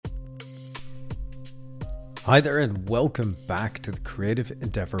Hi there, and welcome back to the Creative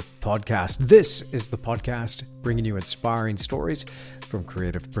Endeavor Podcast. This is the podcast bringing you inspiring stories from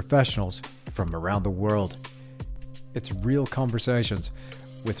creative professionals from around the world. It's real conversations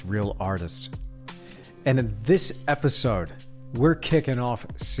with real artists. And in this episode, we're kicking off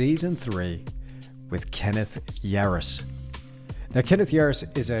Season 3 with Kenneth Yarus. Now, Kenneth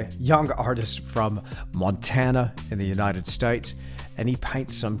Yarus is a young artist from Montana in the United States, and he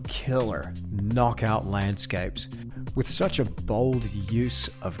paints some killer knockout landscapes. With such a bold use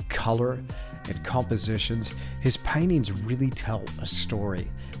of color and compositions, his paintings really tell a story,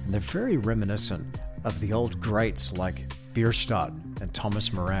 and they're very reminiscent of the old greats like Bierstadt and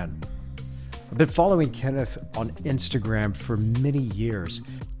Thomas Moran. I've been following Kenneth on Instagram for many years,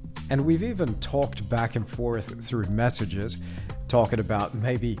 and we've even talked back and forth through messages, talking about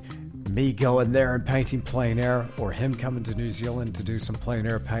maybe me going there and painting plein air, or him coming to New Zealand to do some plein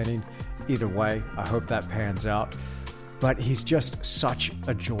air painting. Either way, I hope that pans out. But he's just such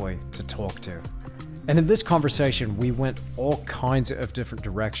a joy to talk to. And in this conversation, we went all kinds of different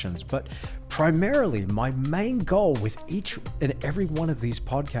directions, but primarily my main goal with each and every one of these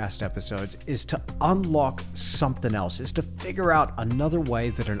podcast episodes is to unlock something else, is to figure out another way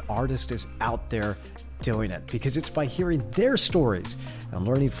that an artist is out there doing it, because it's by hearing their stories and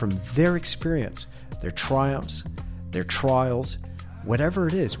learning from their experience, their triumphs, their trials, whatever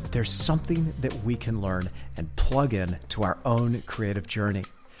it is, there's something that we can learn and plug in to our own creative journey.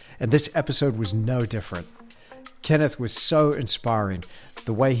 And this episode was no different. Kenneth was so inspiring.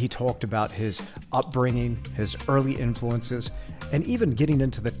 The way he talked about his upbringing, his early influences, and even getting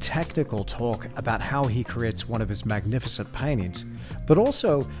into the technical talk about how he creates one of his magnificent paintings. But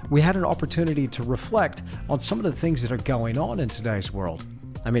also, we had an opportunity to reflect on some of the things that are going on in today's world.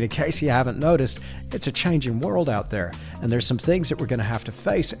 I mean, in case you haven't noticed, it's a changing world out there, and there's some things that we're going to have to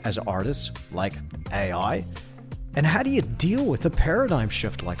face as artists, like AI. And how do you deal with a paradigm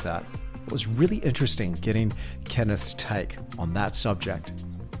shift like that? It was really interesting getting Kenneth's take on that subject.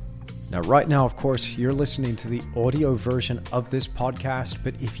 Now, right now, of course, you're listening to the audio version of this podcast,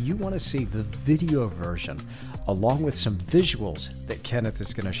 but if you want to see the video version, along with some visuals that Kenneth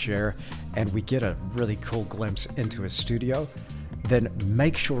is going to share, and we get a really cool glimpse into his studio, then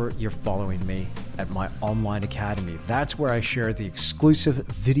make sure you're following me at my online academy. That's where I share the exclusive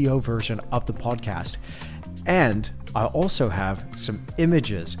video version of the podcast. And I also have some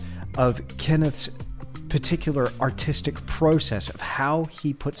images of Kenneth's particular artistic process of how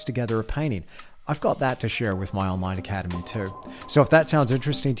he puts together a painting. I've got that to share with my online academy too. So if that sounds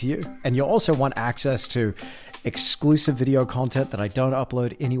interesting to you, and you also want access to exclusive video content that I don't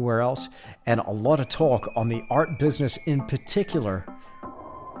upload anywhere else, and a lot of talk on the art business in particular,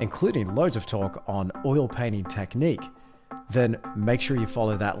 including loads of talk on oil painting technique, then make sure you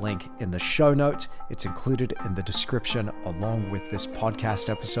follow that link in the show notes. It's included in the description along with this podcast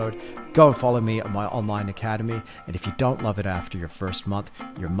episode. Go and follow me at my online academy. And if you don't love it after your first month,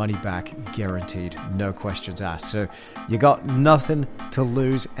 your money back guaranteed, no questions asked. So you got nothing to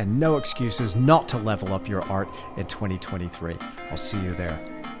lose and no excuses not to level up your art in 2023. I'll see you there.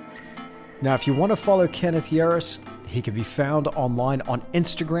 Now, if you want to follow Kenneth Yarus, he can be found online on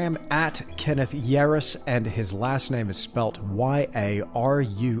Instagram at Kenneth Yarus, and his last name is spelt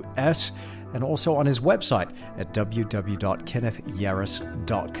Yarus, and also on his website at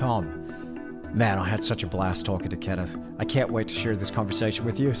www.kennethyarus.com. Man, I had such a blast talking to Kenneth. I can't wait to share this conversation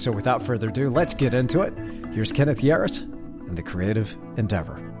with you. So without further ado, let's get into it. Here's Kenneth Yarus and the Creative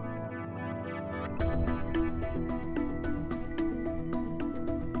Endeavor.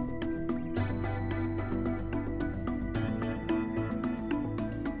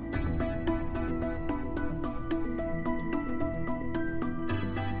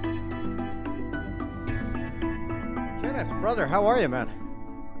 Brother, how are you, man?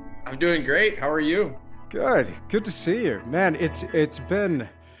 I'm doing great. How are you? Good to see you, man. It's been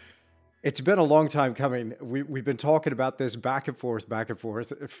a long time coming. We've been talking about this back and forth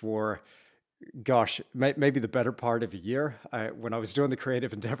for, gosh, maybe the better part of a year. When I was doing the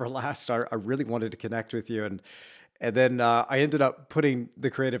Creative Endeavor last, I really wanted to connect with you, and then I ended up putting the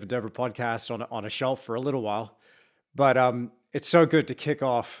Creative Endeavor podcast on a shelf for a little while. But it's so good to kick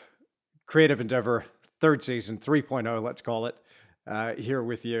off Creative Endeavor third season, 3.0, let's call it, here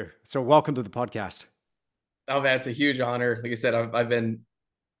with you. So welcome to the podcast. Oh man, it's a huge honor. Like I said, I've been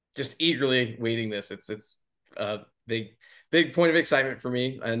just eagerly waiting this. It's a big point of excitement for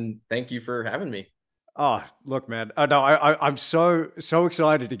me, and thank you for having me. Oh, look, man. No, I'm so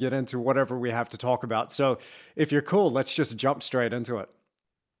excited to get into whatever we have to talk about. So if you're cool, let's just jump straight into it.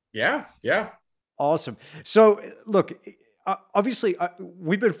 Yeah. Awesome. So look, obviously,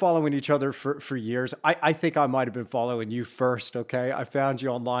 we've been following each other for years. I think I might have been following you first. Okay, I found you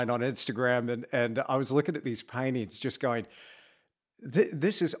online on Instagram, and I was looking at these paintings, just going,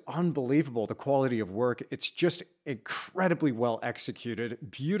 this is unbelievable. The quality of work. It's just incredibly well executed.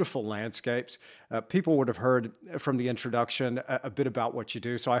 Beautiful landscapes. People would have heard from the introduction a bit about what you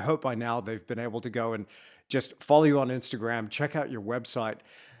do. So I hope by now they've been able to go and just follow you on Instagram, check out your website.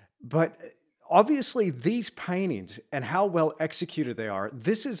 But obviously, these paintings and how well executed they are,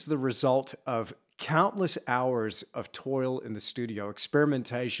 this is the result of countless hours of toil in the studio,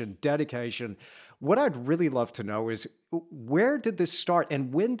 experimentation, dedication. What I'd really love to know is, where did this start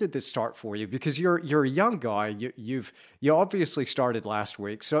and when did this start for you? Because you're a young guy. You obviously started last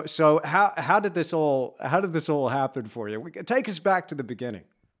week. So how did this all happen for you? Take us back to the beginning.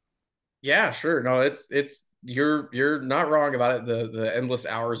 Yeah, sure. No, it's you're not wrong about it. The endless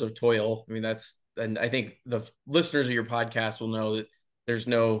hours of toil. I mean, that's and I think the listeners of your podcast will know that there's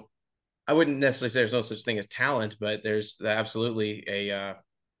no I wouldn't necessarily say there's no such thing as talent, but there's absolutely a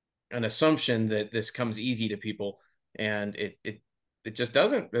an assumption that this comes easy to people, and it just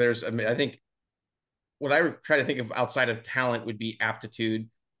doesn't. There's I mean, I think what I would try to think of outside of talent would be aptitude,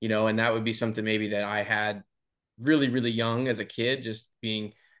 and that would be something maybe that I had really, really young as a kid, just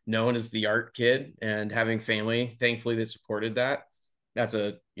being known as the art kid and having family, thankfully, that supported that. That's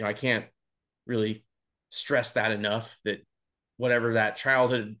I can't really stress that enough that whatever that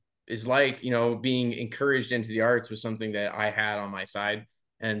childhood is like, being encouraged into the arts was something that I had on my side.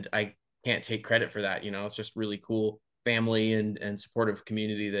 And I can't take credit for that. It's just really cool family and supportive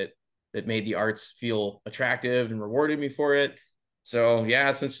community that made the arts feel attractive and rewarded me for it. So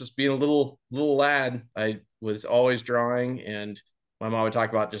yeah, since just being a little lad, I was always drawing, and my mom would talk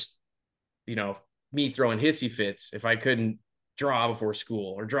about just you know me throwing hissy fits if I couldn't draw before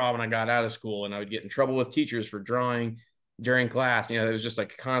school or draw when I got out of school, and I would get in trouble with teachers for drawing during class. It was just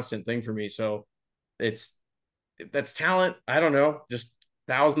like a constant thing for me. So it's that's talent. I don't know, just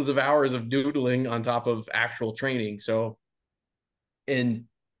thousands of hours of doodling on top of actual training. So in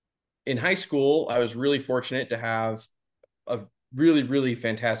in high school, I was really fortunate to have a really, really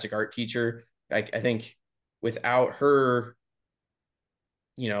fantastic art teacher. I think without her,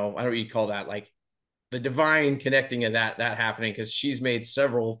 I don't know what you'd call that, like the divine connecting of that happening, because she's made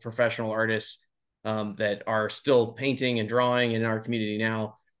several professional artists that are still painting and drawing in our community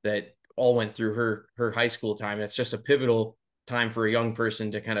now that all went through her high school time. And it's just a pivotal time for a young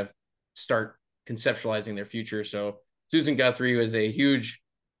person to kind of start conceptualizing their future. So Susan Guthrie was a huge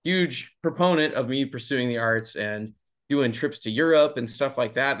proponent of me pursuing the arts and doing trips to Europe and stuff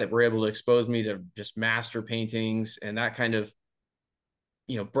like that were able to expose me to just master paintings, and that kind of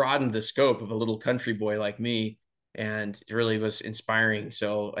broadened the scope of a little country boy like me, and it really was inspiring.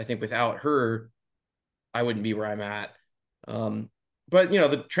 So I think without her, I wouldn't be where I'm at. um, but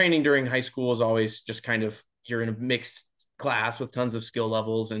the training during high school is always just kind of, you're in a mixed class with tons of skill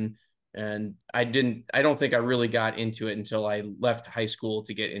levels, and I don't think I really got into it until I left high school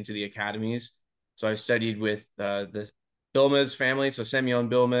to get into the academies. So I studied with the Bilmez family, so Semyon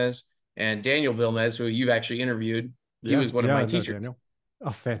Bilmez and Daniel Bilmez, who you've actually interviewed. He Yeah, was one of yeah, my I know teachers. Daniel.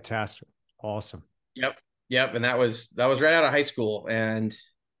 Oh, fantastic. Awesome. Yep. Yep. And that was right out of high school. And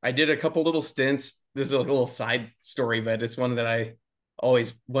I did a couple little stints. This is a little side story, but it's one that I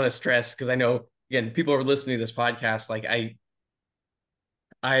always want to stress, because I know, again, people are listening to this podcast. Like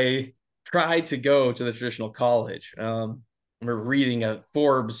I tried to go to the traditional college. I remember reading a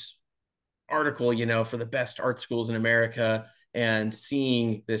Forbes article, for the best art schools in America, and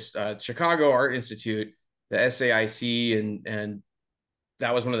seeing this Chicago Art Institute, the SAIC, and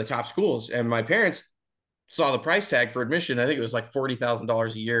that was one of the top schools. And my parents saw the price tag for admission. I think it was like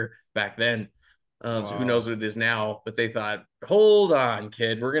 $40,000 a year back then. So who knows Wow. what it is now? But they thought, hold on,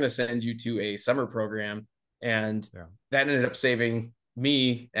 kid, we're going to send you to a summer program. And Yeah. that ended up saving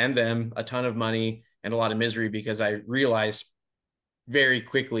me and them a ton of money and a lot of misery, because I realized very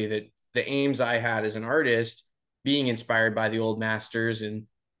quickly that the aims I had as an artist, being inspired by the old masters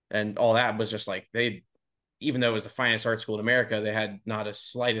and all that, was just like, they, even though it was the finest art school in America, they had not a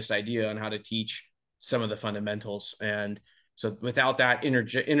slightest idea on how to teach some of the fundamentals. And so without that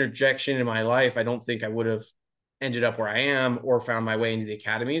interjection in my life, I don't think I would have ended up where I am or found my way into the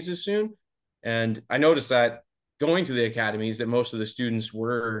academies as soon. And I noticed that going to the academies, that most of the students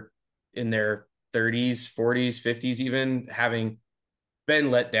were in their 30s, 40s, 50s, even having been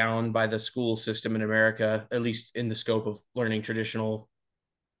let down by the school system in America, at least in the scope of learning traditional,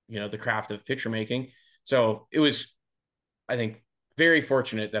 the craft of picture making. So it was, I think, very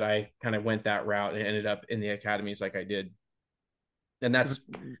fortunate that I kind of went that route and ended up in the academies like I did. And that's,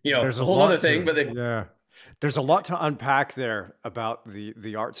 a There's a whole other lot thing, to, but yeah. There's a lot to unpack there about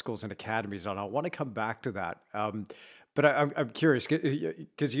the art schools and academies, and I want to come back to that. But I'm curious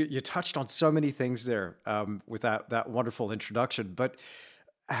because you touched on so many things there with that wonderful introduction. But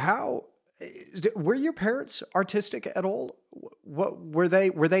how were your parents artistic at all? What were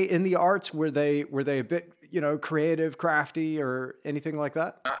they in the arts? Were they a bit creative, crafty, or anything like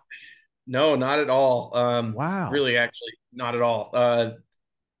that? No, not at all. Wow. Really, actually, not at all. I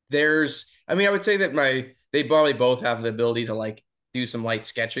mean, I would say that they probably both have the ability to like do some light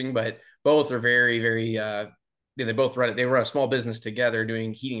sketching, but both are very, very, they both they run a small business together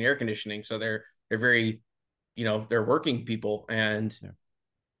doing heating and air conditioning. So they're very, they're working people. Yeah.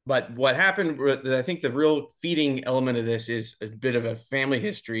 But what happened, I think the real feeding element of this is a bit of a family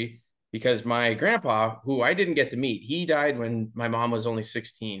history because my grandpa, who I didn't get to meet, he died when my mom was only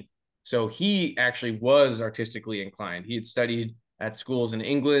 16. So he actually was artistically inclined. He had studied at schools in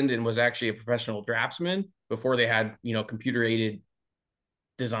England and was actually a professional draftsman before they had, computer aided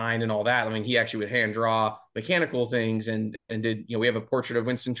design and all that. I mean, he actually would hand draw mechanical things and did, we have a portrait of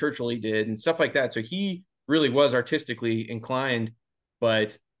Winston Churchill he did and stuff like that. So he really was artistically inclined,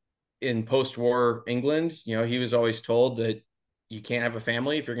 but in post-war England, he was always told that you can't have a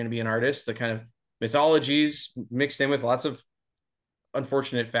family if you're going to be an artist. The kind of mythologies mixed in with lots of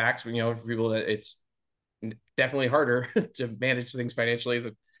unfortunate facts, for people that it's definitely harder to manage things financially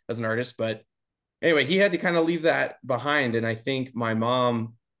as an artist. But anyway, he had to kind of leave that behind. And I think my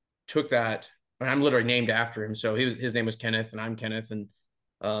mom took that, and I'm literally named after him. So his name was Kenneth and I'm Kenneth.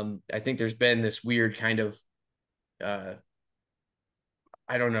 And I think there's been this weird kind of, uh,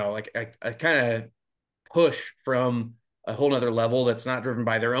 I don't know, like I kind of push from a whole nother level that's not driven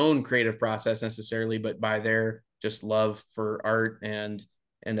by their own creative process necessarily, but by their just love for art and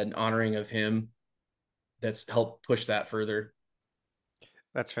an honoring of him that's helped push that further.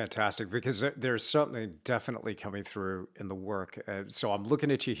 That's fantastic because there's something definitely coming through in the work. So I'm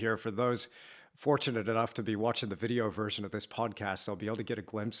looking at you here. For those fortunate enough to be watching the video version of this podcast, they'll be able to get a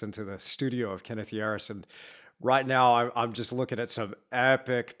glimpse into the studio of Kenneth Yarus. And right now, I'm just looking at some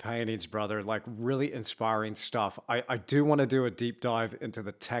epic paintings, brother, like really inspiring stuff. I do want to do a deep dive into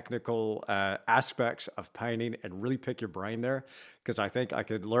the technical aspects of painting and really pick your brain there because I think I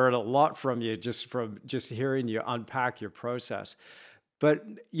could learn a lot from you just from just hearing you unpack your process. But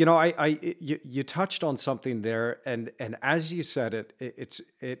you touched on something there, and as you said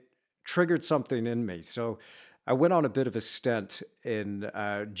it triggered something in me. So I went on a bit of a stint in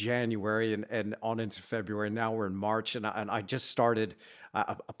January and on into February. Now we're in March, and I just started.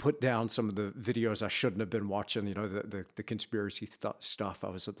 I put down some of the videos I shouldn't have been watching. The conspiracy stuff. I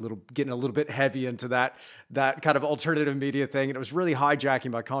was getting a little bit heavy into that kind of alternative media thing, and it was really hijacking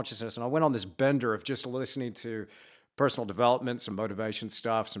my consciousness. And I went on this bender of just listening to personal development, some motivation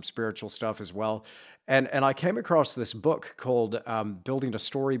stuff, some spiritual stuff as well. And I came across this book called Building a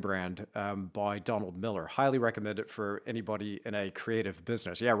Story Brand by Donald Miller. Highly recommend it for anybody in a creative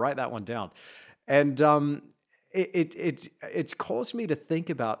business. Yeah, write that one down. And it's caused me to think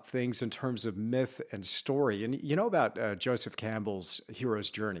about things in terms of myth and story. And you know about Joseph Campbell's hero's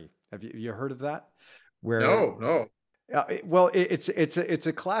journey. Have you heard of that? Where No, no. well, it's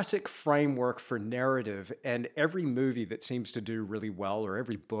a classic framework for narrative, and every movie that seems to do really well, or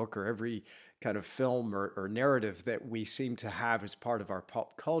every book, or every kind of film or narrative that we seem to have as part of our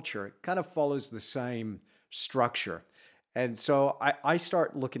pop culture, it kind of follows the same structure. And so I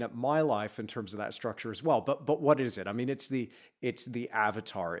start looking at my life in terms of that structure as well. But what is it? I mean, it's the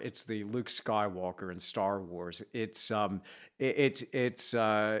Avatar, it's the Luke Skywalker in Star Wars, it's the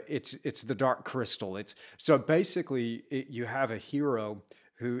Dark Crystal. It's so basically you have a hero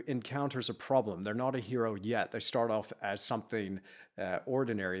who encounters a problem. They're not a hero yet. They start off as something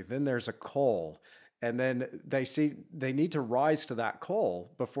ordinary. Then there's a call, and then they see they need to rise to that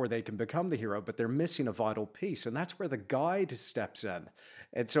call before they can become the hero, but they're missing a vital piece, and that's where the guide steps in.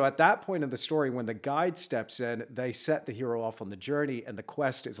 And so at that point in the story, when the guide steps in, they set the hero off on the journey, and the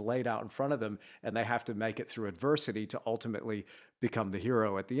quest is laid out in front of them, and they have to make it through adversity to ultimately become the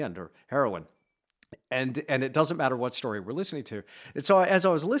hero at the end, or heroine. And it doesn't matter what story we're listening to. And so as I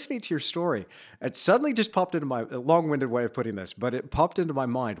was listening to your story, it suddenly just popped into my long-winded way of putting this, but it popped into my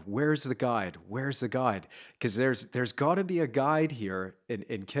mind, where's the guide? Where's the guide? Because there's got to be a guide here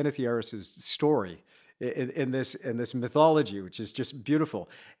in Kenneth Yaros's story, in this mythology, which is just beautiful.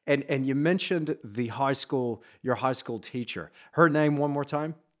 And you mentioned your high school teacher. Her name one more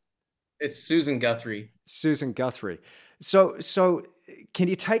time? It's Susan Guthrie. Susan Guthrie. So can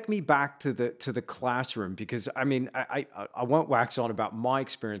you take me back to the classroom? Because I mean, I won't wax on about my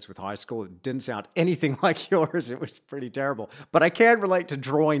experience with high school. It didn't sound anything like yours. It was pretty terrible. But I can relate to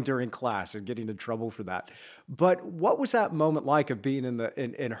drawing during class and getting in trouble for that. But what was that moment like of being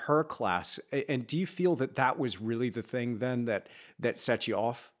in her class? And do you feel that that was really the thing then that set you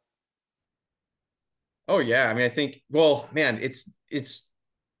off? Oh yeah, I mean, I think, well, man, it's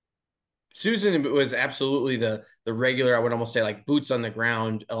Susan was absolutely the regular, I would almost say like boots on the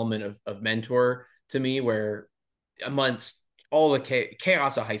ground element of mentor to me, where amongst all the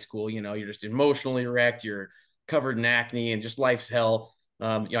chaos of high school, you're just emotionally wrecked, you're covered in acne, and just life's hell.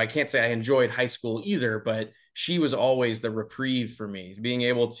 I can't say I enjoyed high school either, but she was always the reprieve for me, being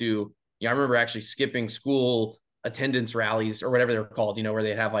able to. I remember actually skipping school attendance rallies or whatever they're called, where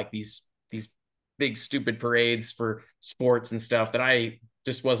they have like these big stupid parades for sports and stuff that I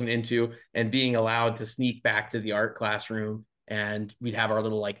just wasn't into, and being allowed to sneak back to the art classroom, and we'd have our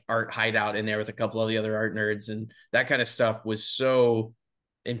little like art hideout in there with a couple of the other art nerds, and that kind of stuff was so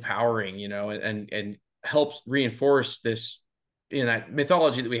empowering, and helps reinforce this that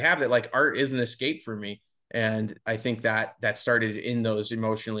mythology that we have, that like art is an escape for me. And I think that started in those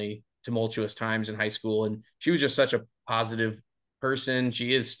emotionally tumultuous times in high school, and she was just such a positive person.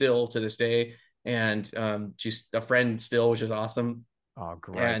 She is still to this day, and she's a friend still, which is awesome. Oh,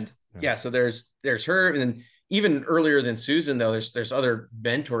 great. And Yeah. yeah, so there's her, and then even earlier than Susan, though, there's other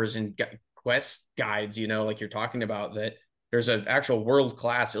mentors and quest guides, like you're talking about, that there's an actual world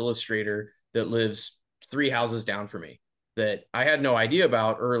class illustrator that lives 3 houses down from me, that I had no idea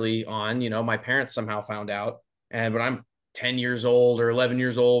about early on. My parents somehow found out, and when I'm 10 years old or 11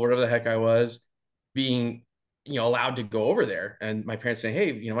 years old, whatever the heck I was, being allowed to go over there, and my parents saying,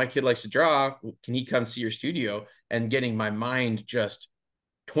 hey, my kid likes to draw, can he come see your studio? And getting my mind just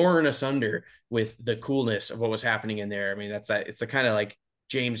torn asunder with the coolness of what was happening in there. I mean, it's the kind of like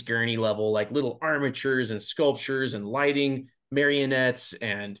James Gurney level, like little armatures and sculptures and lighting, marionettes,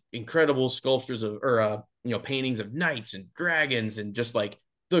 and incredible sculptures or paintings of knights and dragons, and just like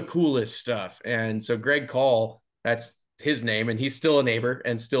the coolest stuff. And so Greg Call, that's his name, and he's still a neighbor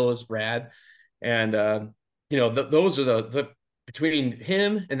and still is rad. And those are the between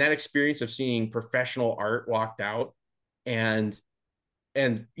him and that experience of seeing professional art walked out, and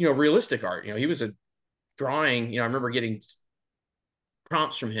realistic art. He was a drawing. I remember getting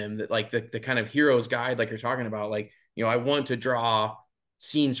prompts from him that like the kind of hero's guide, like you're talking about, like, I want to draw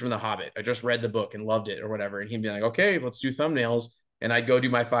scenes from The Hobbit. I just read the book and loved it or whatever. And he'd be like, okay, let's do thumbnails. And I'd go do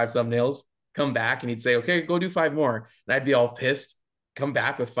my 5 thumbnails, come back, and he'd say, okay, go do 5 more. And I'd be all pissed, come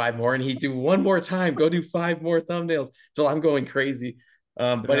back with 5 more, and he'd do one more time, go do 5 more thumbnails. So I'm going crazy.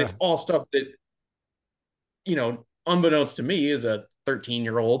 But Yeah. it's all stuff that, unbeknownst to me as a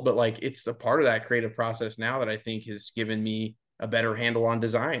 13-year-old, but like it's a part of that creative process now that I think has given me a better handle on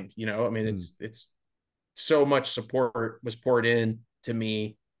design. I mean, Mm. it's so much support was poured in to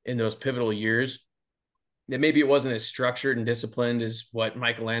me in those pivotal years that maybe it wasn't as structured and disciplined as what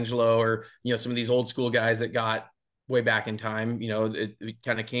Michelangelo or some of these old school guys that got way back in time. It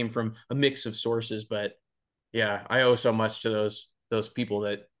kind of came from a mix of sources, but yeah, I owe so much to those people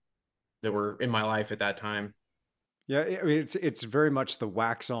that were in my life at that time. Yeah, I mean, it's very much the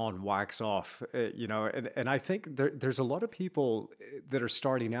wax on, wax off, and I think there's a lot of people that are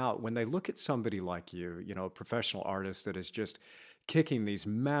starting out when they look at somebody like you, a professional artist that is just kicking these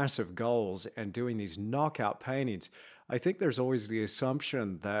massive goals and doing these knockout paintings. I think there's always the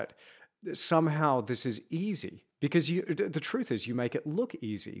assumption that somehow this is easy because the truth is you make it look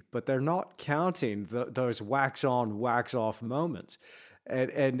easy, but they're not counting those wax on, wax off moments.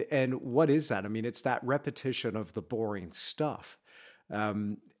 And what is that? I mean, it's that repetition of the boring stuff.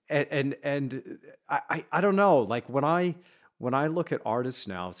 Um, and I don't know. Like when I look at artists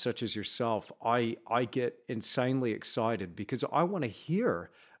now, such as yourself, I get insanely excited because I want to hear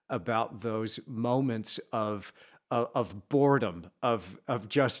about those moments of boredom, of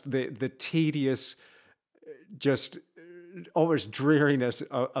just the tedious, just almost dreariness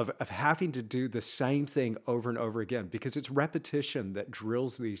of having to do the same thing over and over again because it's repetition that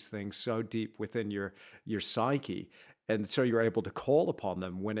drills these things so deep within your psyche, and so you're able to call upon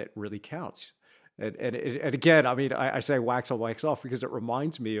them when it really counts. And again, I mean, I say wax on, wax off because it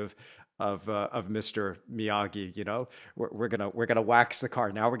reminds me of Mr. Miyagi. We're gonna wax the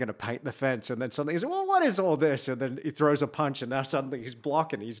car. Now we're gonna paint the fence, and then suddenly he's, well, what is all this? And then he throws a punch, and now suddenly he's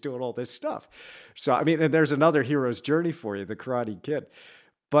blocking. He's doing all this stuff. So I mean, and there's another hero's journey for you, the Karate Kid.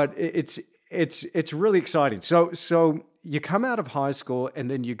 But it's really exciting. So you come out of high school, and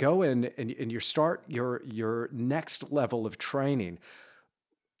then you go in and you start your next level of training.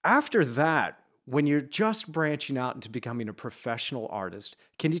 After that, when you're just branching out into becoming a professional artist,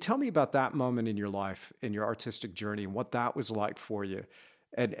 can you tell me about that moment in your life, in your artistic journey, and what that was like for you?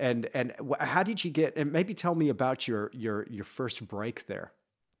 How did you get, and maybe tell me about your first break there.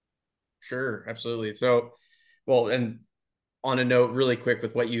 Sure, absolutely. So, well, and on a note, really quick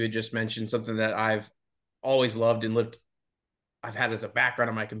with what you had just mentioned, something that I've always loved and lived, I've had as a background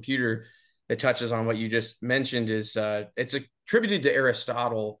on my computer that touches on what you just mentioned is it's attributed to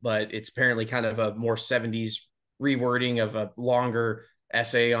Aristotle, but it's apparently kind of a more 70s rewording of a longer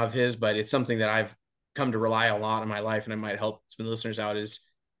essay of his, but it's something that I've come to rely a lot in my life, and I might help some listeners out is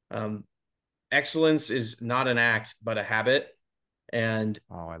um, excellence is not an act, but a habit. And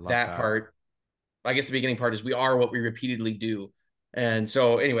Oh, I love that that. part, I guess the beginning part is we are what we repeatedly do. And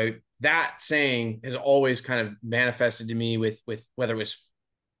so anyway, that saying has always kind of manifested to me with whether it was,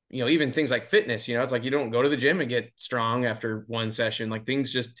 even things like fitness, it's like you don't go to the gym and get strong after one session. Like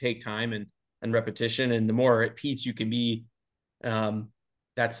things just take time and repetition. And the more at peace you can be, um,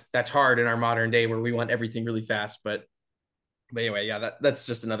 that's hard in our modern day where we want everything really fast. But anyway, yeah, that's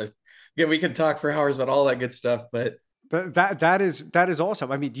just another, again, we could talk for hours about all that good stuff, but But that is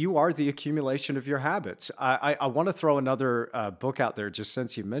awesome. I mean, you are the accumulation of your habits. I want to throw another book out there just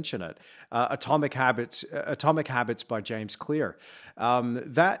since you mention it, Atomic Habits by James Clear.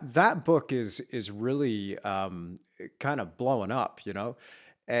 That book is really kind of blowing up,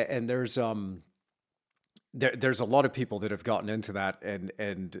 and there's a lot of people that have gotten into that,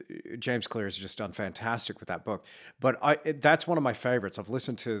 and James Clear has just done fantastic with that book. But that's one of my favorites. I've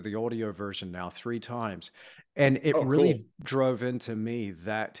listened to the audio version now 3 times, and it oh, cool. really drove into me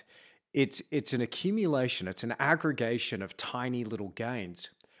that it's an accumulation, it's an aggregation of tiny little gains.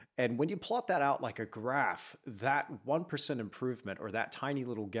 And when you plot that out like a graph, that 1% improvement or that tiny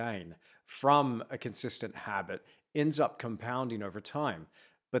little gain from a consistent habit ends up compounding over time.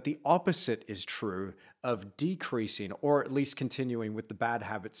 But the opposite is true of decreasing or at least continuing with the bad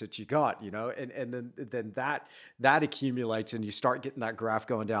habits that you got, and then that accumulates and you start getting that graph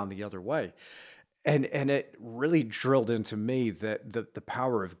going down the other way. And it really drilled into me that the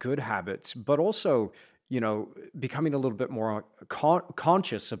power of good habits, but also, becoming a little bit more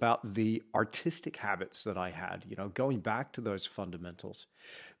conscious about the artistic habits that I had, going back to those fundamentals.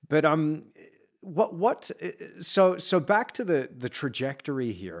 But what so back to the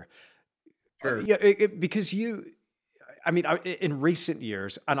trajectory here. Sure. Yeah, because I mean, in recent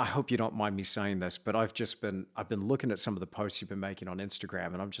years, and I hope you don't mind me saying this, but I've been looking at some of the posts you've been making on Instagram,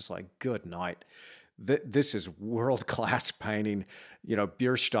 and I'm just like, good night. This is world class painting.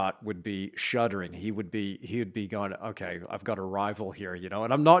 Bierstadt would be shuddering. He would be going, okay, I've got a rival here.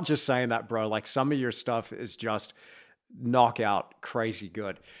 And I'm not just saying that, bro. Like some of your stuff is just knockout crazy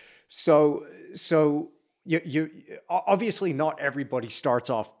good. So you obviously not everybody starts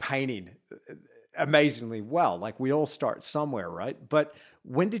off painting amazingly well. Like we all start somewhere, right? But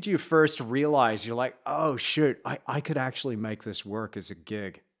when did you first realize you're like, oh shoot, I could actually make this work as a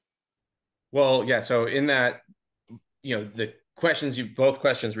gig? Well, yeah. So in that, the both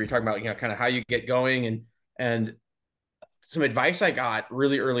questions where you're talking about, kind of how you get going and some advice I got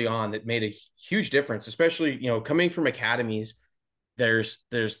really early on that made a huge difference, especially, coming from academies, there's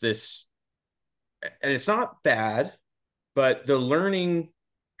this, and it's not bad, but the learning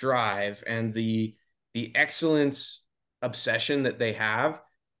drive and the excellence obsession that they have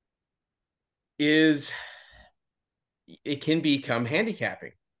is, it can become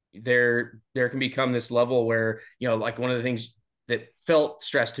handicapping. There can become this level where, like one of the things that felt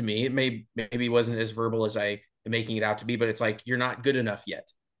stress to me, it maybe wasn't as verbal as I am making it out to be, but it's like you're not good enough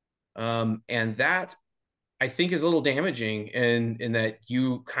yet. And that I think is a little damaging in that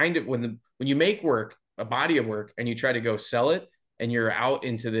you kind of, when you make work, a body of work, and you try to go sell it, and you're out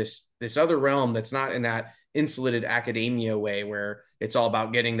into this other realm that's not in that insulated academia way where it's all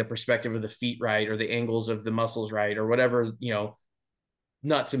about getting the perspective of the feet right or the angles of the muscles right or whatever,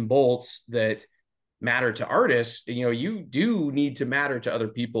 nuts and bolts that matter to artists. You do need to matter to other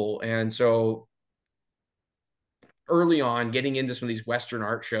people. And so early on, getting into some of these Western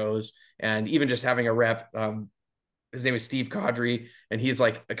art shows and even just having a rep, his name is Steve Caudry, and he's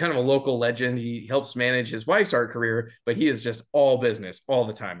like a kind of a local legend. He helps manage his wife's art career, but he is just all business all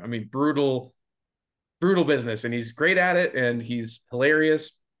the time. I mean, brutal business, and he's great at it, and he's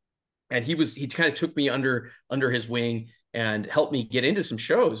hilarious. And he kind of took me under his wing and helped me get into some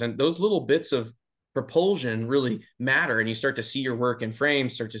shows. And those little bits of propulsion really matter. And you start to see your work in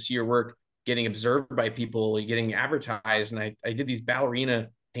frames, start to see your work getting observed by people, getting advertised. And I did these ballerina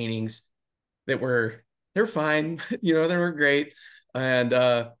paintings that they're fine, they were great. And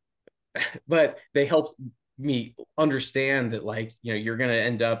but they helped me understand that, like, you're going to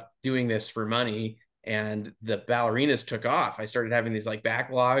end up doing this for money. And the ballerinas took off. I started having these like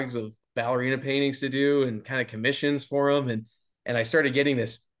backlogs of ballerina paintings to do and kind of commissions for them. And I started getting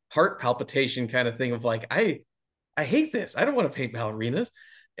this heart palpitation kind of thing of like, I hate this. I don't want to paint ballerinas.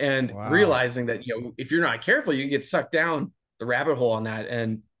 And Wow. realizing that, if you're not careful, you get sucked down the rabbit hole on that.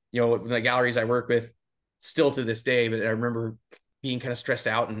 And, the galleries I work with still to this day, but I remember being kind of stressed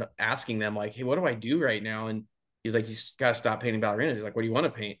out and asking them like, hey, what do I do right now? And he's like, you got to stop painting ballerinas. He's like, what do you want to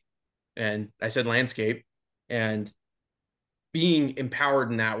paint? And I said, landscape. And being empowered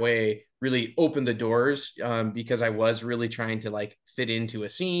in that way really opened the doors, because I was really trying to like fit into a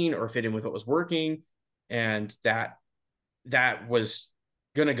scene or fit in with what was working. And that was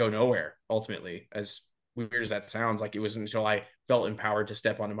going to go nowhere ultimately, as weird as that sounds. Like, it was until I felt empowered to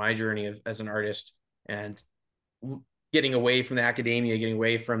step onto my journey as an artist, and getting away from the academia, getting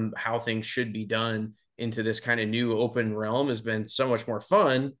away from how things should be done into this kind of new open realm has been so much more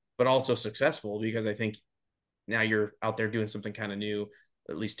fun, but also successful, because I think now you're out there doing something kind of new,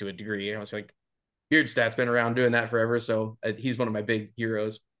 at least to a degree. I was like, Beardstat's been around doing that forever. So he's one of my big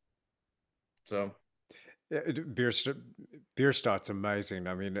heroes. So Yeah, Bierstadt's amazing.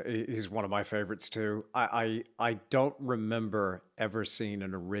 I mean, he's one of my favorites too. I don't remember ever seeing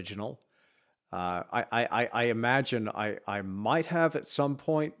an original. I imagine I might have at some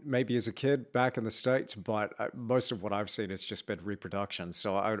point, maybe as a kid back in the States, but most of what I've seen has just been reproductions.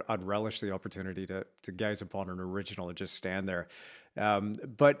 So I'd relish the opportunity to gaze upon an original and just stand there.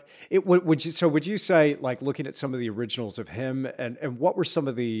 But would you say, like, looking at some of the originals of him, and what were some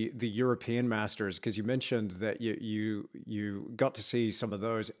of the European masters? Because you mentioned that you got to see some of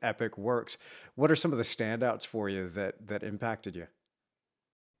those epic works. What are some of the standouts for you that impacted you?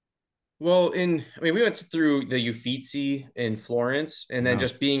 well, I mean, we went through the Uffizi in Florence, and then Yeah.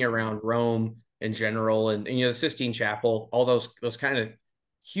 just being around Rome in general, and the Sistine Chapel, all those kind of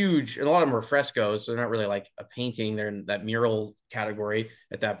huge, and a lot of them are frescoes, so they're not really like a painting. They're in that mural category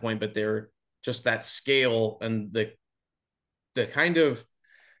at that point, but they're just that scale and the kind of,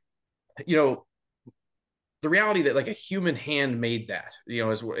 you know the reality that like a human hand made that,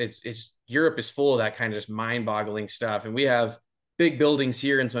 is it's Europe is full of that kind of just mind-boggling stuff. And we have big buildings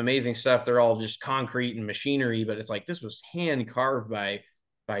here and some amazing stuff. They're all just concrete and machinery, but it's like this was hand carved by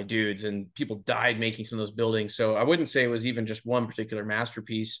dudes, and people died making some of those buildings. So I wouldn't say it was even just one particular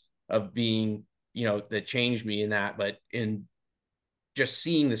masterpiece of being, that changed me in that, but in just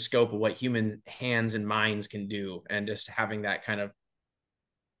seeing the scope of what human hands and minds can do, and just having that kind of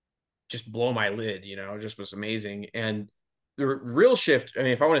just blow my lid, just was amazing. And the real shift, I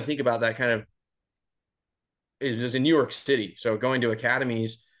mean, if I want to think about that kind of, it was in New York City. So going to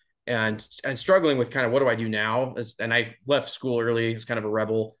academies and struggling with kind of what do I do now? And I left school early. It's kind of a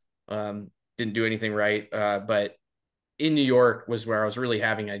rebel. Didn't do anything right. But in New York was where I was really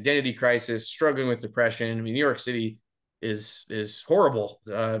having an identity crisis, struggling with depression. I mean, New York City is horrible.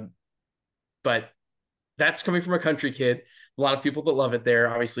 But that's coming from a country kid. A lot of people that love it there.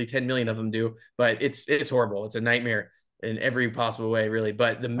 Obviously, 10 million of them do, but it's horrible. It's a nightmare in every possible way, really.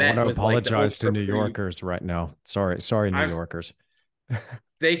 But the I want Met to was like the apologize to ultimate New reprieve. Yorkers right now. Sorry, New I've Yorkers.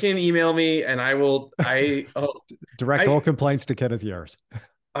 They can email me, and I will. Direct all I complaints to Kenneth Yarus.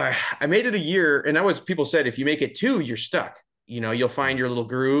 I made it a year, and that was, people said if you make it two, you're stuck. You'll find Yeah. your little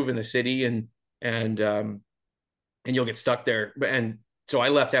groove in the city, and and you'll get stuck there. And so I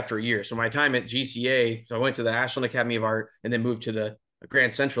left after a year. So my time at GCA, so I went to the Ashland Academy of Art and then moved to the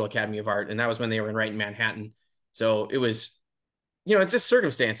Grand Central Academy of Art, and that was when they were right in Manhattan. So it was, it's just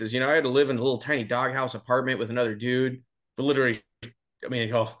circumstances. I had to live in a little tiny doghouse apartment with another dude. But literally, I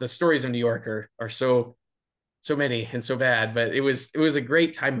mean, the stories of New York are so many and so bad. But it was a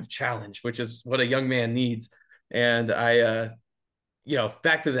great time of challenge, which is what a young man needs. And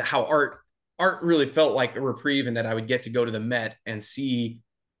back to how art really felt like a reprieve, and that I would get to go to the Met and see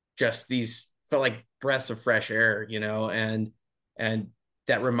just these, felt like breaths of fresh air, and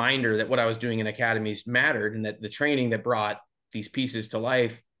that reminder that what I was doing in academies mattered, and that the training that brought these pieces to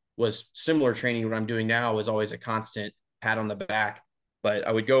life was similar training to what I'm doing now, was always a constant pat on the back. But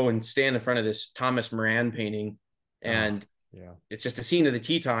I would go and stand in front of this Thomas Moran painting, Oh, and yeah. it's just a scene of the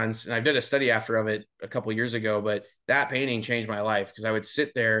Tetons. And I did a study after of it a couple of years ago, but that painting changed my life, because I would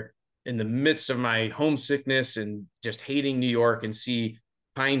sit there in the midst of my homesickness and just hating New York and see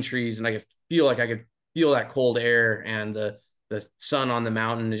pine trees, and I could feel that cold air and the sun on the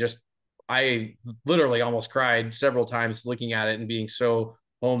mountain. I literally almost cried several times looking at it and being so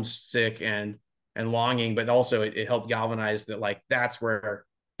homesick and longing, but also it helped galvanize that, like, that's where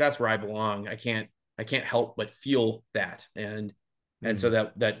I belong. I can't help but feel that. And so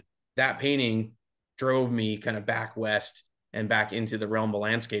Mm. that painting drove me kind of back west and back into the realm of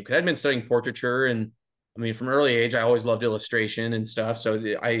landscape, because I'd been studying portraiture, and I mean, from an early age I always loved illustration and stuff, so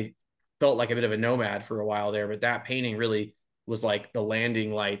I felt like a bit of a nomad for a while there. But that painting really was like the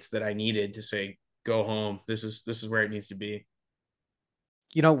landing lights that I needed to say, go home, this is where it needs to be.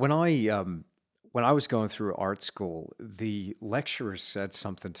 You know, when I was going through art school, the lecturers said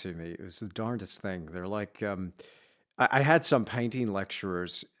something to me. It was the darndest thing. They're like, I had some painting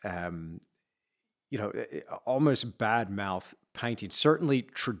lecturers, almost bad mouth painting, certainly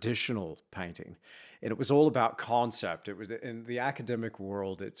traditional painting, and it was all about concept. It was in the academic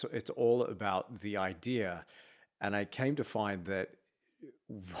world. It's all about the idea, and I came to find that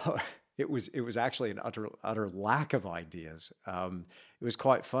it was actually an utter lack of ideas. It was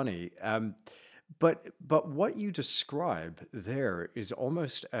quite funny. But what you describe there is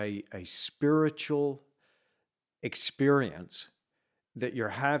almost a spiritual experience that you're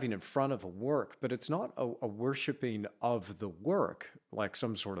having in front of a work, but it's not a worshiping of the work like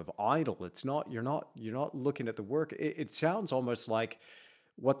some sort of idol. It's not, you're not looking at the work. It sounds almost like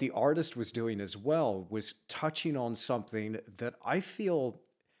what the artist was doing as well was touching on something that I feel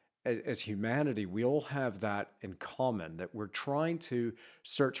as humanity, we all have that in common, that we're trying to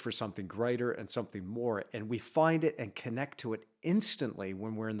search for something greater and something more. And we find it and connect to it instantly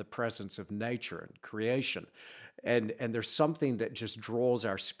when we're in the presence of nature and creation. And there's something that just draws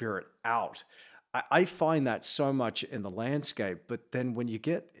our spirit out. I find that so much in the landscape, but then when you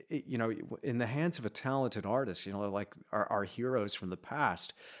get, in the hands of a talented artist, like our heroes from the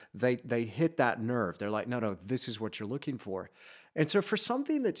past, they hit that nerve. They're like, no, this is what you're looking for. And so for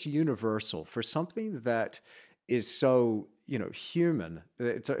something that's universal, for something that is so, human,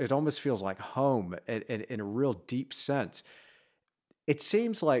 it almost feels like home in a real deep sense. It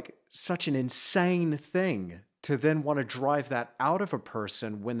seems like such an insane thing to then want to drive that out of a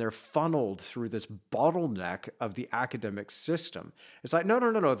person when they're funneled through this bottleneck of the academic system. It's like,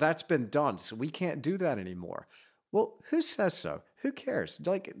 no, that's been done, so we can't do that anymore. Well, who says so? Who cares?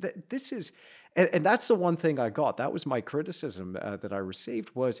 Like, this is, and that's the one thing I got. That was my criticism that I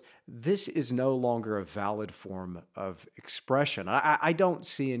received, was this is no longer a valid form of expression. I don't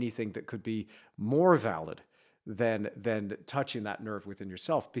see anything that could be more valid than touching that nerve within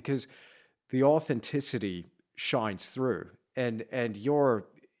yourself, because the authenticity shines through, and your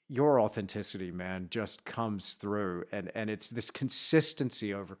authenticity, man, just comes through, and it's this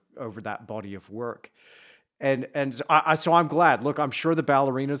consistency over that body of work. So I'm glad. Look, I'm sure the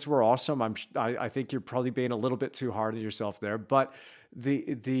ballerinas were awesome. I think you're probably being a little bit too hard on yourself there, but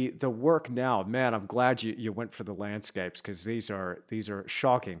the work now, man, I'm glad you went for the landscapes, because these are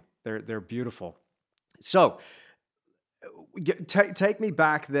shocking. They're beautiful. So take me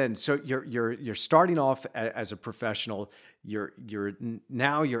back then. So you're starting off as a professional.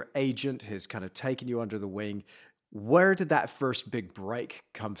 Now your agent has kind of taken you under the wing. Where did that first big break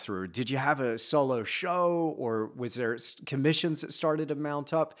come through? Did you have a solo show, or was there commissions that started to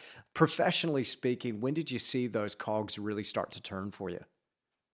mount up? Professionally speaking, when did you see those cogs really start to turn for you?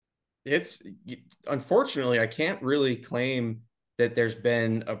 It's unfortunately, I can't really claim that there's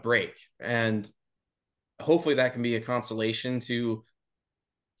been a break, and hopefully that can be a consolation to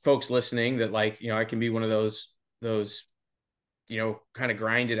folks listening, that, like, I can be one of those kind of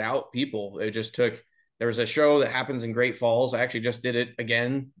grinded out people. It just took, there was a show that happens in Great Falls. I actually just did it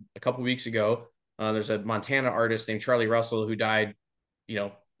again a couple weeks ago. There's a Montana artist named Charlie Russell who died,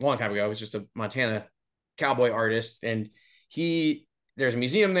 a long time ago. He was just a Montana cowboy artist, and there's a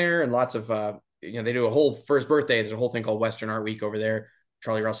museum there, and lots of they do a whole, for his birthday, there's a whole thing called Western Art Week over there,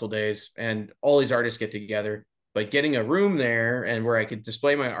 Charlie Russell Days, and all these artists get together. But getting a room there and where I could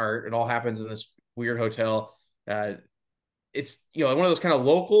display my art, it all happens in this weird hotel. It's one of those kind of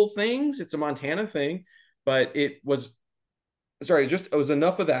local things. It's a Montana thing, but it was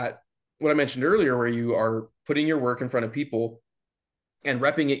enough of that, what I mentioned earlier, where you are putting your work in front of people and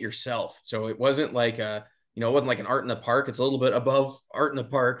repping it yourself. So it wasn't like it wasn't like an art in the park. It's a little bit above art in the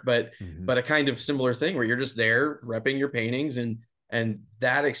park, but Mm-hmm. but a kind of similar thing where you're just there repping your paintings, and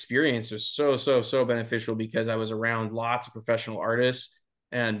that experience was so beneficial, because I was around lots of professional artists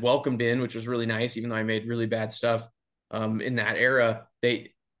and welcomed in, which was really nice, even though I made really bad stuff in that era.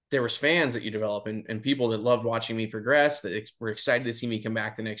 There was fans that you develop, and people that loved watching me progress, that were excited to see me come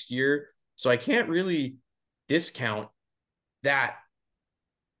back the next year. So I can't really discount that,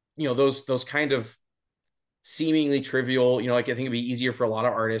 those kind of seemingly trivial, like, I think it'd be easier for a lot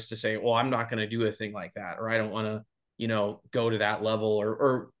of artists to say, well, I'm not going to do a thing like that, or I don't want to, go to that level,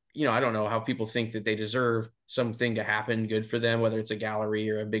 or I don't know how people think that they deserve something to happen good for them, whether it's a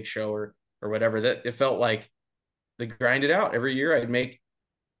gallery or a big show, or whatever. That it felt like, the grind it out every year. I'd make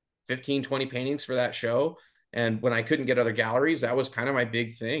 15, 20 paintings for that show. And when I couldn't get other galleries, that was kind of my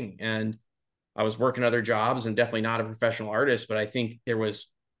big thing. And I was working other jobs and definitely not a professional artist, but I think there was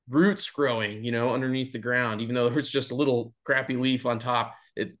roots growing, underneath the ground, even though there was just a little crappy leaf on top,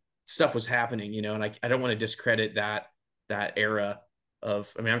 stuff was happening, and I don't want to discredit that era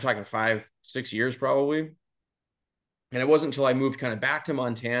of, I mean, I'm talking 5, 6 years probably. And it wasn't until I moved kind of back to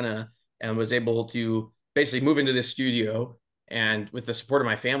Montana and was able to basically move into this studio and with the support of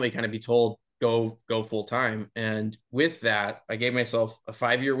my family kind of be told go full time. And with that, I gave myself a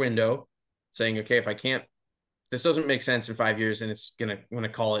 5 year window saying, okay, if I can't, this doesn't make sense in 5 years, and it's gonna I'm gonna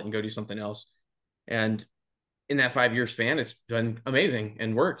call it and go do something else. And in that 5 year span, it's done amazing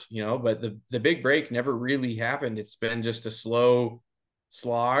and worked, but the big break never really happened. It's been just a slow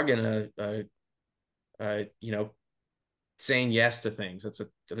slog and a saying yes to things.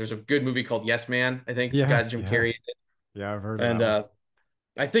 There's a good movie called Yes Man. I think it's Yeah, got Jim yeah, Carrey. yeah. I've heard of And that one.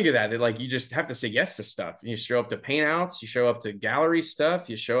 I think of that like you just have to say yes to stuff. You show up to paint outs, you show up to gallery stuff,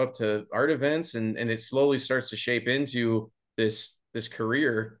 you show up to art events, and it slowly starts to shape into this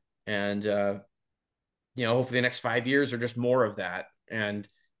career. And hopefully the next 5 years are just more of that. And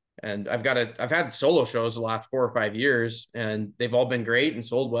I've had solo shows the last 4 or 5 years, and they've all been great and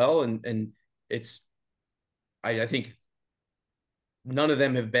sold well. And it's I think none of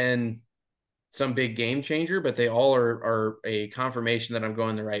them have been some big game changer, but they all are a confirmation that I'm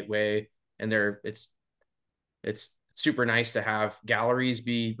going the right way. And it's super nice to have galleries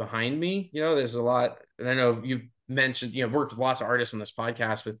be behind me. There's a lot, and I know you've mentioned, worked with lots of artists on this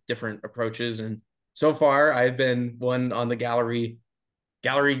podcast with different approaches. And so far I've been one on the gallery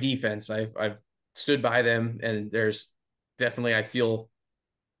defense. I've stood by them, and there's definitely, I feel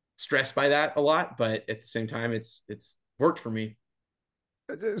stressed by that a lot, but at the same time, it's worked for me.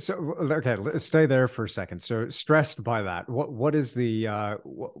 So okay, let's stay there for a second. So stressed by that. What is the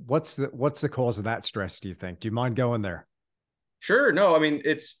what's the cause of that stress, do you think? Do you mind going there? Sure. No, I mean,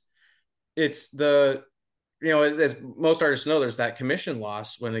 it's the as most artists know, there's that commission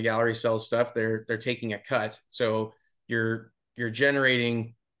loss when the gallery sells stuff. They're taking a cut, so you're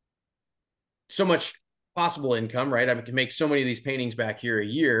generating so much possible income, right? I can make so many of these paintings back here a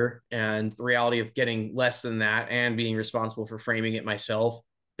year, and the reality of getting less than that and being responsible for framing it myself,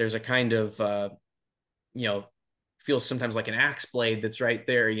 there's a kind of you know feels sometimes like an axe blade that's right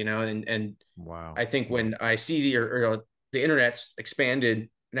there, and Wow. I think Wow. when I see the internet's expanded,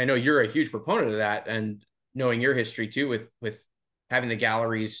 and I know you're a huge proponent of that, and knowing your history too with having the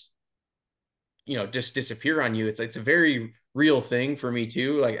galleries, just disappear on you, it's a very real thing for me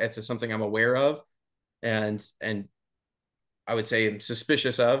too. Like it's something I'm aware of, and I would say I'm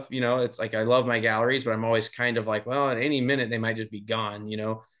suspicious of. It's like I love my galleries, but I'm always kind of like, well, at any minute they might just be gone.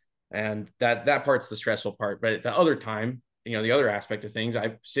 And that part's the stressful part. But at the other time, the other aspect of things,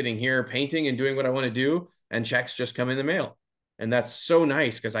 I'm sitting here painting and doing what I want to do, and checks just come in the mail. And that's so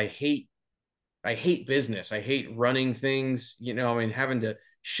nice because I hate business. I hate running things, I mean, having to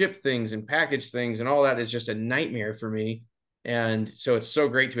ship things and package things and all that is just a nightmare for me. And so it's so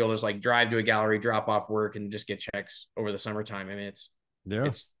great to be able to just like drive to a gallery, drop off work, and just get checks over the summertime. I mean, Yeah.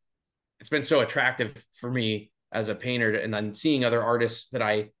 it's it's been so attractive for me as a painter, and then seeing other artists that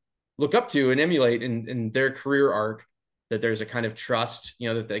I look up to and emulate in their career arc, that there's a kind of trust,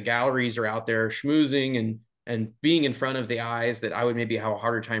 that the galleries are out there schmoozing and being in front of the eyes that I would maybe have a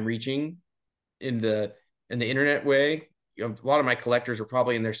harder time reaching in the internet way. A lot of my collectors are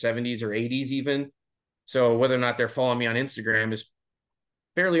probably in their 70s or 80s even. So whether or not they're following me on Instagram is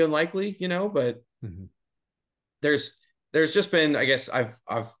fairly unlikely, but Mhm. there's there's just been, I guess I've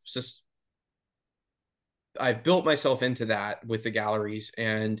built myself into that with the galleries.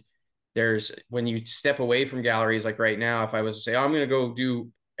 And there's, when you step away from galleries, like right now, if I was to say, oh, I'm going to go do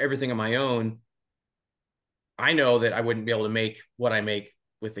everything on my own, I know that I wouldn't be able to make what I make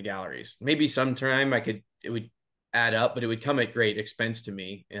with the galleries. Maybe sometime it would add up, but it would come at great expense to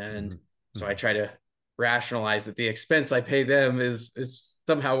me. And Mhm. so I Mhm. try to rationalize that the expense I pay them is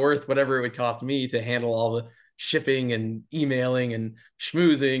somehow worth whatever it would cost me to handle all the shipping and emailing and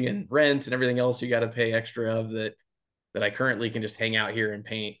schmoozing and rent and everything else you got to pay extra of that I currently can just hang out here and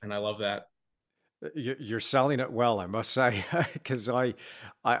paint. And I love that. You're selling it well, I must say, because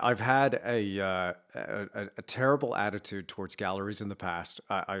I've had a terrible attitude towards galleries in the past.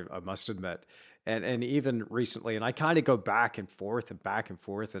 I must admit, and even recently, and I kind of go back and forth,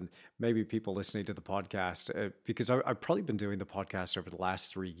 and maybe people listening to the podcast, because I've probably been doing the podcast over the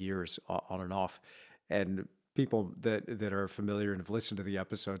last 3 years on and off, and people that are familiar and have listened to the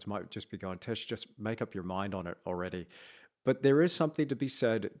episodes might just be going, Tish, just make up your mind on it already. But there is something to be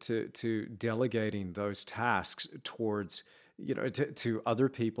said to delegating those tasks towards, to other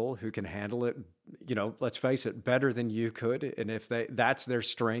people who can handle it, let's face it, better than you could. And if that's their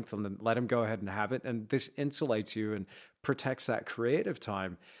strength, and then let them go ahead and have it. And this insulates you and protects that creative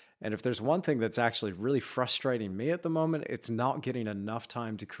time. And if there's one thing that's actually really frustrating me at the moment, it's not getting enough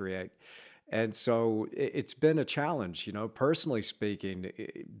time to create. And so it's been a challenge, personally speaking,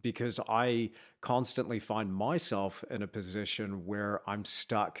 because I constantly find myself in a position where I'm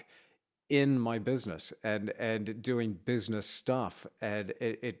stuck in my business and doing business stuff, and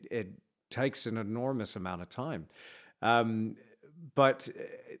it takes an enormous amount of time. Um, but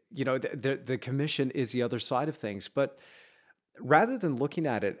the commission is the other side of things. But rather than looking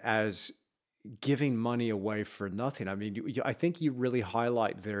at it as giving money away for nothing. I mean, I think you really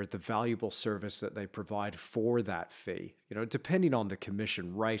highlight there the valuable service that they provide for that fee. Depending on the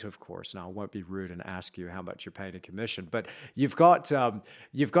commission rate, of course. Now, I won't be rude and ask you how much you're paying a commission, but you've got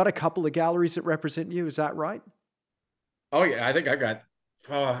a couple of galleries that represent you. Is that right? Oh yeah, I think I got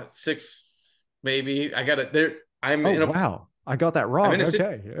six, maybe. I got it there. Oh wow, I got that I'm wrong. in a sit.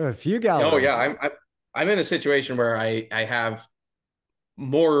 Okay, a few Oh yeah, galleries. I'm in a situation where I have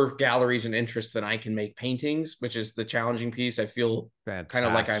more galleries and interests than I can make paintings, which is the challenging piece. I feel kind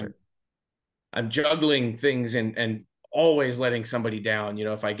of like Fantastic. I'm juggling things and always letting somebody down.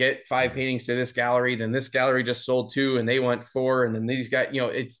 If I get five Mm. paintings to this gallery, then this gallery just sold two and they want four, and then these guys,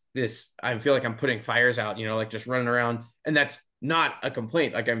 it's this. I feel like I'm putting fires out, like just running around, and that's not a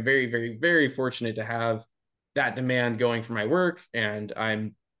complaint. Like I'm very, very, very fortunate to have that demand going for my work, and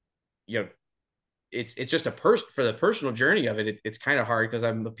I'm, you know, it's just for the personal journey of it. It's kind of hard because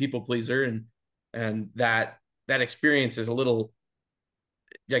I'm a people pleaser, and that experience is a little,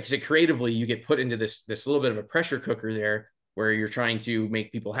 like I said, creatively you get put into this little bit of a pressure cooker there where you're trying to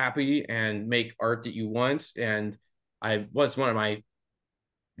make people happy and make art that you want. And I was one of my,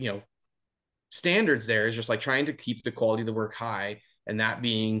 you know, standards there is just like trying to keep the quality of the work high, and that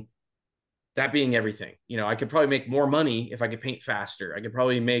being everything. I could probably make more money if I could paint faster. I could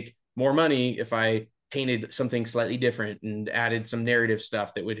probably make more money if I painted something slightly different and added some narrative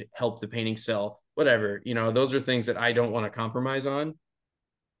stuff that would help the painting sell, whatever. Those are things that I don't want to compromise on.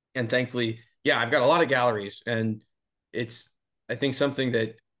 And thankfully, yeah, I've got a lot of galleries, and it's, I think, something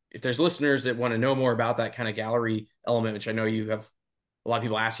that if there's listeners that want to know more about that kind of gallery element, which I know you have a lot of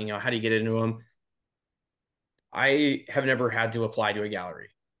people asking, how do you get into them? I have never had to apply to a gallery.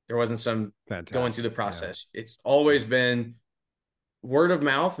 There wasn't some going through the Fantastic. Yeah. process. It's always Yeah. been word of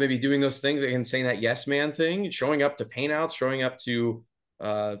mouth, maybe doing those things and saying that yes man thing, showing up to paint outs, showing up to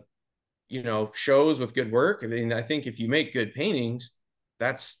uh, shows with good work. I mean, I think if you make good paintings,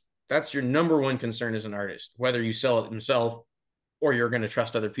 that's that's your number one concern as an artist, whether you sell it himself or you're going to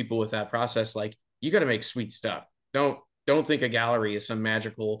trust other people with that process. Like, you got to make sweet stuff. Don't think a gallery is some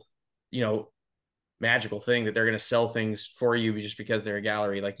you know, magical thing that they're going to sell things for you just because they're a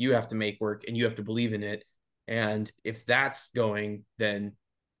gallery. Like, you have to make work and you have to believe in it. And if that's going, then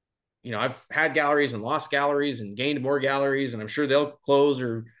I've had galleries and lost galleries and gained more galleries, and I'm sure they'll close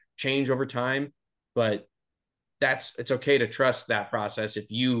or change over time. But it's okay to trust that process. If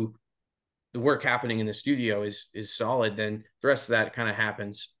the work happening in the studio is solid, then the rest of that kind of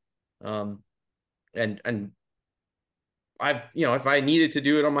happens. Um, and I've, if I needed to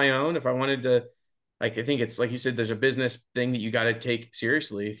do it on my own, if I wanted to, like, I think it's like you said, there's a business thing that you got to take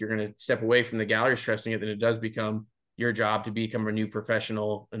seriously. If you're going to step away from the gallery trusting it, then it does become your job to become a new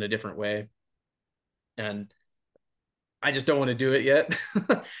professional in a different way. And I just don't want to do it yet.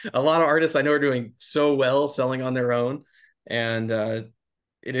 A lot of artists I know are doing so well selling on their own, and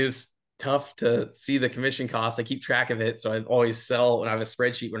it is tough to see the commission costs. I keep track of it, so I always sell when I have a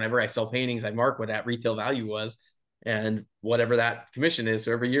spreadsheet. Whenever I sell paintings, I mark what that retail value was and whatever that commission is.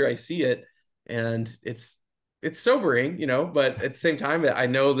 So every year I see it, and it's sobering, But at the same time, I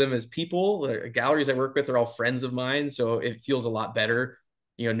know them as people. The galleries I work with are all friends of mine, so it feels a lot better,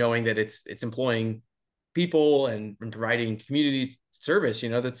 knowing that it's employing people and providing community service.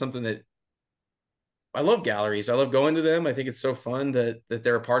 That's something that I love. Galleries, I love going to them. I think it's so fun that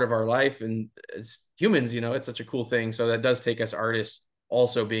they're a part of our life, and as humans, it's such a cool thing. So that does take us artists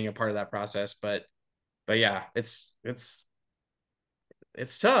also being a part of that process. But yeah, it's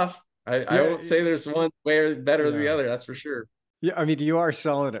tough. I Yeah. won't say there's one way better than the Yeah. other, that's for sure. Yeah, I mean, you are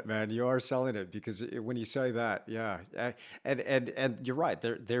selling it, man. You are selling it because when you say that, yeah, and you're right.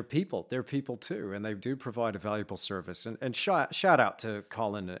 They're people. They're people too, and they do provide a valuable service. And shout out to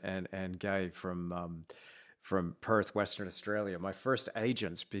Colin and Gay from Perth, Western Australia, my first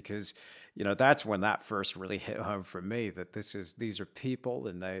agents, because that's when that first really hit home for me that these are people,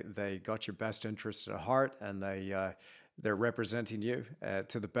 and they got your best interests at heart, and they're representing you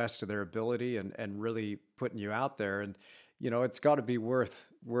to the best of their ability, and really putting you out there. And It's got to be worth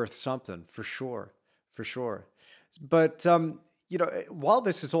something for sure, for sure. But while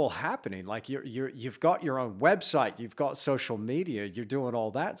this is all happening, like you've got your own website, you've got social media, you're doing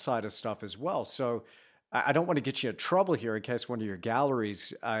all that side of stuff as well. So I don't want to get you in trouble here in case one of your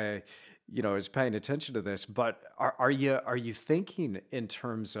galleries, is paying attention to this. But are you thinking in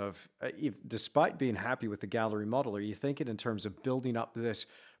terms of, despite being happy with the gallery model, are you thinking in terms of building up this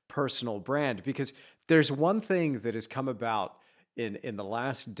personal brand? Because there's one thing that has come about in the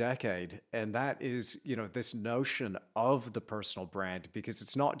last decade, and that is, this notion of the personal brand, because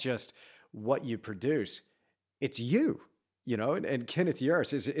it's not just what you produce, it's you. And Kenneth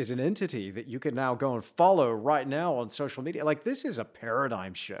Yarus is an entity that you can now go and follow right now on social media. Like, this is a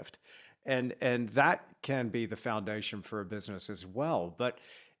paradigm shift, and that can be the foundation for a business as well. But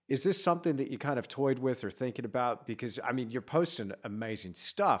is this something that you kind of toyed with or thinking about? Because I mean, you're posting amazing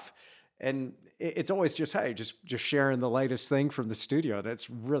stuff, and it's always just, hey, just sharing the latest thing from the studio. That's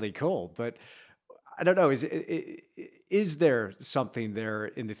really cool. But I don't know, is there something there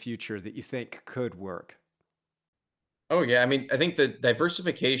in the future that you think could work? Oh yeah, I mean, I think the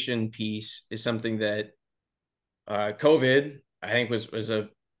diversification piece is something that COVID, I think, was a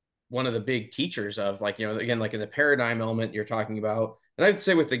one of the big teachers of, like, again, like in the paradigm element you're talking about. And I'd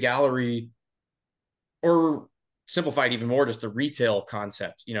say with the gallery, or simplified even more, just the retail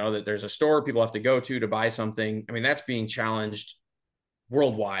concept, that there's a store people have to go to buy something. I mean, that's being challenged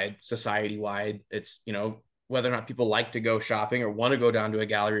worldwide, society wide. It's, whether or not people like to go shopping or want to go down to a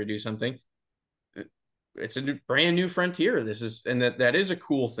gallery to do something. It's a brand new frontier. This is, and that is a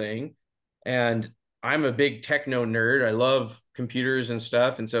cool thing. And I'm a big techno nerd. I love computers and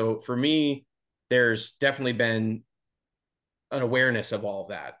stuff. And so for me, there's definitely been an awareness of all of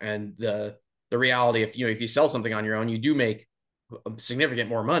that. And the reality, if you sell something on your own, you do make significant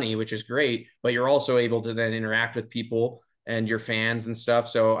more money, which is great, but you're also able to then interact with people and your fans and stuff.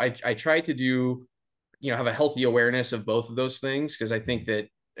 So I try to do, have a healthy awareness of both of those things, because I think that,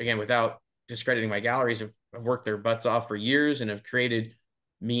 again, without discrediting my galleries, have worked their butts off for years and have created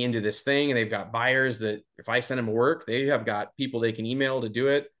me into this thing. And they've got buyers that if I send them work, they have got people they can email to do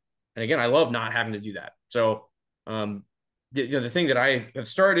it. And again, I love not having to do that. So um, the thing that I have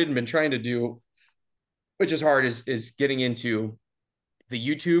started and been trying to do, which is hard, is getting into the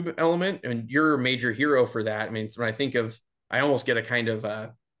YouTube element. And you're a major hero for that. I mean, when I think of, I almost get a kind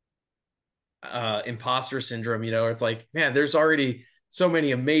of imposter syndrome. It's like, man, there's already so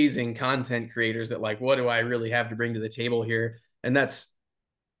many amazing content creators that, like, what do I really have to bring to the table here? And that's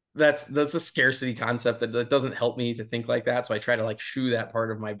a scarcity concept that doesn't help me to think like that. So I try to, like, shoo that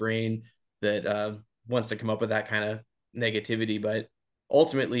part of my brain that wants to come up with that kind of negativity. But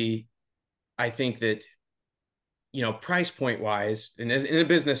ultimately, I think that, price point wise, in a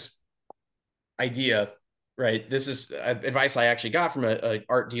business idea, right? This is advice I actually got from a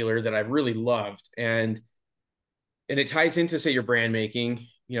art dealer that I really loved, and it ties into, say, your brand making.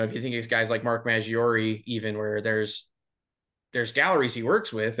 If you think of guys like Mark Maggiore, even, where there's galleries he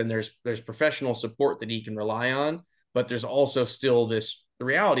works with, and there's professional support that he can rely on, but there's also still the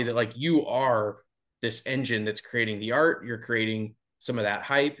reality that, like, you are this engine that's creating the art. You're creating some of that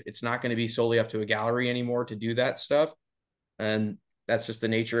hype. It's not going to be solely up to a gallery anymore to do that stuff, and that's just the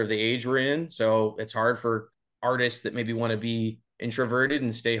nature of the age we're in. So it's hard for artists that maybe want to be introverted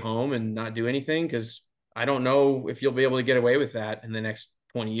and stay home and not do anything, because I don't know if you'll be able to get away with that in the next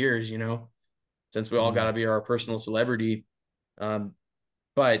 20 years, since we all got to Mm. be our personal celebrity. um,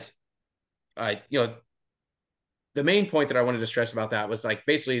 but I, the main point that I wanted to stress about that was, like,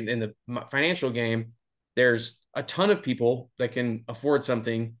 basically in the financial game, there's a ton of people that can afford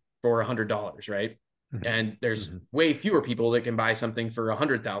something for $100, right? Mhm. And there's Mhm. way fewer people that can buy something for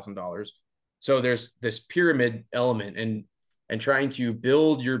 $100,000. So there's this pyramid element, and trying to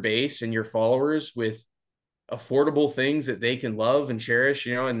build your base and your followers with affordable things that they can love and cherish,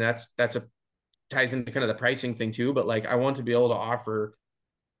 and that's a ties into kind of the pricing thing too. But, like, I want to be able to offer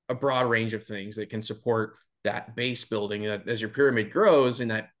a broad range of things that can support that base building. And as your pyramid grows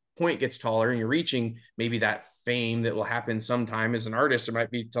and that point gets taller and you're reaching maybe that fame that will happen sometime as an artist, it might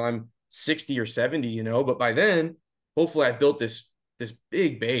be till I'm 60 or 70, but by then, hopefully I've built this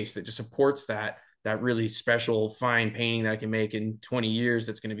big base that just supports that really special fine painting that I can make in 20 years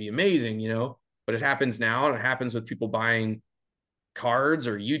that's going to be amazing. But it happens now, and it happens with people buying cards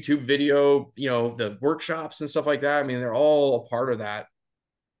or YouTube video, the workshops and stuff like that. I mean, they're all a part of that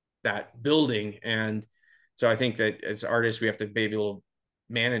building. And so I think that as artists, we have to be able to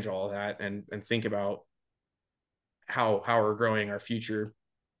manage all of that, and think about how we're growing our future,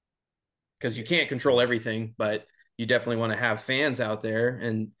 because you can't control everything, but you definitely want to have fans out there.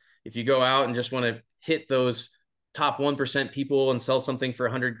 And if you go out and just want to hit those top 1% people and sell something for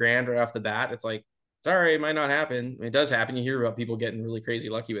 100 grand right off the bat. It's like, sorry, it might not happen. It does happen. You hear about people getting really crazy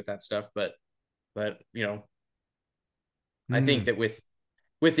lucky with that stuff, but I think Mm. that with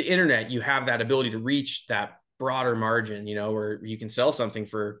the internet, you have that ability to reach that broader margin, where you can sell something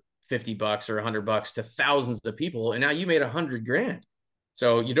for $50 or $100 to thousands of people, and now you made 100 grand.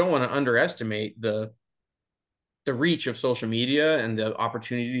 So you don't want to underestimate the reach of social media and the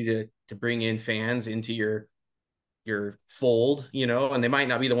opportunity to bring in fans into your fold, and they might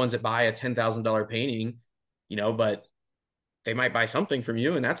not be the ones that buy a $10,000 painting, but they might buy something from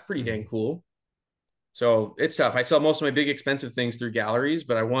you, and that's pretty dang cool. So it's tough. I sell most of my big expensive things through galleries,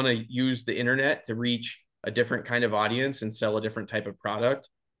 but I want to use the internet to reach a different kind of audience and sell a different type of product.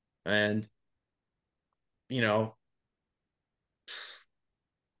 And, you know,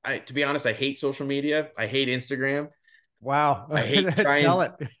 to be honest, I hate social media. I hate Instagram. Wow. I hate Tell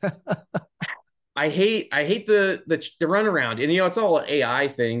trying. it. I hate the runaround, and it's all an AI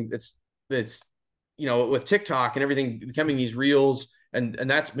thing. That's with TikTok and everything becoming these reels, and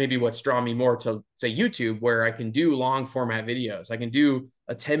that's maybe what's drawn me more to say YouTube, where I can do long format videos. I can do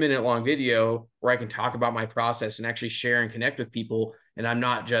a 10-minute long video where I can talk about my process and actually share and connect with people, and I'm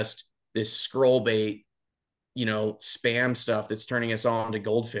not just this scroll bait, spam stuff that's turning us all into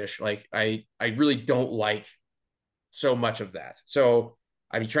goldfish. Like I really don't like so much of that. So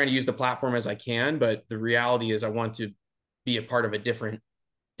I'm trying to use the platform as I can, but the reality is I want to be a part of a different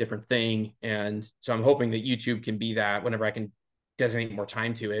thing. And so I'm hoping that YouTube can be that whenever I can designate more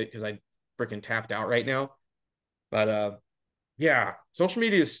time to it, because I freaking tapped out right now. But yeah, social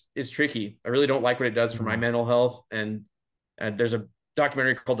media is tricky. I really don't like what it does for my Mm. mental health. And there's a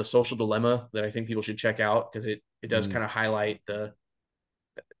documentary called The Social Dilemma that I think people should check out, because it does Mm. kind of highlight and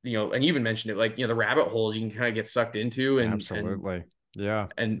you even mentioned it, like, the rabbit holes you can kind of get sucked into, and Absolutely. Yeah.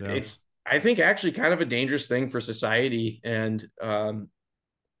 and Yeah. it's, I think, actually kind of a dangerous thing for society. And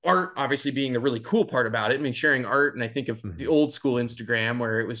art obviously being the really cool part about it. I mean, sharing art, and I think of the Mhm. old school Instagram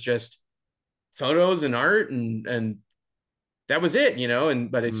where it was just photos and art, and that was it,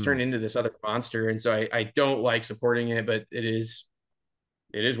 and but it's turned Mm. into this other monster. And so I don't like supporting it, but it is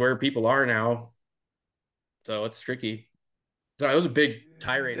where people are now. So it's tricky. So it was a big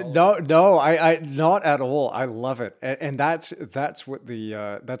tirade all over. No, no, I not at all. I love it, and that's what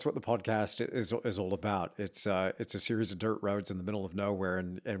the podcast is all about. It's a series of dirt roads in the middle of nowhere,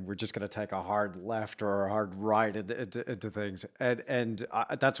 and we're just going to take a hard left or a hard right into things, and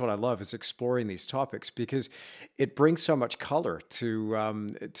that's what I love, is exploring these topics, because it brings so much color to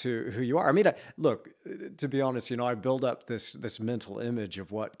who you are. I mean, look, to be honest, I build up this mental image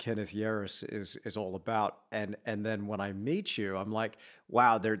of what Kenneth Yarus is all about, and then when I meet you, I'm like,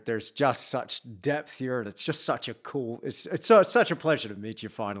 wow, there's just such depth here, and it's just such a cool. It's such a pleasure to meet you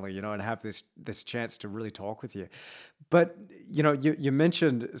finally, and have this chance to really talk with you. But you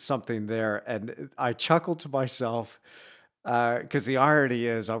mentioned something there, and I chuckled to myself, because the irony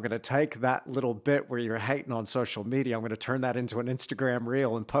is, I'm going to take that little bit where you're hating on social media, I'm going to turn that into an Instagram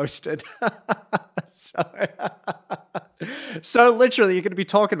reel and post it. so, so literally, you're going to be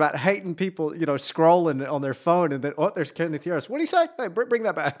talking about hating people, scrolling on their phone, and then, oh, there's Kenneth Yarus. What do you say? Hey, bring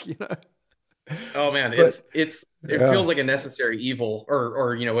that back, Oh man, But it yeah. feels like a necessary evil,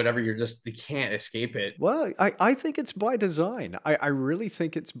 or whatever. You can't escape it. Well, I think it's by design. I really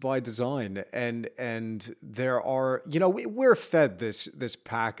think it's by design. And there are, we're fed this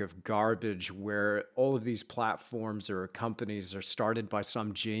pack of garbage where all of these platforms or companies are started by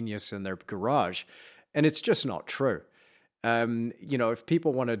some genius in their garage. And it's just not true. If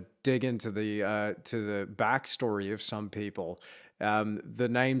people want to dig into the backstory of some people, the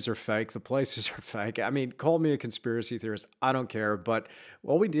names are fake, the places are fake. I mean, call me a conspiracy theorist, I don't care. But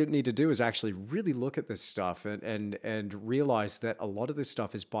all we need to do is actually really look at this stuff and realize that a lot of this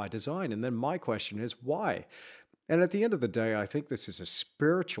stuff is by design. And then my question is, why? And at the end of the day, I think this is a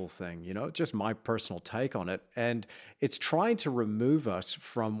spiritual thing, just my personal take on it. And it's trying to remove us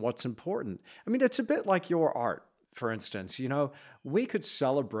from what's important. I mean, it's a bit like your art, for instance. We could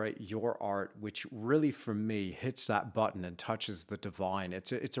celebrate your art, which really, for me, hits that button and touches the divine.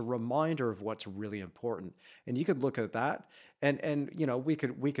 It's a reminder of what's really important. And you could look at that, and we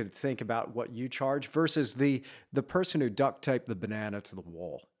could think about what you charge versus the person who duct taped the banana to the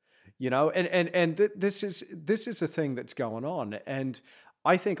wall. This is a thing that's going on. And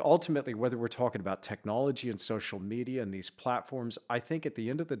I think ultimately, whether we're talking about technology and social media and these platforms, I think at the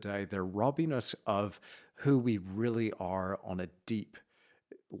end of the day, they're robbing us of who we really are on a deep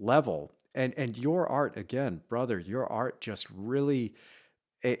level. And your art, again, brother, your art just really,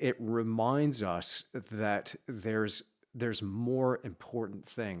 it reminds us that there's there's more important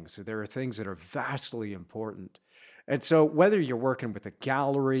things. There are things that are vastly important. And so whether you're working with a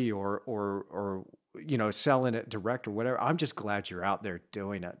gallery or selling it direct or whatever, I'm just glad you're out there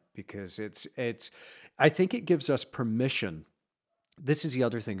doing it, because it's I think it gives us permission. This is the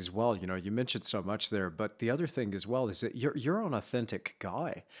other thing as well. You mentioned so much there, but the other thing as well is that you're an authentic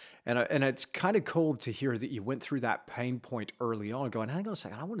guy, and it's kind of cool to hear that you went through that pain point early on, going, "Hang on a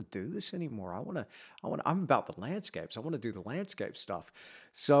second, I want to do this anymore. I'm about the landscapes. I want to do the landscape stuff."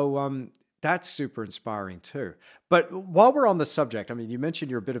 So that's super inspiring too. But while we're on the subject, I mean, you mentioned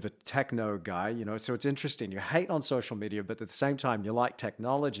you're a bit of a techno guy, so it's interesting. You hate on social media, but at the same time, you like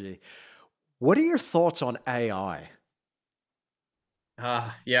technology. What are your thoughts on AI?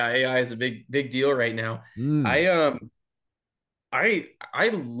 Yeah, AI is a big deal right now. Mm, I I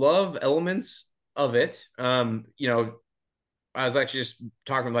love elements of it. I was actually just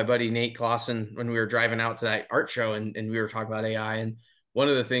talking with my buddy Nate Clausen when we were driving out to that art show, and we were talking about AI. And one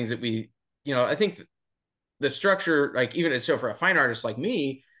of the things that I think the structure, like even so for a fine artist like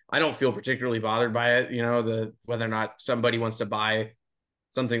me, I don't feel particularly bothered by it. The whether or not somebody wants to buy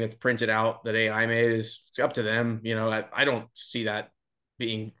something that's printed out that AI made is it's up to them. I don't see that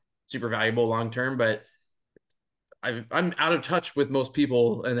being super valuable long term, but I'm out of touch with most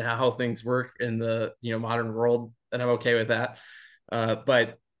people and how things work in the modern world, and I'm okay with that.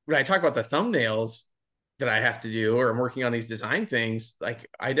 But when I talk about the thumbnails that I have to do, or I'm working on these design things, like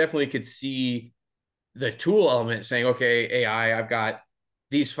I definitely could see the tool element saying, okay, AI, I've got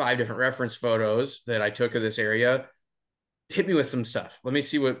these 5 different reference photos that I took of this area. Hit me with some stuff. Let me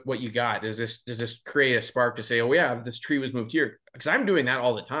see what you got. Does this create a spark to say, oh yeah, this tree was moved here? Because I'm doing that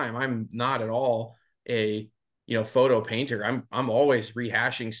all the time. I'm not at all a photo painter. I'm always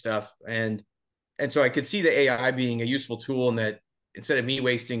rehashing stuff, and so I could see the AI being a useful tool in that instead of me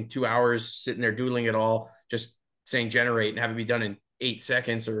wasting 2 hours sitting there doodling it all, just saying generate and have it be done in 8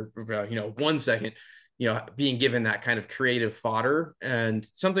 seconds or 1 second, being given that kind of creative fodder, and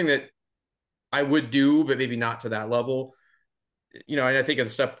something that I would do, but maybe not to that level. And I think of the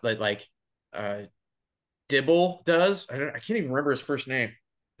stuff that like uh Dibble does. I can't even remember his first name.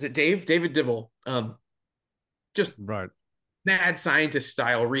 Is it Dave? David Dibble. Just right. mad scientist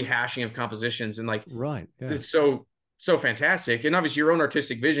style rehashing of compositions, and like Right. Yeah. it's so fantastic. And obviously your own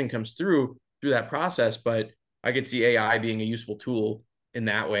artistic vision comes through that process, but I could see AI being a useful tool in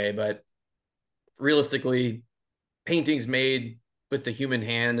that way. But realistically, paintings made with the human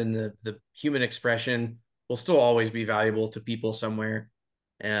hand and the human expression will still always be valuable to people somewhere.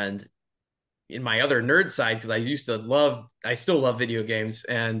 And in my other nerd side, because I still love video games,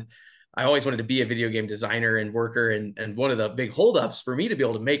 and I always wanted to be a video game designer and worker. And one of the big holdups for me to be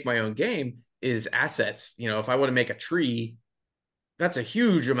able to make my own game is assets. If I want to make a tree, that's a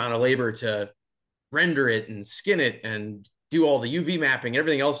huge amount of labor to render it and skin it and do all the UV mapping,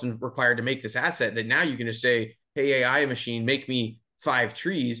 everything else required to make this asset. That now you can just say, hey, AI machine, make me 5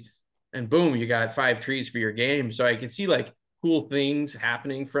 trees, and boom, you got 5 trees for your game. So I can see like cool things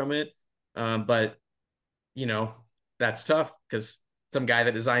happening from it. But you know, that's tough because some guy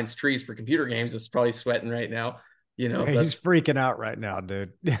that designs trees for computer games is probably sweating right now. Yeah, he's That's freaking out right now,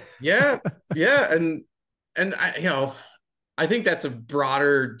 dude. yeah, yeah, and I think that's a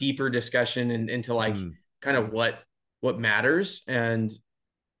broader, deeper discussion into like Mm, kind of what matters, and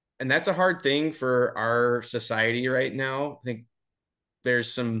that's a hard thing for our society right now. I think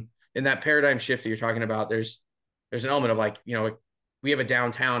there's some in that paradigm shift that you're talking about. There's an element of like we have a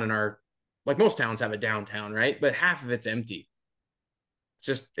downtown in our like most towns have a downtown, right? But half of it's empty. It's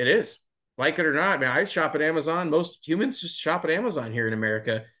just it is. Like it or not, man, I shop at Amazon. Most humans just shop at Amazon here in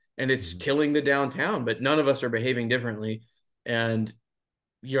America, and it's mhm. killing the downtown, but none of us are behaving differently. And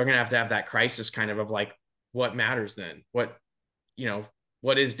you're gonna have that crisis kind of like what matters then? You know,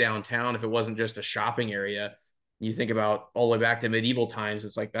 what is downtown if it wasn't just a shopping area? You think about all the way back to medieval times,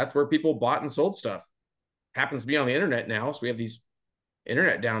 it's like that's where people bought and sold stuff. Happens to be on the internet now. So we have these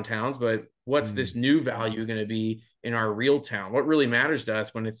internet downtowns, but what's Mm. this new value going to be in our real town? What really matters to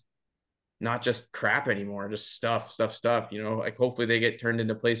us when it's not just crap anymore, just stuff, like hopefully they get turned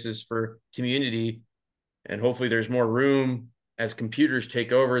into places for community, and hopefully there's more room as computers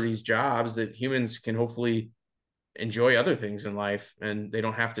take over these jobs that humans can hopefully enjoy other things in life and they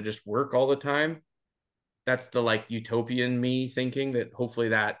don't have to just work all the time. That's the like utopian me thinking that hopefully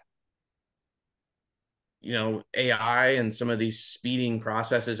that AI and some of these speeding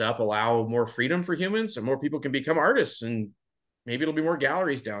processes up allow more freedom for humans and more people can become artists, and maybe it'll be more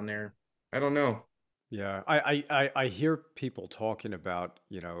galleries down there. I don't know. Yeah, I hear people talking about,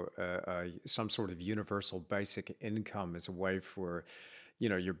 some sort of universal basic income as a way for,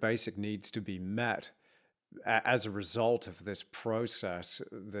 your basic needs to be met. as a result of this process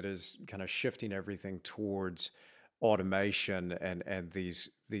that is kind of shifting everything towards automation and these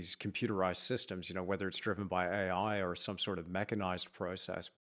computerized systems, whether it's driven by AI or some sort of mechanized process.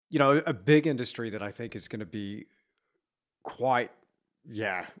 A big industry that I think is going to be quite,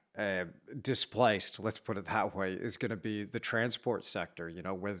 yeah, uh, displaced, let's put it that way, is going to be the transport sector.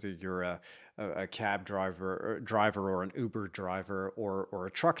 Whether you're a cab driver or an Uber driver or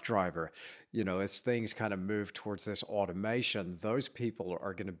a truck driver, as things kind of move towards this automation, those people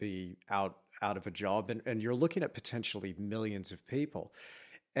are going to be out of a job, and you're looking at potentially millions of people.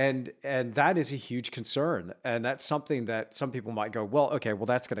 And that is a huge concern. And that's something that some people might go, well, okay, well,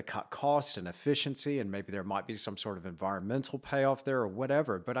 that's going to cut costs and efficiency, and maybe there might be some sort of environmental payoff there or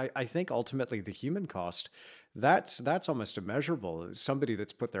whatever. But I think ultimately the human cost, that's almost immeasurable. Somebody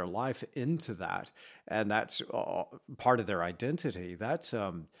that's put their life into that, and that's part of their identity. That's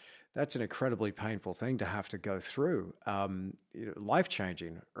an incredibly painful thing to have to go through, life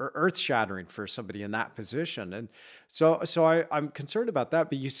changing or earth shattering for somebody in that position. And so I'm concerned about that.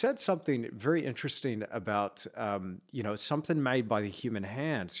 But you said something very interesting about, something made by the human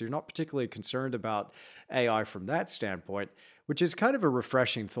hand. So you're not particularly concerned about AI from that standpoint, which is kind of a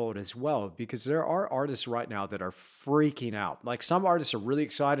refreshing thought as well, because there are artists right now that are freaking out. Like, some artists are really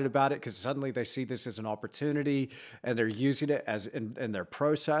excited about it because suddenly they see this as an opportunity and they're using it as in their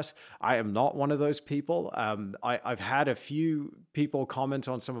process. I am not one of those people. I've had a few people comment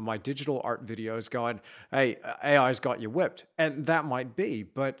on some of my digital art videos going, hey, AI's got you whipped. And that might be,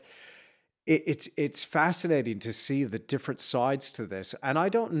 but it's fascinating to see the different sides to this. And I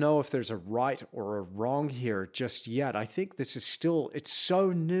don't know if there's a right or a wrong here just yet. I think this is still, it's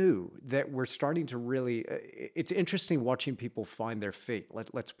so new that we're starting to really, it's interesting watching people find their feet.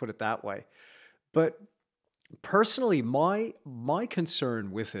 Let's put it that way. But personally, my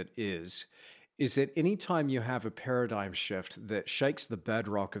concern with it is that anytime you have a paradigm shift that shakes the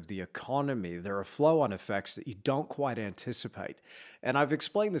bedrock of the economy, there are flow-on effects that you don't quite anticipate. And I've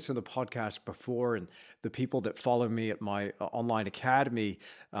explained this in the podcast before, and the people that follow me at my online academy,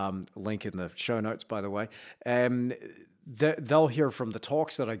 link in the show notes, by the way, they'll hear from the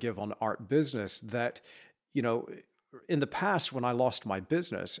talks that I give on art business that, in the past, when I lost my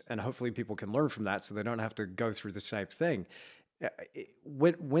business, and hopefully people can learn from that so they don't have to go through the same thing.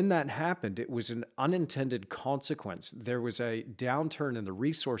 When that happened, it was an unintended consequence. There was a downturn in the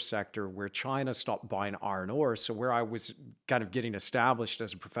resource sector where China stopped buying iron ore. So where I was kind of getting established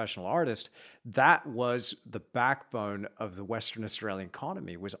as a professional artist, that was the backbone of the Western Australian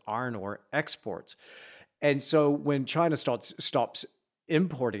economy, was iron ore exports. And so when China stops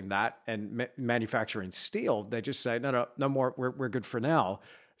importing that and manufacturing steel, they just say, no more, we're good for now.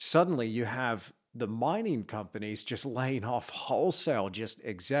 Suddenly you have the mining companies just laying off wholesale, just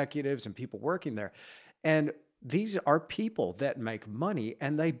executives and people working there. And these are people that make money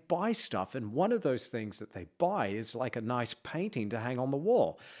and they buy stuff. And one of those things that they buy is like a nice painting to hang on the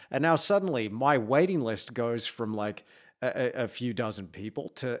wall. And now suddenly my waiting list goes from like a few dozen people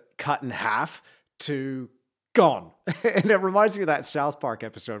to cut in half to gone. And it reminds me of that South Park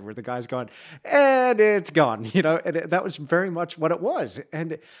episode where the guy's gone, and it's gone, and that was very much what it was.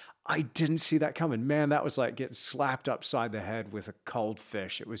 And I didn't see that coming. Man, that was like getting slapped upside the head with a cold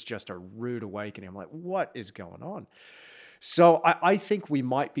fish. It was just a rude awakening. I'm like, what is going on? So I think we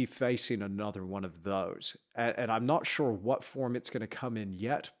might be facing another one of those. And I'm not sure what form it's going to come in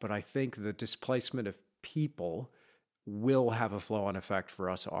yet, but I think the displacement of people will have a flow-on effect for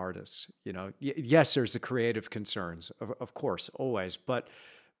us artists. Yes, there's the creative concerns, of course, always, but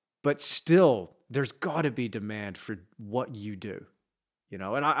still, there's got to be demand for what you do.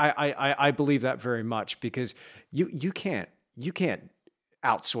 And I believe that very much, because you can't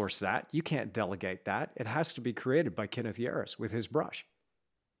outsource that. You can't delegate that. It has to be created by Kenneth Yarus with his brush.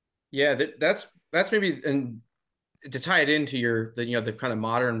 Yeah, that's maybe, and to tie it into the kind of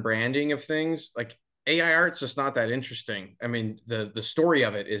modern branding of things, like AI art's just not that interesting. I mean, the story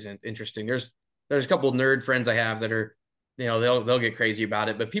of it isn't interesting. There's a couple of nerd friends I have that are, they'll get crazy about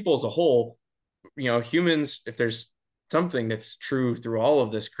it, but people as a whole, humans, if there's something that's true through all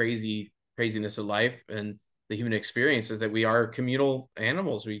of this craziness of life and the human experience, is that we are communal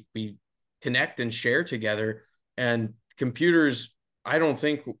animals. We connect and share together, and computers, I don't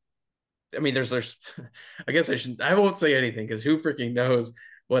think, I mean, there's I guess I won't say anything because who freaking knows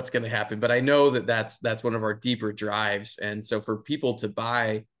what's going to happen. But I know that that's one of our deeper drives. And so for people to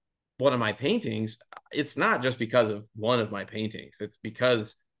buy one of my paintings, it's not just because of one of my paintings. It's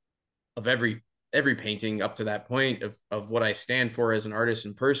because of every painting up to that point, of what I stand for as an artist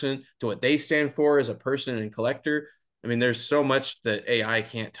in person, to what they stand for as a person and collector. I mean, there's so much that AI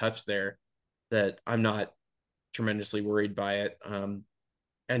can't touch there that I'm not tremendously worried by it.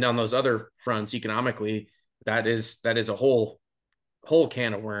 And on those other fronts, economically, that is a whole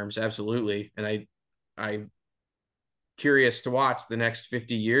can of worms, absolutely. And I'm curious to watch the next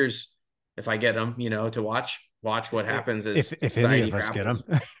 50 years if I get them, to watch what happens as If any society of us get them.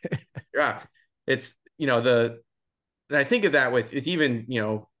 grapples. Yeah, it's the and I think of that with even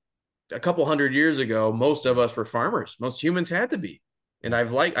a couple hundred years ago, most of us were farmers. Most humans had to be. And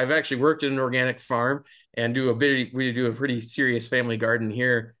Yeah. I've actually worked in an organic farm and we do a pretty serious family garden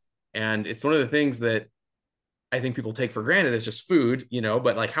here. And it's one of the things that I think people take for granted is just food,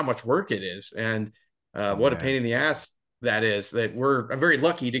 but like how much work it is and Oh what a pain man. in the ass that is. I'm very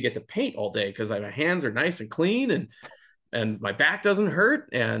lucky to get to paint all day because my hands are nice and clean and my back doesn't hurt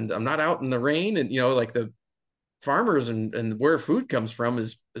and I'm not out in the rain and like the farmers and where food comes from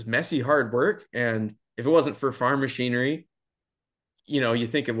is messy, hard work. And if it wasn't for farm machinery, you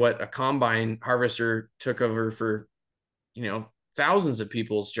think of what a combine harvester took over for, thousands of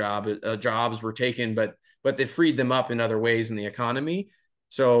people's jobs were taken, but they freed them up in other ways in the economy.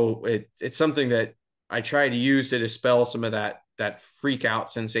 So it's something that I try to use to dispel some of that freak out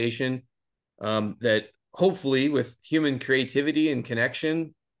sensation. That hopefully with human creativity and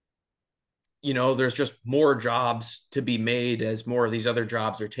connection, there's just more jobs to be made as more of these other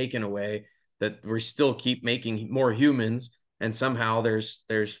jobs are taken away, that we still keep making more humans. And somehow there's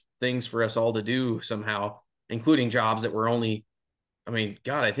things for us all to do somehow, including jobs that we're only, I mean,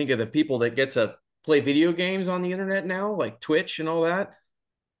 God, I think of the people that get to play video games on the internet now, like Twitch and all that.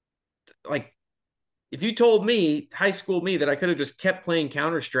 Like, if you told me, high school me, that I could have just kept playing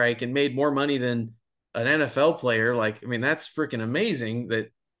Counter Strike and made more money than an NFL player, like, I mean, that's freaking amazing.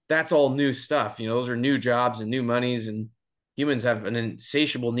 That's all new stuff. Those are new jobs and new monies, and humans have an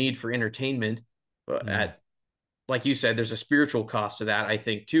insatiable need for entertainment. But Mm. like you said, there's a spiritual cost to that, I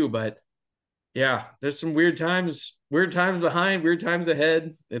think, too. But yeah, there's some weird times behind, weird times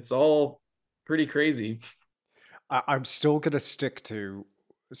ahead. It's all pretty crazy. I'm still going to stick to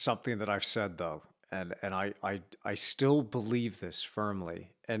something that I've said though, and I still believe this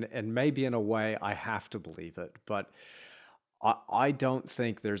firmly, and maybe in a way I have to believe it, but I don't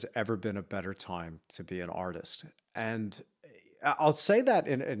think there's ever been a better time to be an artist. And I'll say that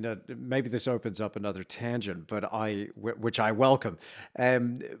maybe this opens up another tangent, but which I welcome.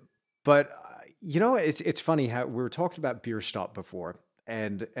 Um, but it's funny how we were talking about Beer Stop before,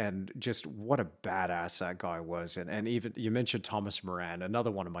 and just what a badass that guy was, and even you mentioned Thomas Moran,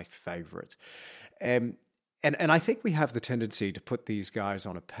 another one of my favorites. Um, and I think we have the tendency to put these guys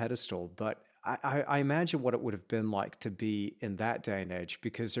on a pedestal, but I imagine what it would have been like to be in that day and age,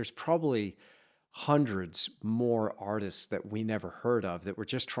 because there's probably hundreds more artists that we never heard of that were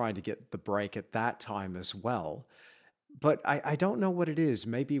just trying to get the break at that time as well. But I don't know what it is.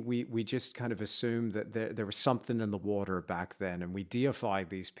 Maybe we just kind of assumed that there was something in the water back then, and we deified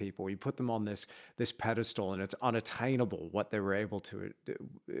these people. We put them on this pedestal, and it's unattainable what they were able to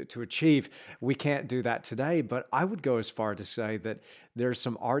achieve. We can't do that today. But I would go as far to say that there's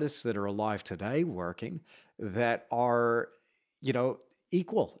some artists that are alive today working that are, you know,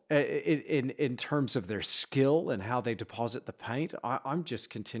 equal in terms of their skill and how they deposit the paint. I'm just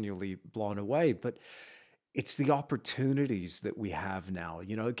continually blown away. But it's the opportunities that we have now.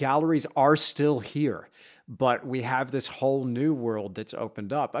 Galleries are still here, but we have this whole new world that's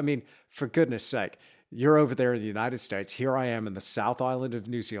opened up. I mean, for goodness sake, you're over there in the United States. Here I am in the South Island of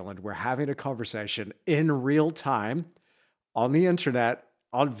New Zealand. We're having a conversation in real time on the internet,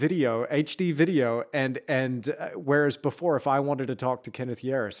 on video, HD video, and whereas before, if I wanted to talk to Kenneth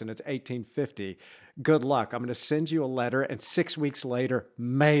Yarus and it's 1850, good luck. I'm going to send you a letter, and 6 weeks later,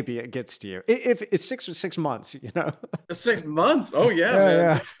 maybe it gets to you. If it's 6 months, 6 months? Oh yeah, man,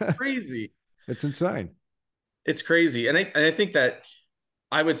 Yeah, it's yeah. crazy. It's insane. It's crazy, and I think that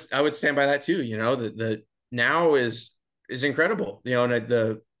I would stand by that too. The now is incredible. And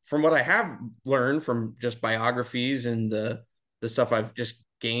the from what I have learned from just biographies and the stuff I've just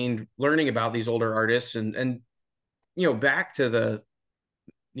gained learning about these older artists and back to the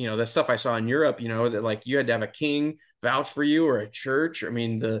stuff I saw in Europe. That like you had to have a king vouch for you or a church. I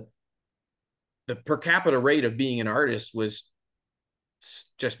mean the per capita rate of being an artist was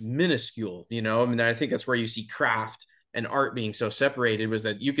just minuscule. I mean, I think that's where you see craft and art being so separated, was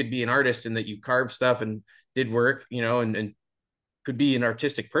that you could be an artist and that you carved stuff and did work, and could be an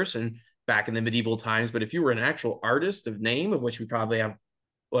artistic person back in the medieval times. But if you were an actual artist of name, of which we probably have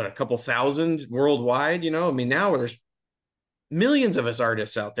what, a couple thousand worldwide, I mean, now there's millions of us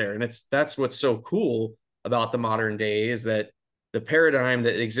artists out there. And that's what's so cool about the modern day, is that the paradigm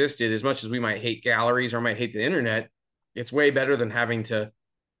that existed, as much as we might hate galleries or might hate the internet, it's way better than having to,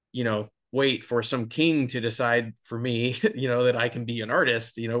 wait for some king to decide for me, that I can be an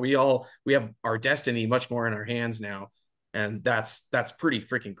artist. We have our destiny much more in our hands now, and that's pretty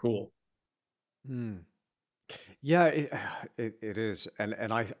freaking cool. Hmm. Yeah, it is,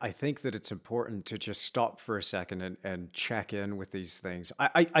 and I think that it's important to just stop for a second and check in with these things.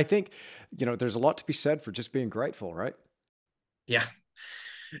 I think, there's a lot to be said for just being grateful, right? Yeah,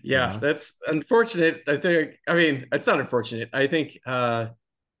 You yeah, know? that's unfortunate. I think. I mean, it's not unfortunate. I think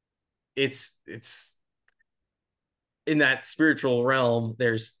it's in that spiritual realm.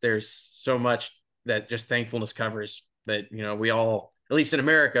 There's so much that just thankfulness covers. That we all, at least in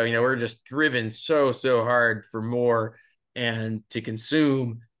America, we're just driven so hard for more and to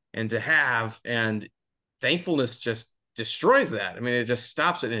consume and to have, and thankfulness just destroys that. I mean, it just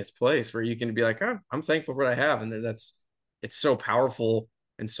stops it in its place where you can be like, oh, I'm thankful for what I have, and that's it's so powerful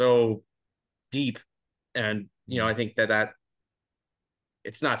and so deep. And I Mm. think that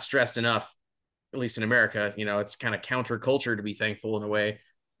it's not stressed enough, at least in America. It's kind of counterculture to be thankful in a way,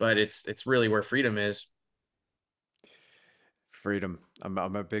 but it's really where freedom is. Freedom. I'm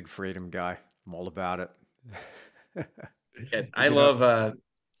a big freedom guy. I'm all about it. And I You know, love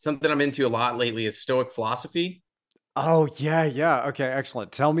something I'm into a lot lately is Stoic philosophy. oh yeah, yeah. Okay,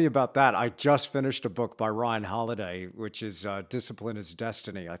 excellent. Tell me about that. I just finished a book by Ryan Holiday, which is "Discipline is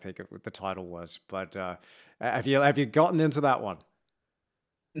Destiny." I think the title was. But have you gotten into that one?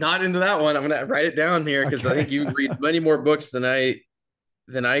 Not into that one. I'm gonna write it down here because I Okay. think you read many more books than I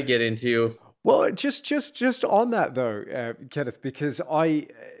get into. Well, just on that though, Kenneth, because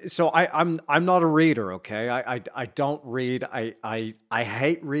I'm not a reader. Okay, I don't read. I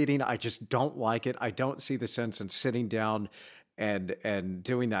hate reading. I just don't like it. I don't see the sense in sitting down and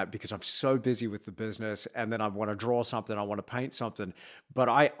doing that because I'm so busy with the business, and then I want to draw something, I want to paint something, but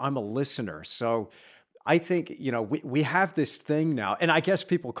I'm a listener, so. I think, we have this thing now, and I guess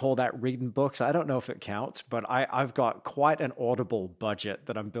people call that reading books. I don't know if it counts, but I've got quite an Audible budget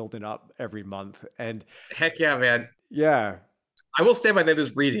that I'm building up every month. And Heck yeah, man. yeah, I will stand by that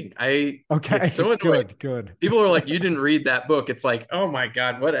as reading. I get okay, so annoyed. good, good. People are like, you didn't read that book. It's like, oh my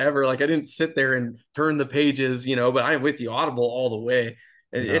God, whatever. Like I didn't sit there and turn the pages, but I'm with you Audible all the way.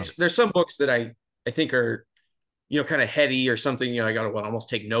 And Yeah. there's some books that I think are, kind of heady or something, I gotta almost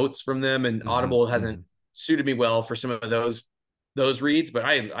take notes from them. And Hmm. Audible hasn't Hmm. suited me well for some of those reads, but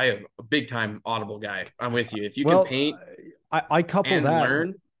I am a big time Audible guy. I'm with you. If you can Well, paint I couple and that.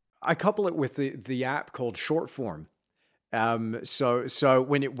 learn, I couple it with the app called Shortform. So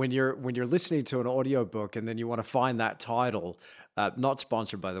when you're listening to an audiobook and then you want to find that title, not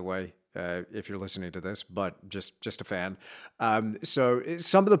sponsored by the way, if you're listening to this, but just a fan. So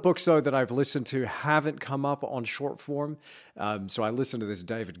some of the books though that I've listened to haven't come up on short form. So I listened to this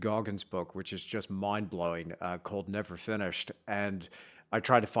David Goggins book, which is just mind blowing, called Never Finished, and I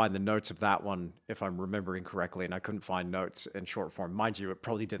tried to find the notes of that one, if I'm remembering correctly, and I couldn't find notes in short form. Mind you, it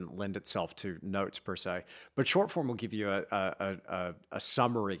probably didn't lend itself to notes per se, but short form will give you a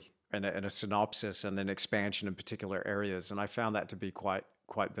summary and a synopsis and then expansion in particular areas, and I found that to be quite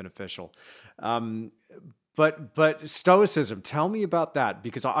beneficial. Um, but Stoicism, tell me about that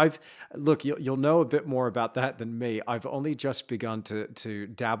because I've look, you'll know a bit more about that than me. I've only just begun to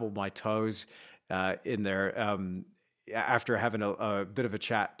dabble my toes in there. After having a bit of a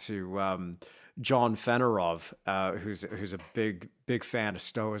chat to John Fennerov, who's a big fan of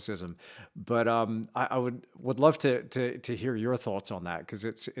Stoicism, but I would love to hear your thoughts on that because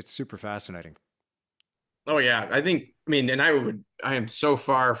it's super fascinating. oh yeah, I mean, and I am so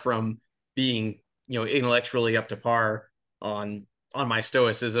far from being, intellectually up to par on my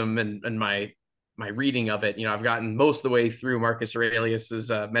stoicism and my reading of it. I've gotten most of the way through Marcus Aurelius's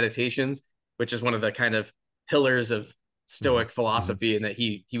Meditations, which is one of the kind of pillars of Hmm. Stoic Hmm. philosophy, and that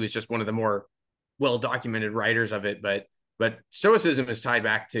he was just one of the more well documented writers of it. But Stoicism is tied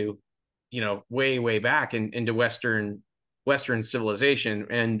back to, way back into Western civilization,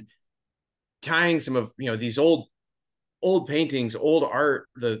 and tying some of these old paintings, old art,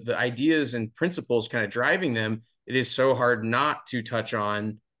 the ideas and principles kind of driving them. It is so hard not to touch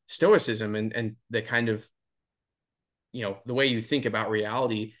on stoicism and the kind of the way you think about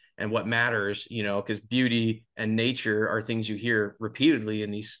reality and what matters, because beauty and nature are things you hear repeatedly in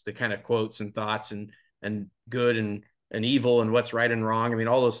the kind of quotes and thoughts, and good and evil and what's right and wrong. I mean,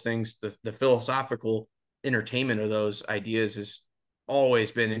 all those things, the philosophical entertainment of those ideas has always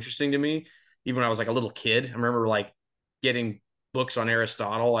been interesting to me. Even when I was like a little kid, I remember like getting books on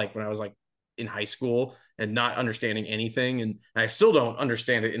Aristotle, like when I was like in high school, and not understanding anything. And I still don't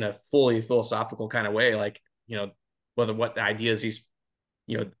understand it in a fully philosophical kind of way. Like, whether what the ideas he's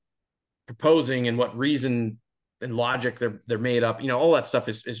you know proposing and what reason and logic they're made up, all that stuff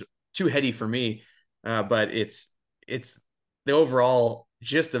is too heady for me. But it's the overall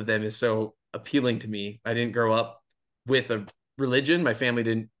gist of them is so appealing to me. I didn't grow up with a religion. My family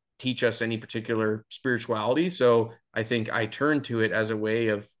didn't teach us any particular spirituality. So I think I turned to it as a way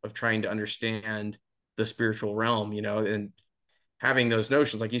of trying to understand the spiritual realm, and having those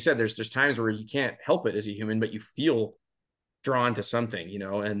notions. Like you said, there's times where you can't help it as a human, but you feel drawn to something,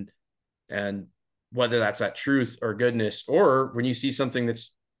 and whether that's that truth or goodness, or when you see something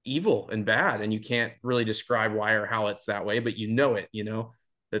that's evil and bad and you can't really describe why or how it's that way, but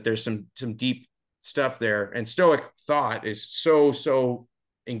that there's some deep stuff there. And Stoic thought is so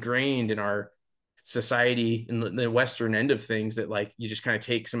ingrained in our society in the Western end of things that like you just kind of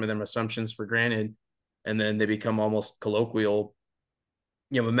take some of them assumptions for granted, and then they become almost colloquial.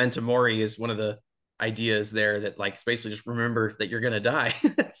 Memento mori is one of the ideas there that like it's basically just remember that you're gonna die.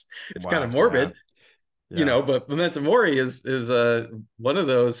 It's kind Wow. of Yeah. morbid, Yeah. but memento mori is one of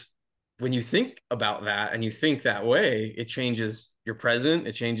those. When you think about that and you think that way, it changes your present,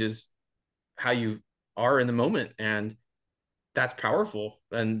 it changes how you are in the moment, and that's powerful.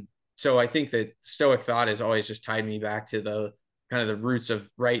 And so I think that Stoic thought has always just tied me back to the kind of the roots of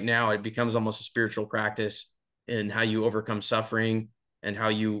right now. It becomes almost a spiritual practice in how you overcome suffering and how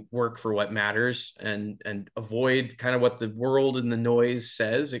you work for what matters, and avoid kind of what the world and the noise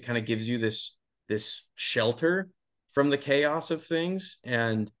says. It kind of gives you this shelter from the chaos of things.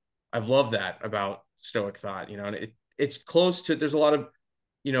 And I've loved that about Stoic thought, and it's close to, there's a lot of,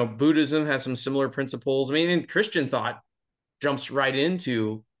 Buddhism has some similar principles. I mean, in Christian thought jumps right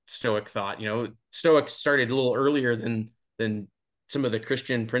into Stoic thought. Stoic started a little earlier than some of the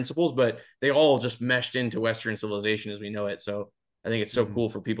Christian principles, but they all just meshed into Western civilization as we know it. So I think it's so Mhm. cool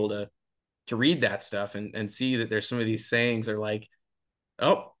for people to read that stuff and see that there's some of these sayings are like,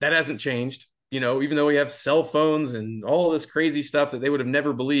 oh, that hasn't changed. Even though we have cell phones and all this crazy stuff that they would have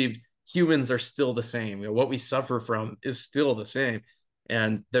never believed, humans are still the same. What we suffer from is still the same.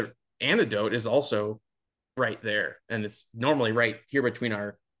 And the antidote is also right there, and it's normally right here between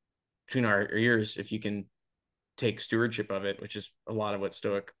our ears if you can take stewardship of it, which is a lot of what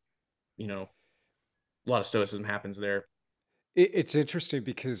a lot of stoicism happens there. It's interesting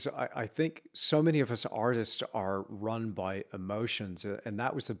because I think so many of us artists are run by emotions, and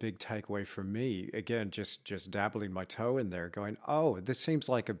that was a big takeaway for me. Again, just dabbling my toe in there, going, "Oh, this seems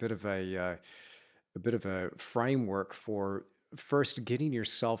like a bit of a framework for first getting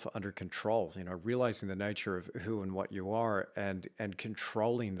yourself under control. Realizing the nature of who and what you are, and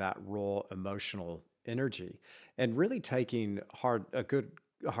controlling that raw emotional energy, and really taking a good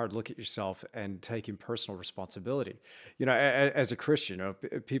hard look at yourself and taking personal responsibility. As a Christian,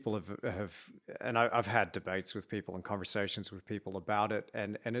 people have, and I've had debates with people and conversations with people about it,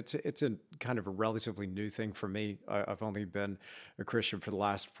 and it's a kind of a relatively new thing for me. I've only been a Christian for the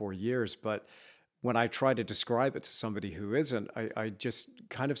last 4 years, but when I try to describe it to somebody who isn't, I just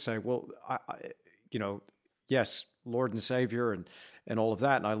kind of say, well, you know, yes, Lord and Savior, and all of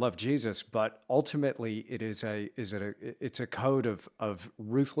that, and I love Jesus, but ultimately it's a code of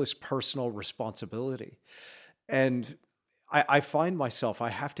ruthless personal responsibility. And I find myself, I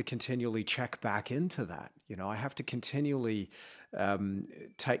have to continually check back into that. I have to continually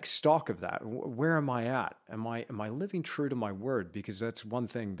take stock of that. Where am I at? Am I living true to my word? Because that's one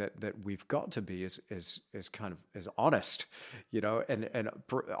thing that we've got to be is kind of is honest, and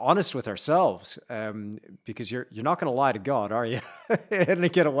honest with ourselves. Because you're not going to lie to God, are you?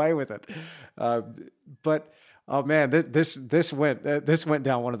 And get away with it. Uh, but oh man, this went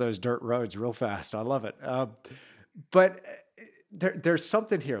down one of those dirt roads real fast. I love it. But there's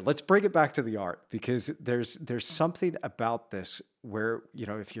something here. Let's bring it back to the art, because there's something about this where,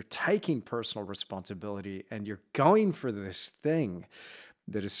 if you're taking personal responsibility and you're going for this thing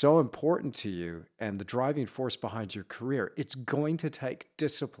that is so important to you and the driving force behind your career, it's going to take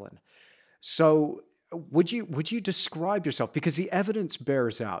discipline. So would you describe yourself, because the evidence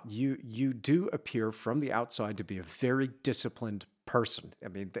bears out you do appear from the outside to be a very disciplined person. I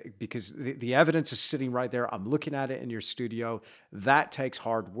mean, because the evidence is sitting right there. I'm looking at it in your studio. That takes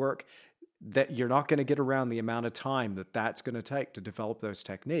hard work, that you're not going to get around the amount of time that's going to take to develop those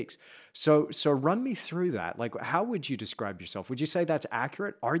techniques. So run me through that. Like, how would you describe yourself? Would you say that's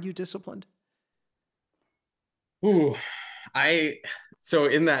accurate? Are you disciplined? Ooh, I so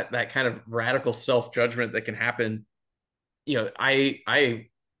in that kind of radical self-judgment that can happen, I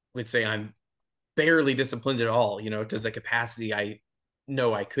would say I'm barely disciplined at all, to the capacity I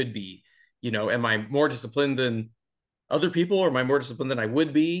know I could be. Am I more disciplined than other people, or am I more disciplined than I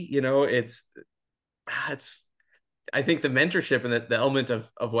would be? It's I think the mentorship and the element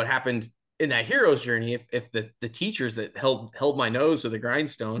of what happened in that hero's journey, if the teachers that held my nose to the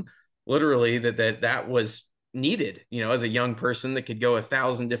grindstone literally that was needed, as a young person that could go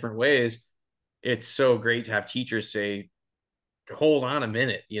 1,000 different ways. It's so great to have teachers say, hold on a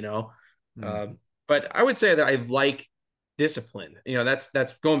minute, Mm, um, but I would say that I like discipline.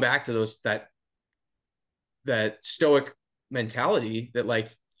 That's going back to those that stoic mentality that, like,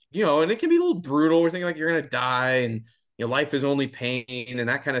 and it can be a little brutal. We're thinking like you're gonna die, and life is only pain and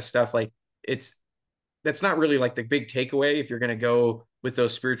that kind of stuff. Like, it's that's not really like the big takeaway if you're gonna go with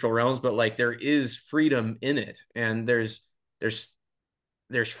those spiritual realms, but like there is freedom in it, and there's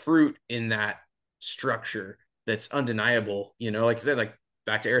there's fruit in that structure that's undeniable. Like I said, like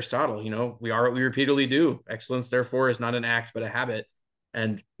back to Aristotle, we are what we repeatedly do. Excellence, therefore, is not an act, but a habit.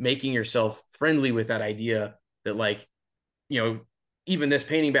 And making yourself friendly with that idea that, like, you know, even this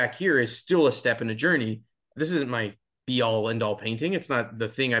painting back here is still a step in a journey. This isn't my be all end all painting. It's not the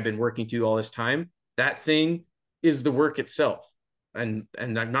thing I've been working to all this time. That thing is the work itself. And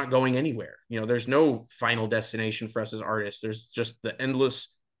I'm not going anywhere. There's no final destination for us as artists. There's just the endless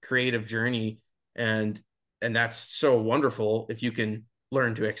creative journey. And that's so wonderful if you can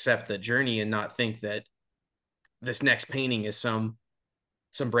learn to accept the journey and not think that this next painting is some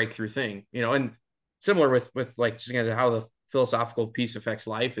breakthrough thing. And similar with like just how the philosophical piece affects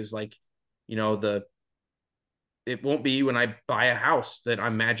life is like, the it won't be when I buy a house that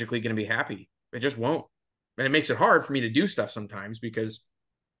I'm magically going to be happy. It just won't. And it makes it hard for me to do stuff sometimes because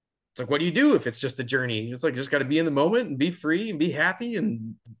it's like, what do you do if it's just a journey? It's like, just got to be in the moment and be free and be happy.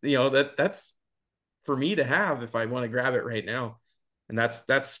 And that's for me to have if I want to grab it right now. And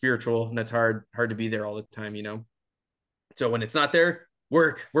that's spiritual, and that's hard to be there all the time. So when it's not there,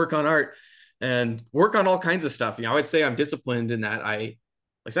 work on art and work on all kinds of stuff. I would say I'm disciplined in that like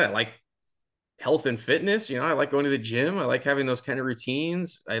I said, I like health and fitness. I like going to the gym. I like having those kind of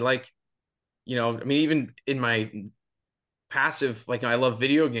routines. I like, I mean, even in my passive, like, I love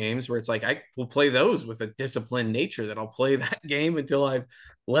video games where it's like I will play those with a disciplined nature that I'll play that game until I've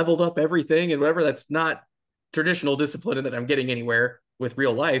leveled up everything and whatever. That's not traditional discipline and that I'm getting anywhere with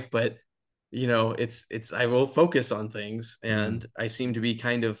real life, but it's I will focus on things, mm. and I seem to be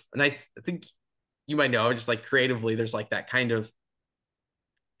kind of, and I think you might know, just like creatively, there's like that kind of,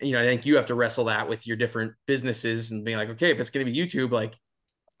 I think you have to wrestle that with your different businesses and being like, okay, if it's going to be YouTube, like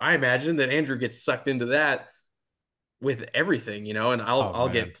I imagine that Andrew gets sucked into that with everything, and I'll Oh I'll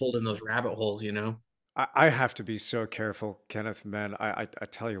man. get pulled in those rabbit holes. I have to be so careful, Kenneth, man. I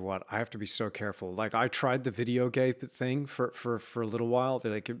tell you what, I have to be so careful. Like I tried the video game thing for a little while.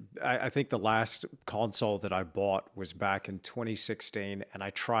 Like I think the last console that I bought was back in 2016, and I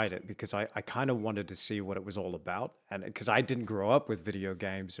tried it because I kind of wanted to see what it was all about, and because I didn't grow up with video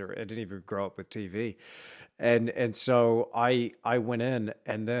games, or I didn't even grow up with TV, and so I went in,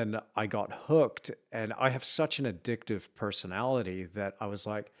 and then I got hooked, and I have such an addictive personality that I was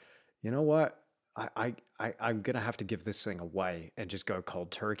like, you know what? I'm gonna have to give this thing away and just go cold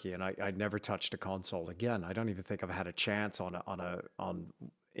turkey. And I never touched a console again. I don't even think I've had a chance on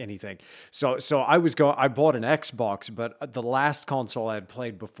anything. So I bought an Xbox, but the last console I had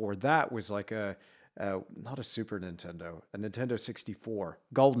played before that was like not a Super Nintendo, a Nintendo 64,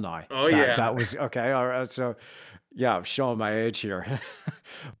 GoldenEye. Oh That yeah. was okay. All right. So yeah, I'm showing my age here,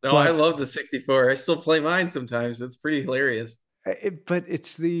 No, I but love the 64. I still play mine sometimes. It's pretty hilarious. But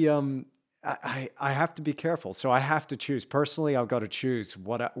it's the I have to be careful. So I have to choose. Personally, I've got to choose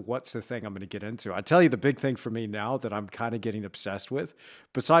what's the thing I'm going to get into. I tell you the big thing for me now that I'm kind of getting obsessed with,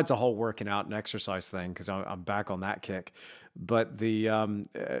 besides the whole working out and exercise thing, because I'm back on that kick. But the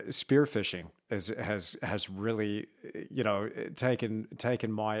spearfishing has really taken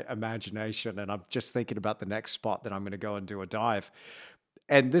my imagination, and I'm just thinking about the next spot that I'm going to go and do a dive.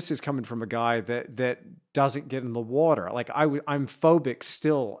 And this is coming from a guy that doesn't get in the water. Like I'm phobic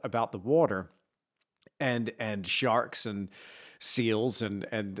still about the water and sharks and seals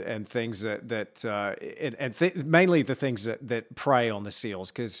and things mainly the things that prey on the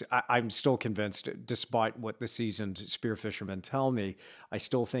seals, because I'm still convinced, despite what the seasoned spear fishermen tell me, I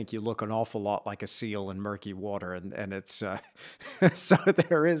still think you look an awful lot like a seal in murky water, and it's so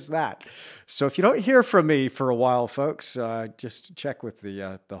there is that. So if you don't hear from me for a while, folks, just check with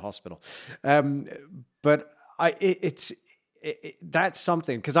the hospital. Um, but it's that's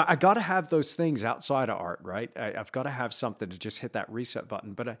something, because I got to have those things outside of art, right? I've got to have something to just hit that reset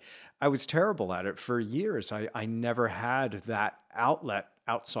button. But I was terrible at it for years. I never had that outlet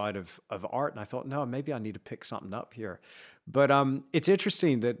outside of art, and I thought, no, maybe I need to pick something up here. But it's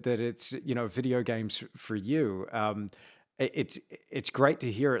interesting that it's video games for you. it's it's great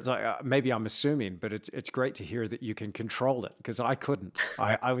to hear. It's like maybe I'm assuming, but it's great to hear that you can control it because I couldn't.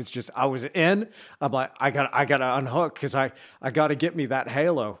 I was just I was in. I'm like I got to unhook because I got to get me that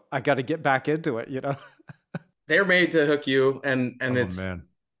halo. I got to get back into it. You know. They're made to hook you, and Oh man.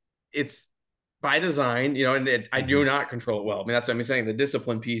 it's by design, and I do Hmm. not control it well. I mean, that's what I'm saying. The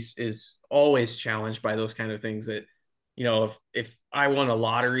discipline piece is always challenged by those kind of things that, if I won a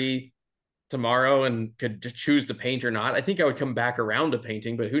lottery tomorrow and could choose to paint or not, I think I would come back around to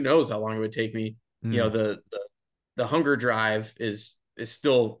painting, but who knows how long it would take me. Mm. The hunger drive is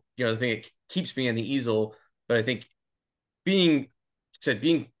still, the thing that keeps me in the easel. But I think being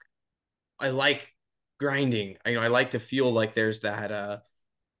being I like grinding. I like to feel like there's that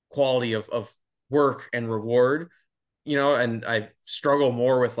quality of work and reward, and I struggle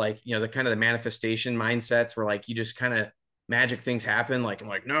more with like, the kind of the manifestation mindsets where like you just kind of magic things happen. Like I'm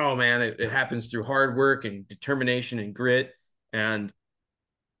like, no, man, it happens through hard work and determination and grit. And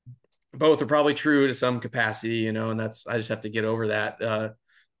both are probably true to some capacity, and that's, I just have to get over that.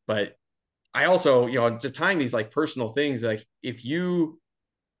 But I also, just tying these like personal things, like if you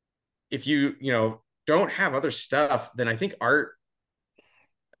don't have other stuff, then I think art,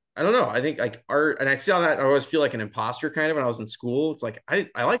 I don't know. I think like art, and I saw that I always feel like an imposter kind of when I was in school. It's like I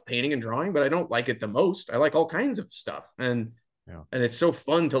like painting and drawing, but I don't like it the most. I like all kinds of stuff, Yeah. and it's so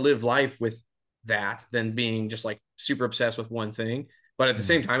fun to live life with that than being just like super obsessed with one thing. But at the Mm.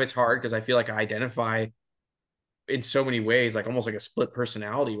 same time, it's hard because I feel like I identify in so many ways, like almost like a split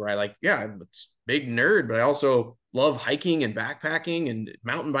personality where I like, yeah, I'm a big nerd, but I also love hiking and backpacking and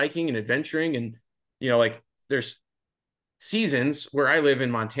mountain biking and adventuring. And, like there's seasons where I live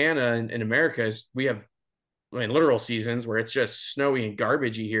in Montana and in America is we have, I mean, literal seasons where it's just snowy and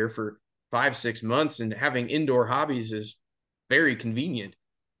garbagey here for 5, 6 months, and having indoor hobbies is very convenient.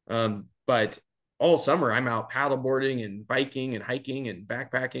 But all summer I'm out paddleboarding and biking and hiking and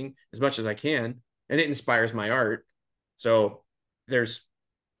backpacking as much as I can, and it inspires my art. So there's,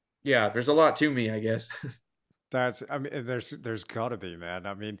 yeah, there's a lot to me, I guess. That's, I mean, there's gotta be, man.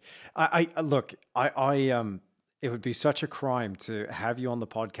 I mean, I look, it would be such a crime to have you on the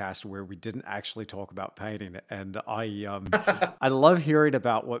podcast where we didn't actually talk about painting. And I love hearing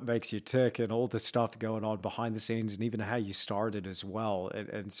about what makes you tick and all the stuff going on behind the scenes and even how you started as well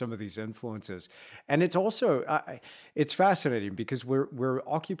and some of these influences. And it's also, it's fascinating because we're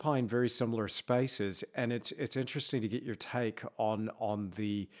occupying very similar spaces, and it's interesting to get your take on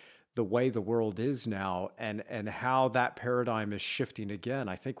the way the world is now and how that paradigm is shifting again.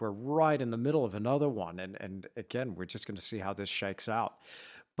 I think we're right in the middle of another one. And again, we're just going to see how this shakes out.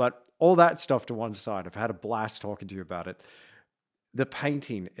 But all that stuff to one side, I've had a blast talking to you about it. The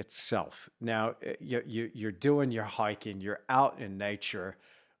painting itself. Now, you're doing your hiking, you're out in nature.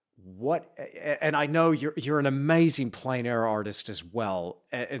 What, and I know you're an amazing plein air artist as well,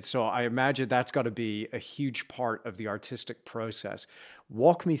 and so I imagine that's got to be a huge part of the artistic process.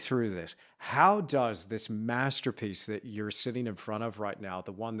 Walk me through this. How does this masterpiece that you're sitting in front of right now,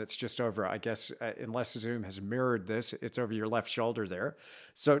 the one that's just over, I guess, unless Zoom has mirrored this, it's over your left shoulder there.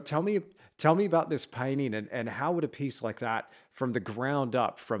 So tell me about this painting, and how would a piece like that from the ground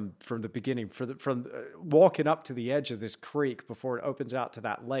up, from the beginning, from walking up to the edge of this creek before it opens out to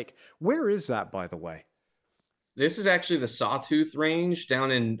that lake. Where is that, by the way? This is actually the Sawtooth Range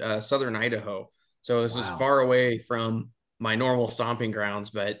down in southern Idaho. So this is Wow. far away from my normal stomping grounds,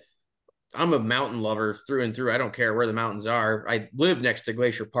 but I'm a mountain lover through and through. I don't care where the mountains are. I live next to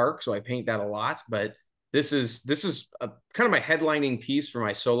Glacier Park, so I paint that a lot. But this is a, kind of my headlining piece for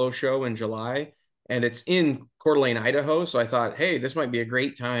my solo show in July, and it's in Coeur d'Alene, Idaho. So I thought, hey, this might be a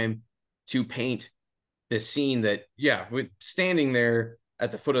great time to paint this scene that, yeah, with standing there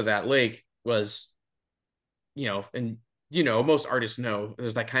at the foot of that lake was, and most artists know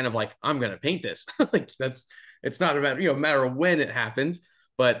there's that kind of like, I'm gonna paint this. Like that's, it's not a matter, matter of when it happens,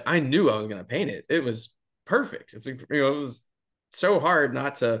 but I knew I was gonna paint it. It was perfect. It was so hard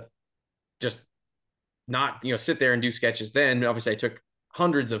not to just not, sit there and do sketches. Then obviously I took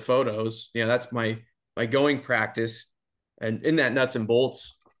hundreds of photos. That's my going practice. And in that nuts and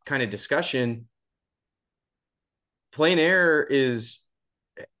bolts kind of discussion, plein air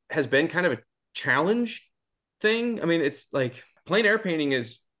has been kind of a challenge thing. I mean, it's like plein air painting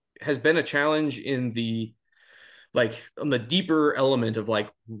has been a challenge in the, like, on the deeper element of like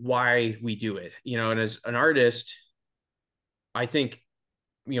why we do it. And as an artist, I think,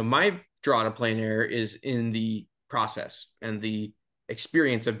 my draw to plein air is in the process and the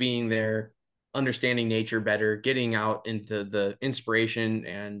experience of being there, understanding nature better, getting out into the inspiration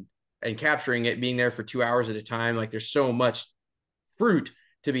and capturing it, being there for 2 hours at a time. Like there's so much fruit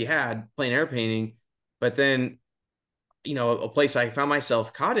to be had plein air painting. But then a place I found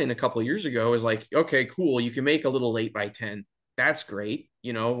myself caught in a couple of years ago is like, okay, cool. You can make a little 8x10. That's great.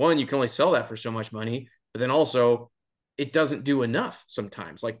 One, you can only sell that for so much money, but then also it doesn't do enough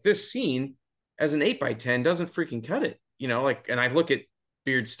sometimes. Like this scene as an 8x10 doesn't freaking cut it, like, and I look at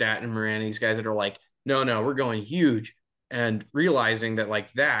Beardstat and Moran, these guys that are like, no, we're going huge, and realizing that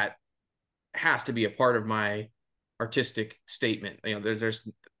like that has to be a part of my artistic statement. There's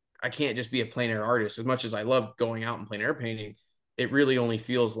I can't just be a plein air artist. As much as I love going out and plein air painting, it really only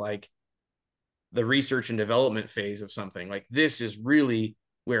feels like the research and development phase of something. Like this is really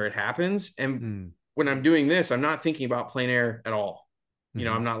where it happens. And Mm. when I'm doing this, I'm not thinking about plein air at all. Mm-hmm.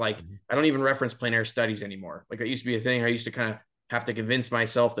 I'm not like, Mm-hmm. I don't even reference plein air studies anymore. Like it used to be a thing. I used to kind of have to convince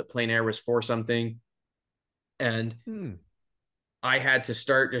myself that plein air was for something. And Mm. I had to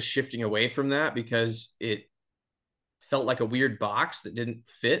start just shifting away from that because it felt like a weird box that didn't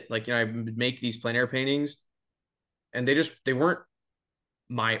fit. Like, I would make these plein air paintings and they weren't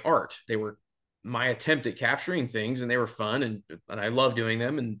my art. They were my attempt at capturing things, and they were fun, and I love doing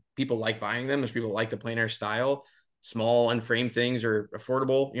them, and people like buying them. There's people that like the plein air style. Small unframed things are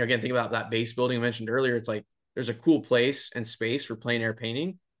affordable. Again, think about that base building I mentioned earlier. It's like there's a cool place and space for plein air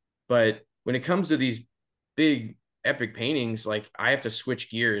painting, but when it comes to these big epic paintings, like I have to switch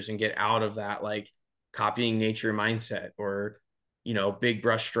gears and get out of that like copying nature mindset or big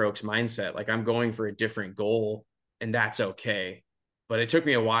brush strokes mindset. Like I'm going for a different goal, and that's okay. But it took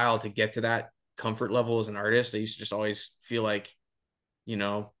me a while to get to that comfort level as an artist. I used to just always feel like,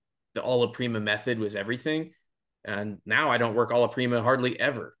 the alla prima method was everything. And now I don't work alla prima hardly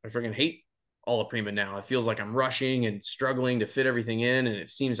ever. I freaking hate alla prima now. It feels like I'm rushing and struggling to fit everything in, and it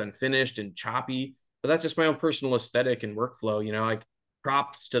seems unfinished and choppy. But that's just my own personal aesthetic and workflow. Like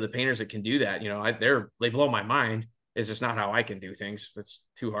props to the painters that can do that. They blow my mind. It's just not how I can do things. It's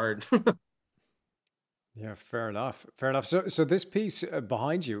too hard. Yeah, fair enough. Fair enough. So this piece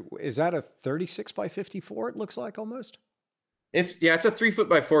behind you, is that a 36 by 54? It looks like almost. It's a 3 foot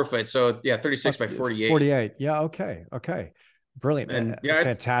by 4 foot. So yeah, 36 by 48. 48. Yeah. Okay. Okay. Brilliant. And yeah, it's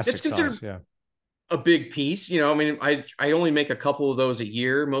Fantastic size. considered Yeah. a big piece. I mean, I only make a couple of those a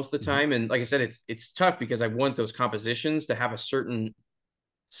year most of the Hmm. time, and like I said, it's tough because I want those compositions to have a certain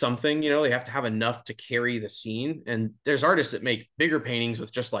something. They have to have enough to carry the scene. And there's artists that make bigger paintings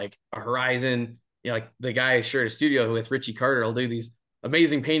with just like a horizon. Like the guy I shared a studio with, Richie Carter, will do these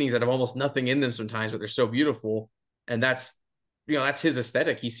amazing paintings that have almost nothing in them sometimes, but they're so beautiful. And that's his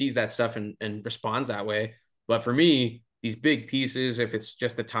aesthetic. He sees that stuff and responds that way. But for me, these big pieces, if it's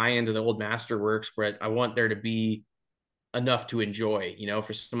just the tie into the old masterworks, but I want there to be enough to enjoy,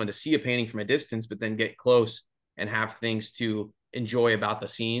 for someone to see a painting from a distance, but then get close and have things to enjoy about the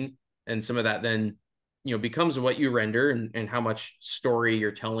scene. And some of that then, becomes what you render and how much story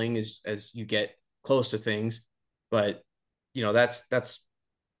you're telling as you get close to things. But, that's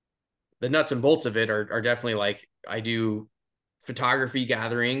the nuts and bolts of it are definitely like I do photography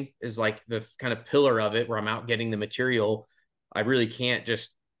gathering is like the kind of pillar of it where I'm out getting the material. I really can't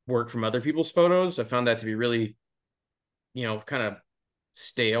just work from other people's photos. I found that to be really, kind of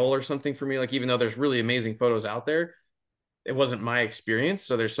stale or something for me. Like, even though there's really amazing photos out there, it wasn't my experience.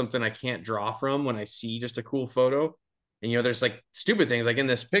 So there's something I can't draw from when I see just a cool photo. And, there's like stupid things. Like in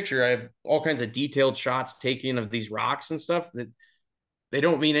this picture, I have all kinds of detailed shots taken of these rocks and stuff that they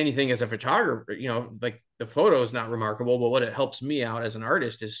don't mean anything as a photographer. Like the photo is not remarkable, but what it helps me out as an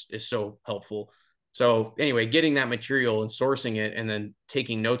artist is so helpful. So anyway, getting that material and sourcing it and then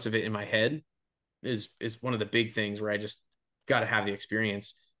taking notes of it in my head is one of the big things where I just got to have the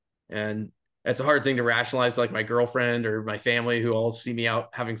experience. And that's a hard thing to rationalize to like my girlfriend or my family who all see me out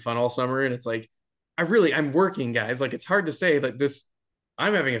having fun all summer. And it's like, I'm working, guys. Like it's hard to say like this,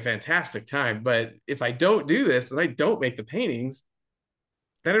 I'm having a fantastic time. But if I don't do this and I don't make the paintings,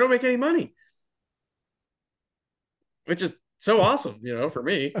 then I don't make any money, which is so awesome, for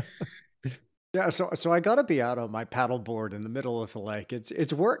me. Yeah. So I got to be out on my paddleboard in the middle of the lake.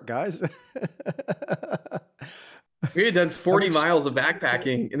 It's work, guys. We had done I'm 40 miles of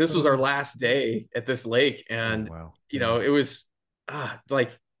backpacking, and this was our last day at this lake. Oh And, wow. Yeah. it was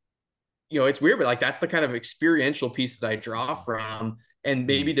like, it's weird, but like that's the kind of experiential piece that I draw from. And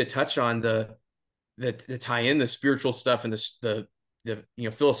maybe Mm. to touch on the tie in the spiritual stuff and the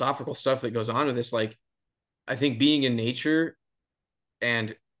philosophical stuff that goes on with this, like I think being in nature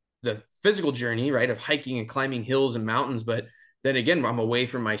and the physical journey, right, of hiking and climbing hills and mountains, but then again, I'm away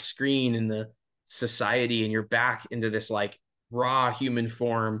from my screen and the society, and you're back into this like raw human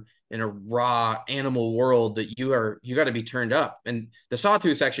form in a raw animal world that you got to be turned up. And the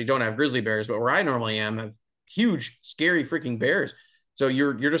sawtooths actually don't have grizzly bears, but where I normally am have huge, scary freaking bears. So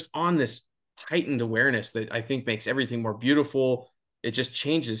you're just on this heightened awareness that I think makes everything more beautiful. It just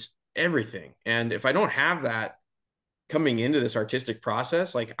changes everything. And if I don't have that coming into this artistic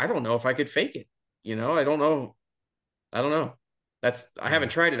process, like I don't know if I could fake it. I don't know. I don't know. I haven't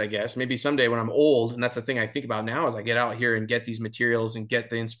Yeah. tried it, I guess. Maybe someday when I'm old, and that's the thing I think about now as I get out here and get these materials and get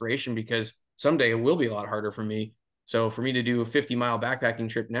the inspiration, because someday it will be a lot harder for me. So for me to do a 50-mile backpacking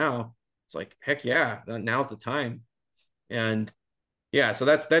trip now, it's like, heck yeah, now's the time. And yeah, so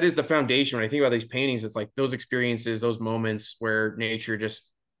that is the foundation. When I think about these paintings, it's like those experiences, those moments where nature just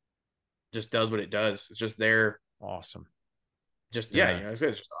does what it does. It's just there. Awesome. Just yeah, Yeah. it's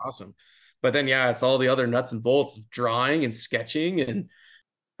just awesome. But then yeah, it's all the other nuts and bolts of drawing and sketching and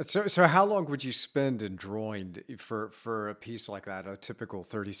So how long would you spend in drawing for a piece like that, a typical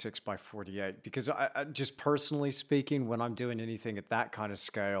 36 by 48? Because just personally speaking, when I'm doing anything at that kind of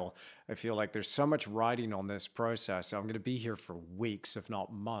scale, I feel like there's so much writing on this process. I'm going to be here for weeks, if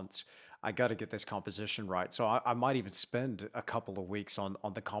not months. I got to get this composition right. So I might even spend a couple of weeks on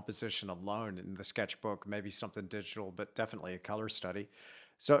the composition alone in the sketchbook, maybe something digital, but definitely a color study.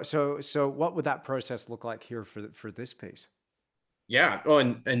 So what would that process look like here for this piece? yeah. Oh,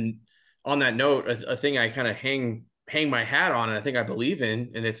 and on that note, a thing I kind of hang my hat on, and I think I believe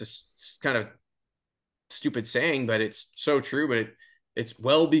in, and it's a kind of stupid saying, but it's so true. But it's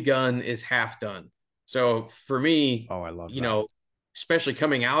well begun is half done. So for me, Oh, I love you that. know, especially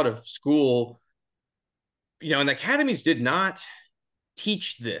coming out of school, and the academies did not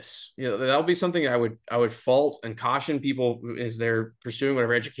teach this. That'll be something I would fault and caution people as they're pursuing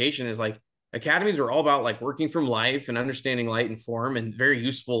whatever education is like. Academies are all about like working from life and understanding light and form, and very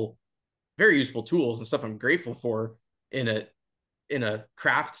useful tools and stuff I'm grateful for in a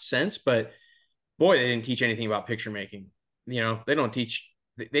craft sense. But boy, they didn't teach anything about picture making. They don't teach.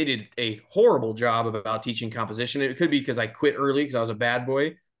 They did a horrible job about teaching composition. It could be because I quit early because I was a bad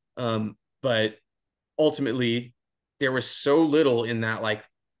boy. But ultimately, there was so little in that, like,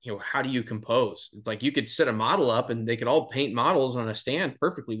 how do you compose? Like, you could set a model up and they could all paint models on a stand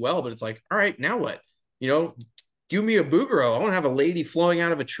perfectly well, but it's like, all right, now what? You know, do me a Bouguereau. I want to have a lady flowing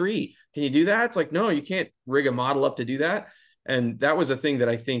out of a tree. Can you do that? It's like, no, you can't rig a model up to do that. And that was a thing that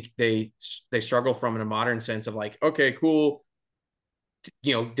I think they struggle from in a modern sense of like, okay, cool,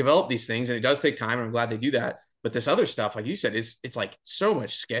 develop these things, and it does take time, and I'm glad they do that. But this other stuff, like you said, is it's like so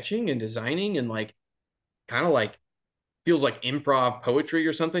much sketching and designing and like kind of like feels like improv poetry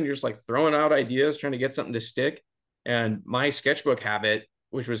or something. You're just like throwing out ideas, trying to get something to stick. And my sketchbook habit,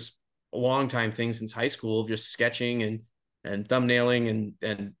 which was a long time thing since high school, of just sketching and thumbnailing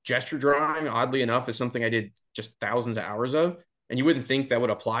and gesture drawing, oddly enough, is something I did just thousands of hours of. And you wouldn't think that would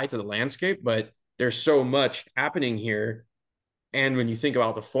apply to the landscape, but there's so much happening here. And when you think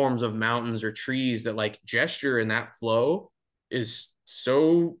about the forms of mountains or trees, that like gesture and that flow is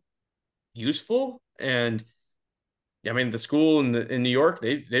so useful. And I mean, the school in New York,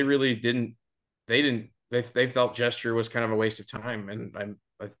 they really didn't they felt gesture was kind of a waste of time, and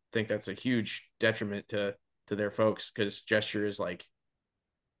I think that's a huge detriment to their folks, because gesture is like,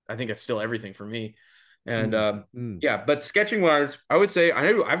 I think it's still everything for me. And Mm, mm. yeah, but sketching wise, I would say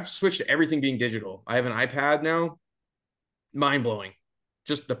I've switched to everything being digital. I have an iPad now. Mind blowing.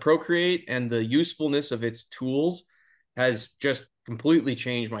 Just the Procreate and the usefulness of its tools has just completely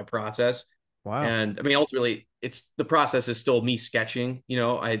changed my process. Wow. And I mean, ultimately, it's the process is still me sketching.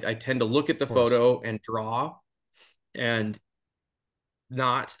 I tend to look at the Of course. photo and draw, and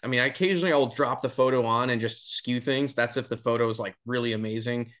not, I mean, occasionally I'll drop the photo on and just skew things. That's if the photo is like really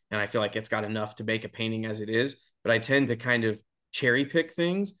amazing and I feel like it's got enough to make a painting as it is. But I tend to kind of cherry pick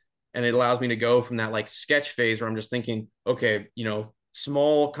things, and it allows me to go from that like sketch phase where I'm just thinking, okay,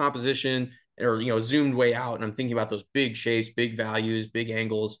 small composition, or zoomed way out, and I'm thinking about those big shapes, big values, big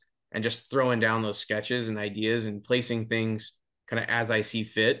angles, and just throwing down those sketches and ideas and placing things kind of as I see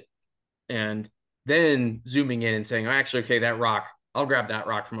fit. And then zooming in and saying, oh, actually, okay, that rock, I'll grab that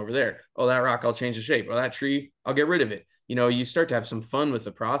rock from over there. Oh, that rock, I'll change the shape. Oh, that tree, I'll get rid of it. You start to have some fun with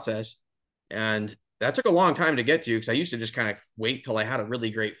the process. And that took a long time to get to, because I used to just kind of wait till I had a really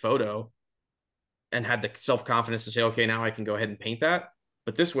great photo and had the self confidence to say, okay, now I can go ahead and paint that.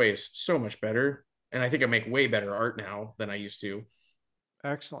 But this way is so much better. And I think I make way better art now than I used to.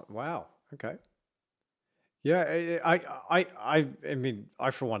 Excellent. Wow. Okay. Yeah, I mean, I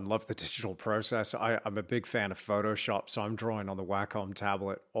for one love the digital process. I'm a big fan of Photoshop, so I'm drawing on the Wacom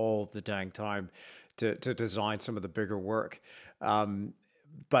tablet all the dang time to design some of the bigger work. Um,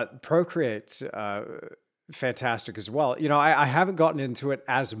 but Procreate's fantastic as well. I haven't gotten into it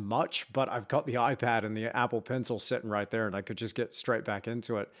as much, but I've got the iPad and the Apple Pencil sitting right there, and I could just get straight back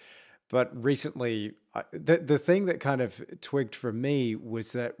into it. But recently, the thing that kind of twigged for me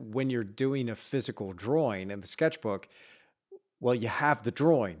was that when you're doing a physical drawing in the sketchbook, well, you have the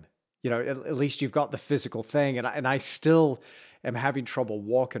drawing. At least you've got the physical thing, and I still am having trouble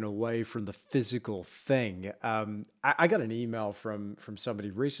walking away from the physical thing. I got an email from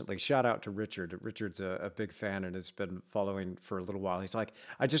somebody recently. Shout out to Richard. Richard's a big fan and has been following for a little while. He's like,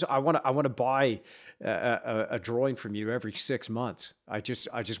 I want to buy a drawing from you every 6 months. I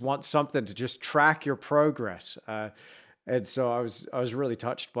just want something to just track your progress. And so I was really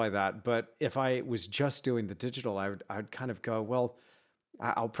touched by that. But if I was just doing the digital, I would kind of go, well,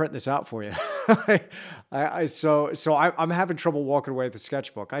 I'll print this out for you. I'm having trouble walking away with the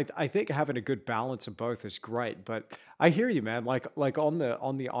sketchbook. I think having a good balance of both is great. But I hear you, man. Like on the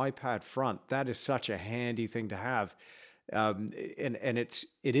iPad front, that is such a handy thing to have. And it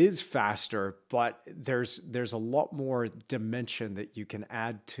is faster, but there's a lot more dimension that you can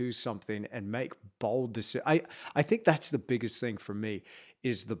add to something and make bold decisions. I think that's the biggest thing for me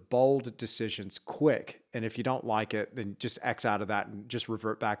is the bold decisions quick. And if you don't like it, then just X out of that and just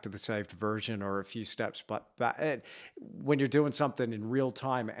revert back to the saved version or a few steps. But when you're doing something in real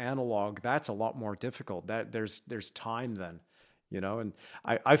time analog, that's a lot more difficult. There's time then. And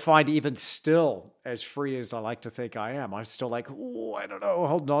I find even still, as free as I like to think I am, I'm still like, oh, I don't know,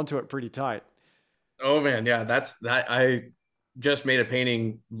 holding on to it pretty tight. Oh man, yeah, that's that. I just made a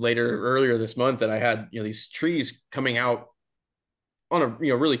painting earlier this month that I had, these trees coming out on a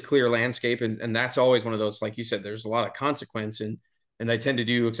really clear landscape, and that's always one of those, like you said, there's a lot of consequence, and I tend to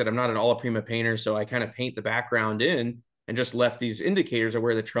do, except I'm not an alla prima painter, so I kind of paint the background in and just left these indicators of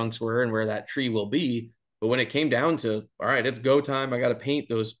where the trunks were and where that tree will be. But when it came down to, all right, it's go time, I got to paint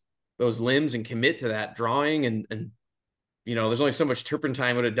those limbs and commit to that drawing, and there's only so much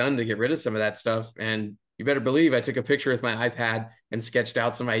turpentine would have done to get rid of some of that stuff. And you better believe I took a picture with my iPad and sketched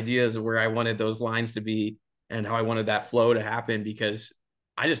out some ideas of where I wanted those lines to be and how I wanted that flow to happen, because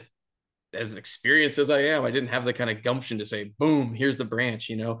I just, as experienced as I am, I didn't have the kind of gumption to say, boom, here's the branch,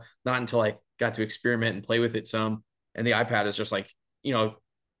 not until I got to experiment and play with it some. And the iPad is just like,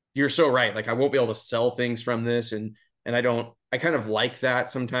 you're so right. Like I won't be able to sell things from this. And I kind of like that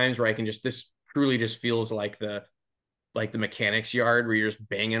sometimes where I can this truly just feels like the mechanics yard where you're just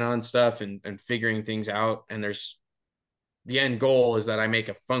banging on stuff and figuring things out. And the end goal is that I make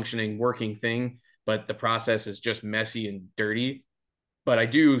a functioning working thing, but the process is just messy and dirty. But I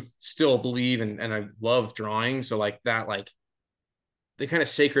do still believe and I love drawing. So like that, like the kind of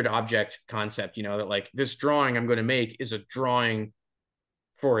sacred object concept, that like this drawing I'm going to make is a drawing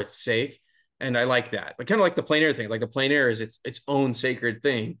for its sake. And I like that, but kind of like the plein air thing, like the plein air is its own sacred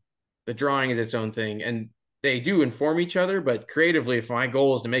thing. The drawing is its own thing. And they do inform each other, but creatively, if my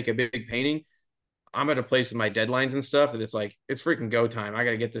goal is to make a big painting, I'm at a place with my deadlines and stuff that it's like, it's freaking go time. I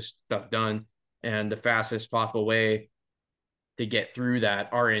got to get this stuff done. And the fastest possible way to get through that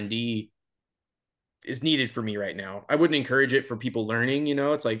R&D is needed for me right now. I wouldn't encourage it for people learning,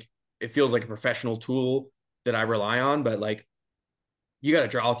 it's like, it feels like a professional tool that I rely on, but like, you got to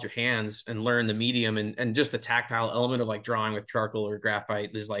draw with your hands and learn the medium and just the tactile element of like drawing with charcoal or graphite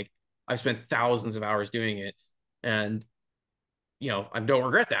is like, I've spent thousands of hours doing it. And, I don't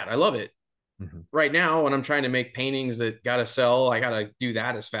regret that. I love it. Mm-hmm. Right now, when I'm trying to make paintings that got to sell, I got to do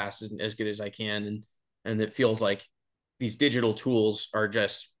that as fast as good as I can. And it feels like these digital tools are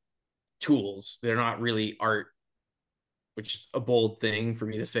just tools. They're not really art, which is a bold thing for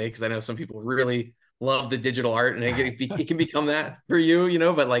me to say, because I know some people really love the digital art and it can become that for you,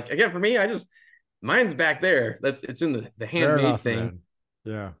 but like, again, for me, mine's back there. It's in the Fair handmade enough, thing. man.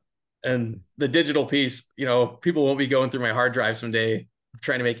 Yeah. And the digital piece, people won't be going through my hard drive someday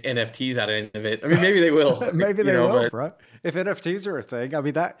trying to make NFTs out of it. I mean, maybe they will, Maybe they will, but bro. If NFTs are a thing, I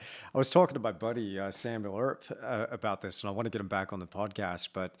mean that. I was talking to my buddy Samuel Earp about this, and I want to get him back on the podcast.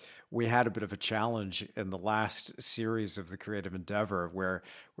 But we had a bit of a challenge in the last series of the Creative Endeavor, where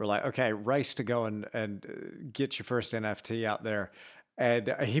we're like, okay, race to go and get your first NFT out there,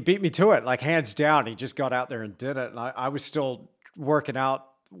 and he beat me to it, like hands down. He just got out there and did it, and I was still working out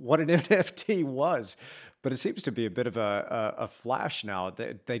what an NFT was. But it seems to be a bit of a flash now.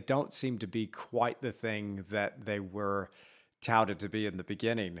 They don't seem to be quite the thing that they were touted to be in the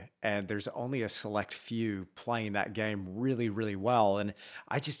beginning. And there's only a select few playing that game really, really well. And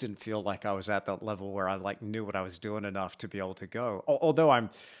I just didn't feel like I was at that level where I like knew what I was doing enough to be able to go. Although I'm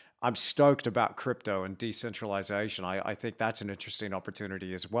stoked about crypto and decentralization. I think that's an interesting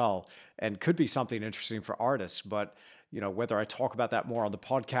opportunity as well, and could be something interesting for artists. But whether I talk about that more on the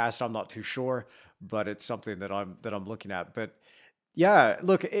podcast, I'm not too sure. But it's something that I'm looking at. But yeah,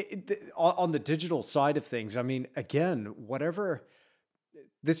 look, on the digital side of things, I mean, again, whatever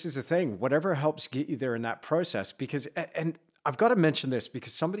this is the thing, whatever helps get you there in that process, because, and I've got to mention this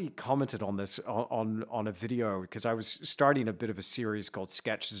because somebody commented on this on a video, because I was starting a bit of a series called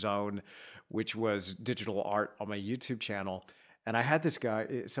Sketch Zone, which was digital art on my YouTube channel. And I had this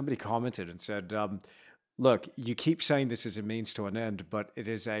guy, somebody commented and said, look, you keep saying this is a means to an end, but it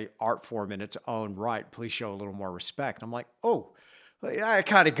is a art form in its own right. Please show a little more respect. I'm like, oh, well, yeah, it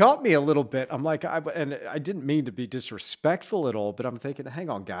kind of got me a little bit. I'm like, and I didn't mean to be disrespectful at all, but I'm thinking, hang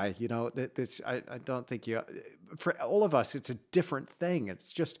on, guy, this, I don't think for all of us, it's a different thing.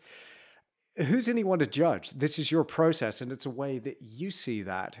 It's just, who's anyone to judge? This is your process, and it's a way that you see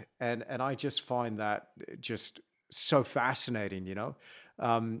that. And I just find that just so fascinating,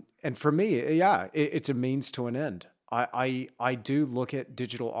 and for me, yeah, it's a means to an end. I do look at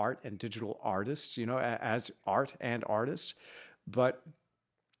digital art and digital artists, as art and artists. But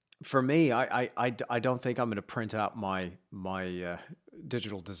for me, I don't think I'm going to print out my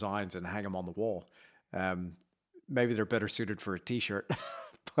digital designs and hang them on the wall. Um, Maybe they're better suited for a T-shirt,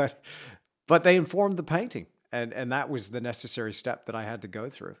 but they informed the painting, and that was the necessary step that I had to go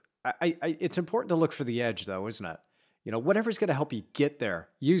through. It's important to look for the edge, though, isn't it? Whatever's going to help you get there,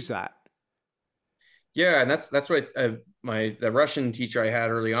 use that. Yeah, and that's what the Russian teacher I had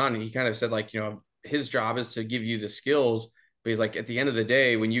early on, he kind of said, like, his job is to give you the skills, but he's like, at the end of the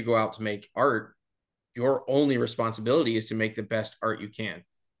day, when you go out to make art, your only responsibility is to make the best art you can.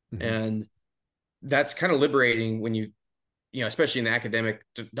 Mm-hmm. And that's kind of liberating when especially in the academic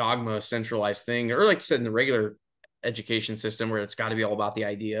dogma centralized thing, or like you said, in the regular education system where it's got to be all about the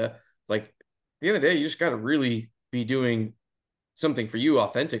idea. It's like, at the end of the day, you just got to really be doing something for you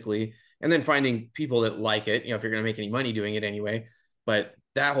authentically, and then finding people that like it, if you're going to make any money doing it anyway. But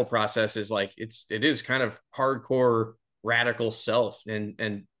that whole process is like, it is kind of hardcore radical self,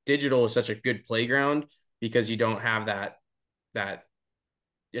 and digital is such a good playground because you don't have that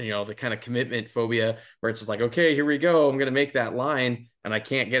the kind of commitment phobia where it's just like, okay, here we go, I'm going to make that line and I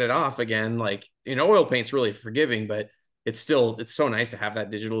can't get it off again. Like, oil paint's really forgiving, but it's so nice to have that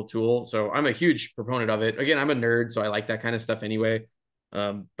digital tool. So I'm a huge proponent of it. Again, I'm a nerd, so I like that kind of stuff anyway.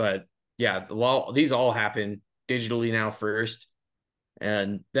 But yeah, these all happen digitally now first,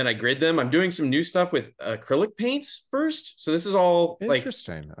 and then I grid them. I'm doing some new stuff with acrylic paints first. So this is all like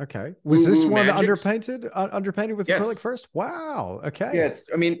Interesting. Okay. Was this woo one magics. underpainted with acrylic Yes. first? Wow. Okay. Yes.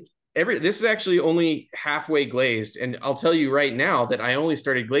 I mean, this is actually only halfway glazed. And I'll tell you right now that I only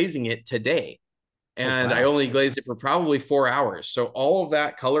started glazing it today. Oh, And I wow. only glazed it for probably 4 hours. So all of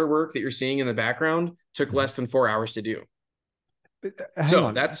that color work that you're seeing in the background took Mhm. less than 4 hours to do. Hang So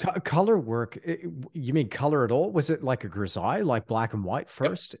on. that's Color work. You mean color at all? Was it like a grisaille, like black and white Yep.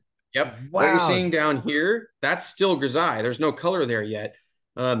 first? Yep. What you're Wow. seeing down here, that's still grisaille. There's no color there yet.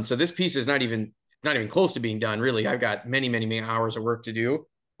 So this piece is not even close to being done, really. I've got many, many, many hours of work to do,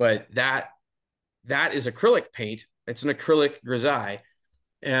 but that is acrylic paint. It's an acrylic grisaille.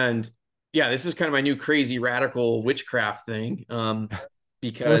 And yeah, this is kind of my new crazy radical witchcraft thing. Look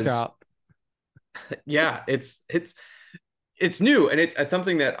Because out. yeah, it's new, and it's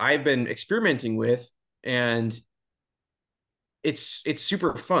something that I've been experimenting with, and it's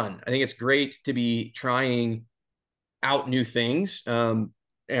super fun. I think it's great to be trying out new things. And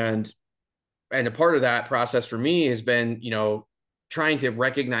a part of that process for me has been, trying to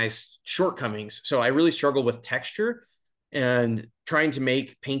recognize shortcomings. So I really struggle with texture and trying to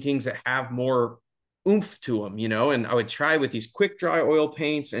make paintings that have more oomph to them, and I would try with these quick dry oil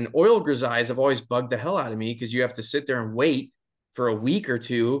paints, and oil grisailles have always bugged the hell out of me because you have to sit there and wait for a week or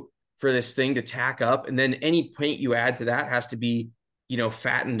two for this thing to tack up. And then any paint you add to that has to be,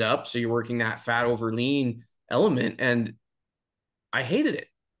 fattened up. So you're working that fat over lean element. And I hated it.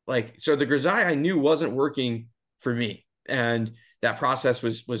 Like, so the grisaille I knew wasn't working for me. And that process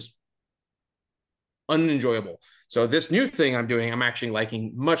was unenjoyable. So this new thing I'm doing, I'm actually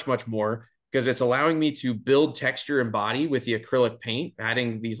liking much, much more because it's allowing me to build texture and body with the acrylic paint,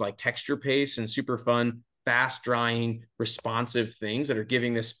 adding these like texture pastes and super fun, fast drying, responsive things that are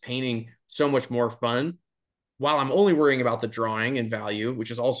giving this painting so much more fun. While I'm only worrying about the drawing and value,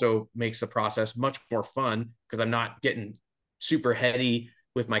 which is also makes the process much more fun because I'm not getting super heady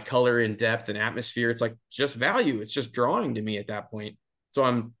with my color and depth and atmosphere. It's like just value. It's just drawing to me at that point. So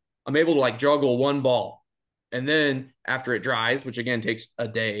I'm able to like juggle one ball. And then after it dries, which again takes a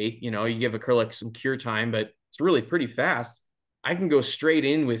day, you give acrylic some cure time, but it's really pretty fast. I can go straight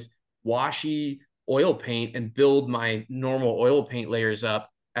in with washy oil paint and build my normal oil paint layers up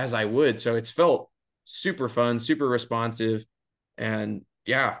as I would. So it's felt super fun, super responsive. And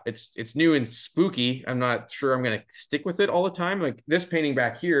yeah, it's new and spooky. I'm not sure I'm gonna stick with it all the time. Like this painting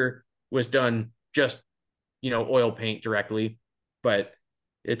back here was done just, oil paint directly, but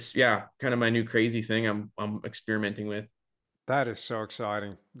it's yeah, kind of my new crazy thing I'm experimenting with. That is so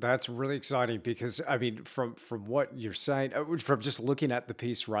exciting. That's really exciting because I mean, from what you're saying, from just looking at the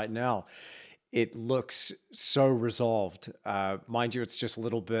piece right now, it looks so resolved. Mind you, it's just a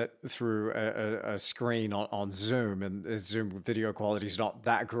little bit through a screen on Zoom, and Zoom video quality is not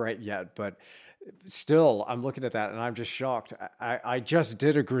that great yet. But still, I'm looking at that and I'm just shocked. I just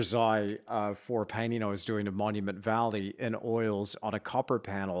did a grisaille for a painting I was doing of Monument Valley in oils on a copper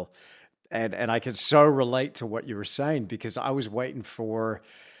panel, and I could so relate to what you were saying because I was waiting for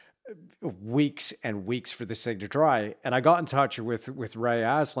weeks and weeks for this thing to dry. And I got in touch with Ray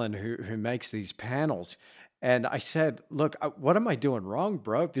Aslan, who makes these panels, and I said, "Look, what am I doing wrong,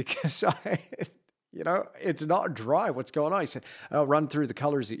 bro? Because it's not dry. What's going on?" He said, "I'll run through the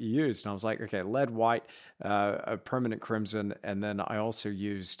colors that you used." And I was like, "Okay, lead white, a permanent crimson, and then I also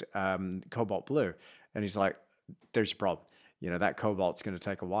used cobalt blue." And he's like, "There's your problem. That cobalt's going to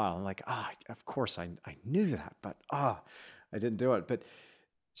take a while." I'm like, of course I knew that, but I didn't do it. But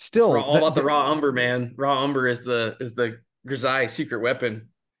It's still, raw, all about the raw umber, man. Raw umber is the grisaille secret weapon.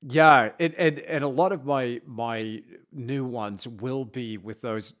 yeah, and a lot of my new ones will be with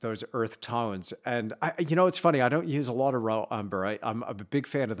those earth tones. And it's funny. I don't use a lot of raw umber. I'm a big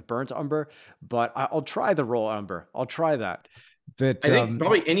fan of the burnt umber, but I'll try the raw umber. I'll try that. But I think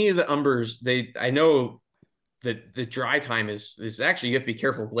probably any of the umbers, I know that the dry time is actually, you have to be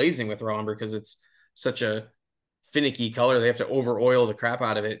careful glazing with raw umber because it's such a finicky color. They have to over oil the crap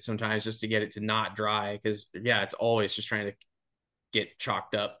out of it sometimes just to get it to not dry because yeah, it's always just trying to get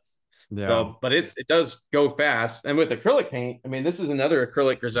chalked up. yeah, So, but it does go fast. And with acrylic paint, I mean, this is another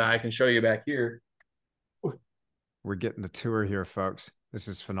acrylic grisaille I can show you back here. we're getting the tour here, folks. This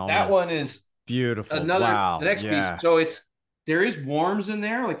is That phenomenal. one is Beautiful. the Wow. next piece. Yeah. So there is warms in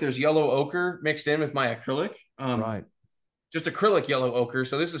there, like there's yellow ochre mixed in with my acrylic. Right. Just acrylic yellow ochre.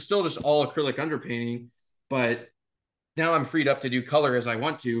 So this is still just all acrylic underpainting, but now I'm freed up to do color as I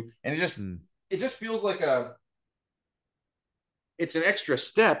want to, and Hmm. it just feels like it's an extra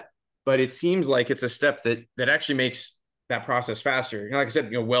step, but it seems like it's a step that actually makes that process faster. Like I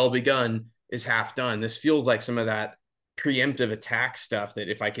said, well begun is half done. This feels like some of that preemptive attack stuff that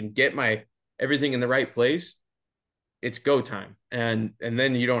if I can get my everything in the right place, it's go time. And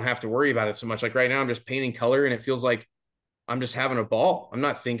then you don't have to worry about it so much. Like right now I'm just painting color and it feels like I'm just having a ball. I'm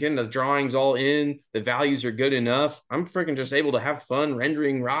not thinking, the drawing's all in, the values are good enough. I'm freaking just able to have fun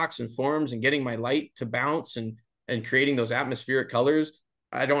rendering rocks and forms and getting my light to bounce and creating those atmospheric colors.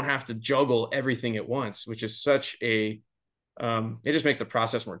 I don't have to juggle everything at once, which is such a it just makes the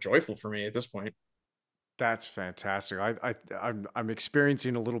process more joyful for me at this point. That's fantastic. I'm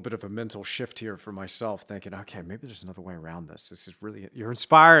experiencing a little bit of a mental shift here for myself, thinking, okay, maybe there's another way around this. This is really, you're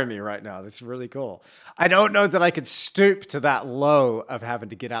inspiring me right now. This is really cool. I don't know that I could stoop to that low of having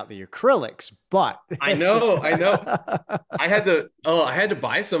to get out the acrylics, but I know. I had to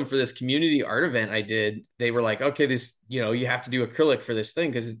buy some for this community art event I did. They were like, okay, this, you have to do acrylic for this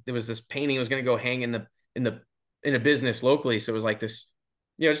thing because there was this painting that was going to go hang in the in a business locally. So it was like this,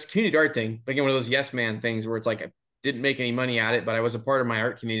 just community art thing. Again, one of those yes man things where it's like I didn't make any money at it, but I was a part of my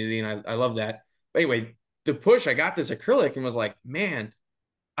art community and I love that. But anyway, the push, I got this acrylic and was like, man,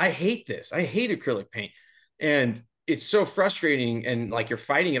 I hate this. I hate acrylic paint. And it's so frustrating and like you're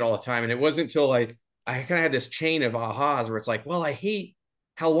fighting it all the time. And it wasn't until like I kind of had this chain of ahas where it's like, well, I hate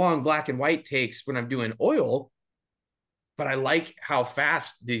how long black and white takes when I'm doing oil, but I like how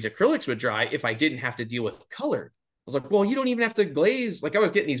fast these acrylics would dry if I didn't have to deal with color. I was like, well, you don't even have to glaze. Like I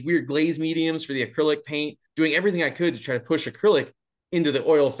was getting these weird glaze mediums for the acrylic paint, doing everything I could to try to push acrylic into the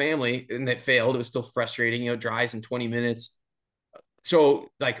oil family, and that failed. It was still frustrating. It dries in 20 minutes. So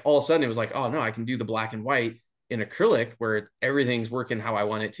like all of a sudden it was like, oh no, I can do the black and white in acrylic where everything's working how I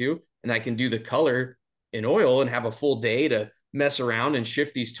want it to, and I can do the color in oil and have a full day to mess around and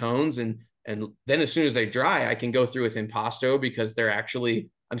shift these tones, and then as soon as they dry, I can go through with impasto because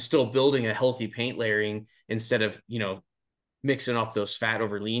I'm still building a healthy paint layering instead of mixing up those fat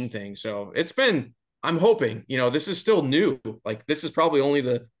over lean things. So I'm hoping, this is still new. Like this is probably only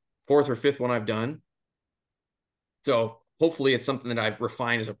the fourth or fifth one I've done, so hopefully it's something that I've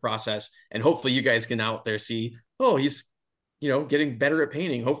refined as a process, and hopefully you guys can out there see, oh, he's getting better at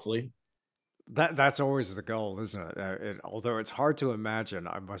painting. Hopefully, that's always the goal, isn't it? Although it's hard to imagine,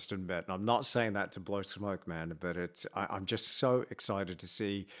 I must admit. And I'm not saying that to blow smoke, man, but I'm just so excited to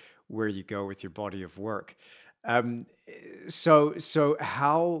see where you go with your body of work. Um, so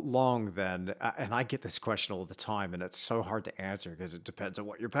how long then? And I get this question all the time, and it's so hard to answer because it depends on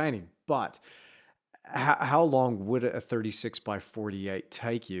what you're painting. But how long would a 36 by 48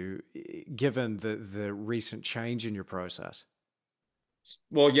 take you, given the recent change in your process?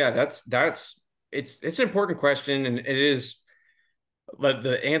 Well, yeah, that's it's an important question, and it is. But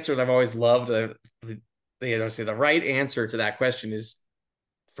the answer that I've always loved, say the right answer to that question is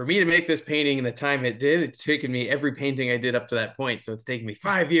for me to make this painting in the time it did. It's taken me every painting I did up to that point, so it's taken me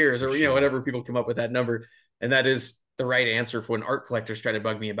 5 years, For or sure. whatever people come up with that number, and that is the right answer for when art collectors try to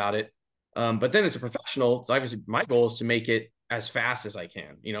bug me about it. But then as a professional, it's obviously my goal is to make it as fast as I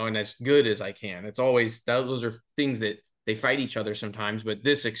can, and as good as I can. It's always those are things that they fight each other sometimes, but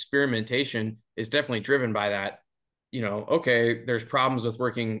this experimentation is definitely driven by that. Okay, there's problems with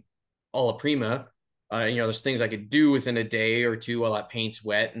working alla prima. There's things I could do within a day or two while that paint's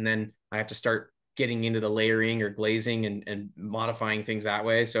wet, and then I have to start getting into the layering or glazing and modifying things that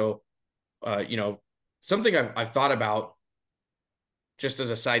way. So, something I've thought about just as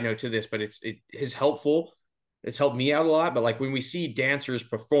a side note to this, but it is helpful. It's helped me out a lot. But like when we see dancers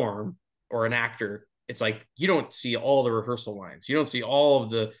perform or an actor, it's like you don't see all the rehearsal lines. You don't see all of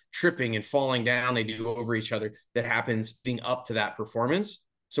the tripping and falling down they do over each other that happens being up to that performance.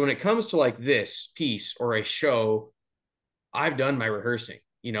 So when it comes to like this piece or a show, I've done my rehearsing.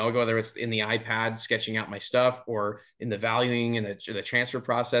 Whether it's in the iPad sketching out my stuff or in the valuing and the transfer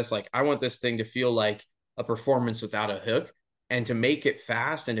process. Like I want this thing to feel like a performance without a hook, and to make it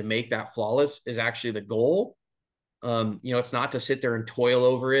fast and to make that flawless is actually the goal. It's not to sit there and toil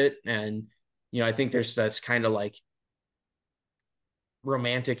over it. And I think there's this kind of like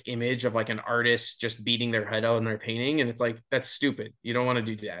romantic image of like an artist just beating their head out in their painting, and it's like that's stupid. You don't want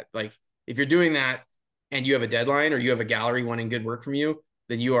to do that. Like if you're doing that and you have a deadline or you have a gallery wanting good work from you,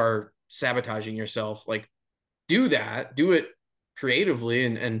 then you are sabotaging yourself. Like do it creatively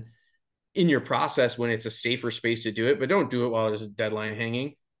and in your process when it's a safer space to do it, but don't do it while there's a deadline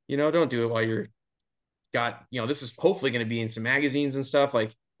hanging. Don't do it while you're got, this is hopefully going to be in some magazines and stuff.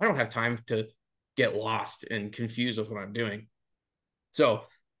 Like I don't have time to get lost and confused with what I'm doing. So,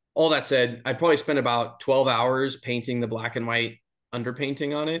 all that said, I probably spent about 12 hours painting the black and white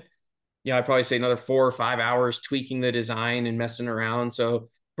underpainting on it. I'd probably say another 4 or 5 hours tweaking the design and messing around. So,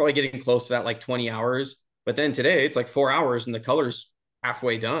 probably getting close to that like 20 hours. But then today it's like 4 hours and the color's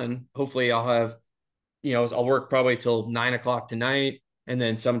halfway done. Hopefully, I'll work probably till 9 o'clock tonight and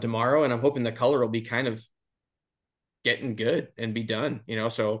then some tomorrow. And I'm hoping the color will be kind of getting good and be done.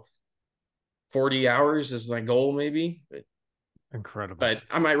 So 40 hours is my goal, maybe. Incredible. But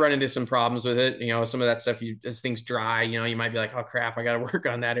I might run into some problems with it. Some of that stuff, as things dry, you might be like, oh crap, I got to work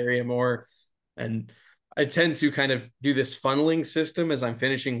on that area more. And I tend to kind of do this funneling system as I'm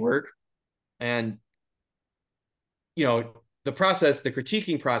finishing work. And, the process, the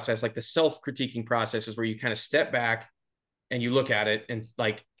critiquing process, like the self critiquing process is where you kind of step back and you look at it. And it's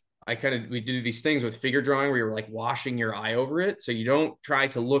like, we do these things with figure drawing where you're like washing your eye over it. So you don't try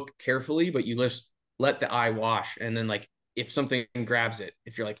to look carefully, but you just let the eye wash. And then like, if something grabs it,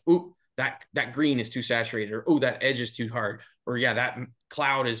 if you're like, "Ooh, that green is too saturated," or "Oh, that edge is too hard," or "Yeah, that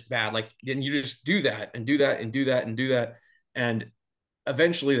cloud is bad," like then you just do that and do that and do that and do that, and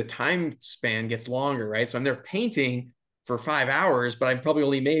eventually the time span gets longer, right? So I'm there painting for 5 hours, but I've probably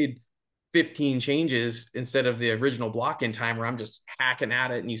only made 15 changes instead of the original block in time where I'm just hacking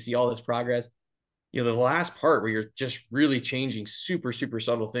at it and you see all this progress. The last part where you're just really changing super, super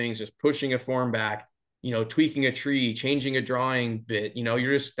subtle things, just pushing a form back, tweaking a tree, changing a drawing bit,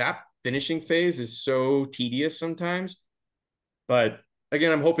 you're just that finishing phase is so tedious sometimes. But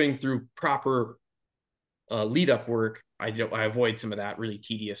again, I'm hoping through proper lead up work, I avoid some of that really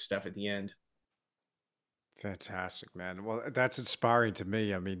tedious stuff at the end. Fantastic, man. Well, that's inspiring to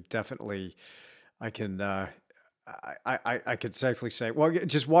me. I mean, definitely, I can, I could safely say, well,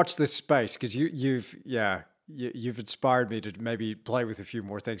 just watch this space because you've inspired me to maybe play with a few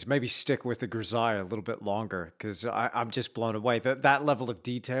more things. Maybe stick with the grisaille a little bit longer because I'm just blown away that level of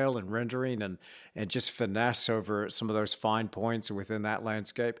detail and rendering and just finesse over some of those fine points within that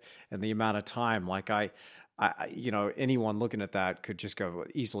landscape and the amount of time. Like anyone looking at that could just go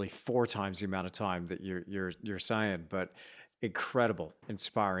easily 4 times the amount of time that you're saying, but incredible,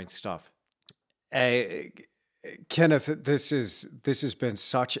 inspiring stuff. Hey, Kenneth, this has been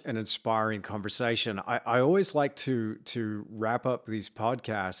such an inspiring conversation. I always like to wrap up these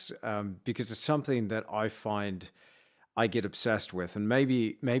podcasts because it's something that I find I get obsessed with, and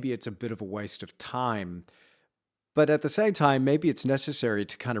maybe it's a bit of a waste of time, but at the same time, maybe it's necessary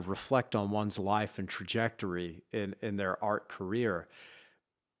to kind of reflect on one's life and trajectory in their art career.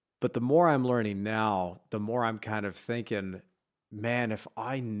 But the more I'm learning now, the more I'm kind of thinking, man, if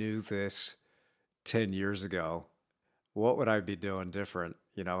I knew this 10 years ago, what would I be doing different?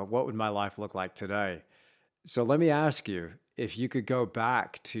 What would my life look like today? So let me ask you, if you could go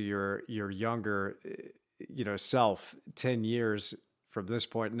back to your younger, self 10 years from this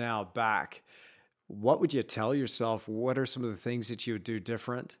point now back, what would you tell yourself? What are some of the things that you would do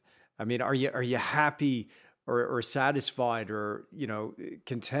different? I mean, are you happy or satisfied or,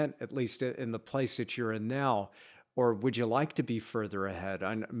 content, at least in the place that you're in now? Or would you like to be further ahead?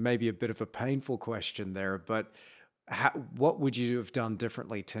 And maybe a bit of a painful question there, but what would you have done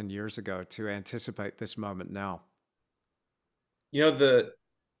differently 10 years ago to anticipate this moment now? The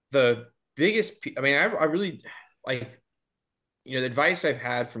biggest, I mean, I really like, the advice I've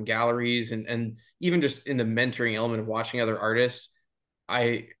had from galleries and even just in the mentoring element of watching other artists,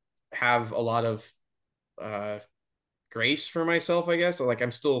 I have a lot of uh, grace for myself, I guess. Like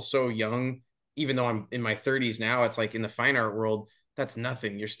I'm still so young, even though I'm in my 30s now. It's like in the fine art world, that's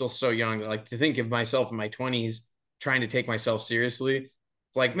nothing. You're still so young. Like to think of myself in my 20s trying to take myself seriously.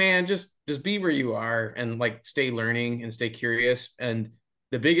 It's like, man, just be where you are and like stay learning and stay curious. And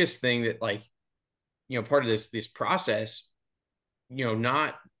the biggest thing that like, part of this process,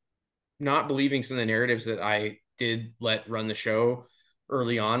 not believing some of the narratives that I did let run the show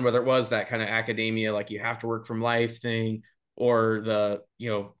early on, whether it was that kind of academia, like you have to work from life thing, or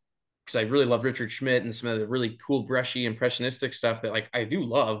because I really love Richard Schmidt and some of the really cool, brushy, impressionistic stuff that like I do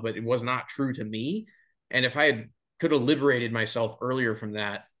love, but it was not true to me. And if I could have liberated myself earlier from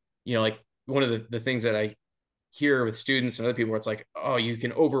that, like one of the things that I hear with students and other people, where it's like, oh, you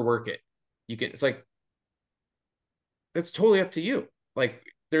can overwork it. It's like, that's totally up to you. Like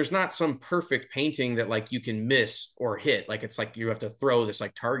there's not some perfect painting that like you can miss or hit. Like it's like you have to throw this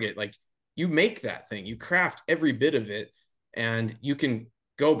like target. Like you make that thing, you craft every bit of it, and you can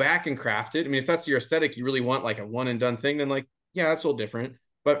go back and craft it. I mean, if that's your aesthetic, you really want like a one and done thing, then like, yeah, that's a little different.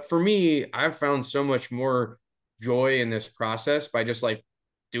 But for me, I've found so much more joy in this process by just like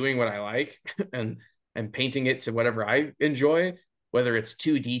doing what I like and painting it to whatever I enjoy, whether it's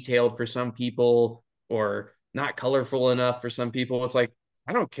too detailed for some people or not colorful enough for some people. It's like,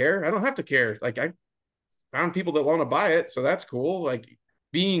 I don't care. I don't have to care. Like I found people that want to buy it, so that's cool. Like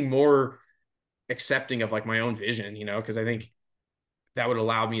being more accepting of like my own vision, because I think that would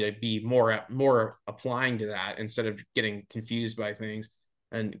allow me to be more applying to that instead of getting confused by things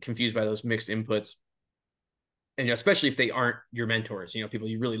and confused by those mixed inputs. And especially if they aren't your mentors, people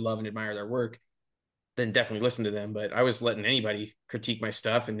you really love and admire their work, then definitely listen to them. But I was letting anybody critique my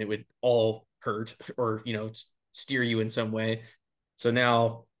stuff and it would all hurt or, steer you in some way. So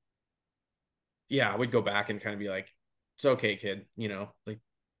now, yeah, I would go back and kind of be like, it's okay, kid, like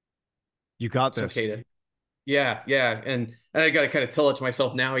You got it's this. okay to, yeah, yeah. And I got to kind of tell it to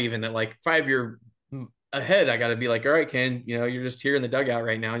myself now, even that like 5 year ahead, I got to be like, all right, Ken, you're just here in the dugout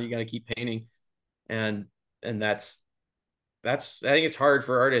right now and you got to keep painting. And, and I think it's hard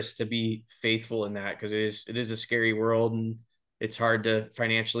for artists to be faithful in that because it is a scary world and it's hard to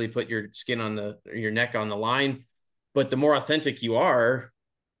financially put your skin on your neck on the line. But the more authentic you are,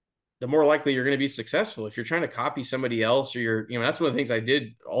 the more likely you're going to be successful. If you're trying to copy somebody else, or that's one of the things I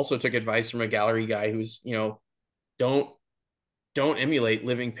did. Also took advice from a gallery guy who's, don't emulate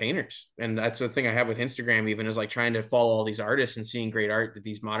living painters. And that's the thing I have with Instagram, even is like trying to follow all these artists and seeing great art that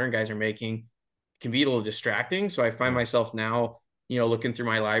these modern guys are making can be a little distracting. So I find myself now, looking through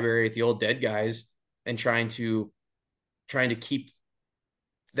my library at the old dead guys and trying to keep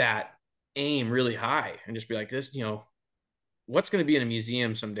that aim really high and just be like this, what's going to be in a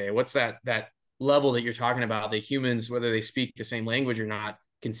museum someday? What's that level that you're talking about? The humans, whether they speak the same language or not,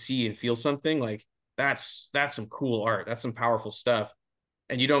 can see and feel something. Like that's some cool art. That's some powerful stuff.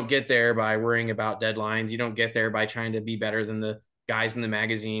 And you don't get there by worrying about deadlines. You don't get there by trying to be better than the guys in the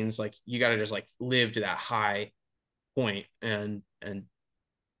magazines. Like you got to just like live to that high point. And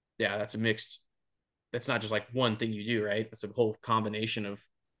yeah, that's not just like one thing you do, right? That's a whole combination of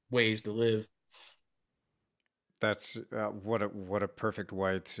ways to live. That's what a perfect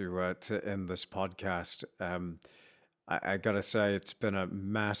way to end this podcast. I gotta say, it's been a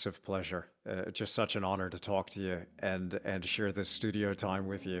massive pleasure. Just such an honor to talk to you and share this studio time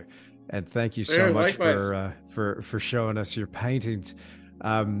with you. And thank you so much Likewise. for showing us your paintings.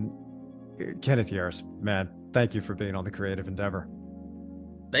 Um, Kenneth Yarus, man, thank you for being on the Creative Endeavor.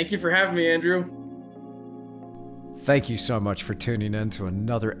 Thank you for having me, Andrew. Thank you so much for tuning in to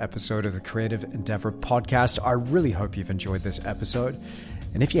another episode of the Creative Endeavor podcast. I really hope you've enjoyed this episode.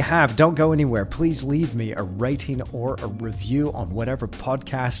 And if you have, don't go anywhere. Please leave me a rating or a review on whatever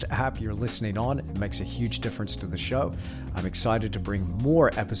podcast app you're listening on. It makes a huge difference to the show. I'm excited to bring more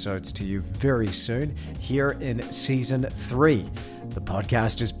episodes to you very soon here in season 3. The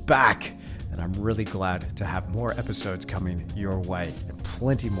podcast is back, and I'm really glad to have more episodes coming your way and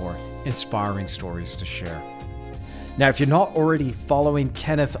plenty more inspiring stories to share. Now, if you're not already following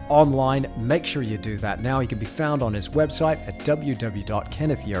Kenneth online, make sure you do that now. He can be found on his website at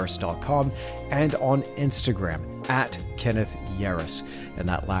www.kennethyarus.com and on Instagram at Kenneth Yarus. And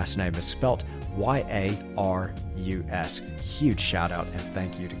that last name is spelt Yarus. Huge shout out and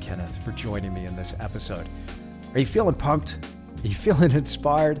thank you to Kenneth for joining me in this episode. Are you feeling pumped? Are you feeling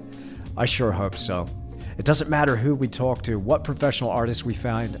inspired? I sure hope so. It doesn't matter who we talk to, what professional artists we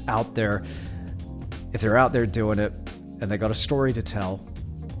find out there. If they're out there doing it and they got a story to tell,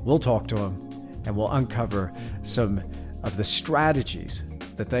 we'll talk to them and we'll uncover some of the strategies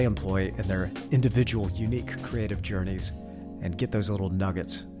that they employ in their individual, unique creative journeys and get those little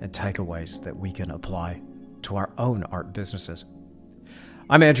nuggets and takeaways that we can apply to our own art businesses.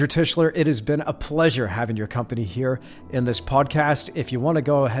 I'm Andrew Tischler. It has been a pleasure having your company here in this podcast. If you want to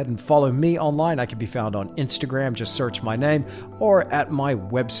go ahead and follow me online, I can be found on Instagram. Just search my name, or at my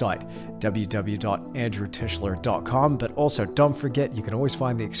website, www.andrewtischler.com. But also, don't forget, you can always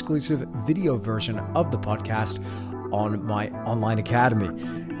find the exclusive video version of the podcast on my online academy.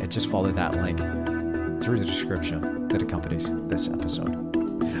 And just follow that link through the description that accompanies this episode.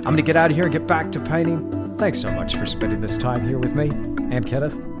 I'm going to get out of here and get back to painting. Thanks so much for spending this time here with me and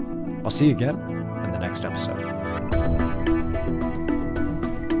Kenneth. I'll see you again in the next episode.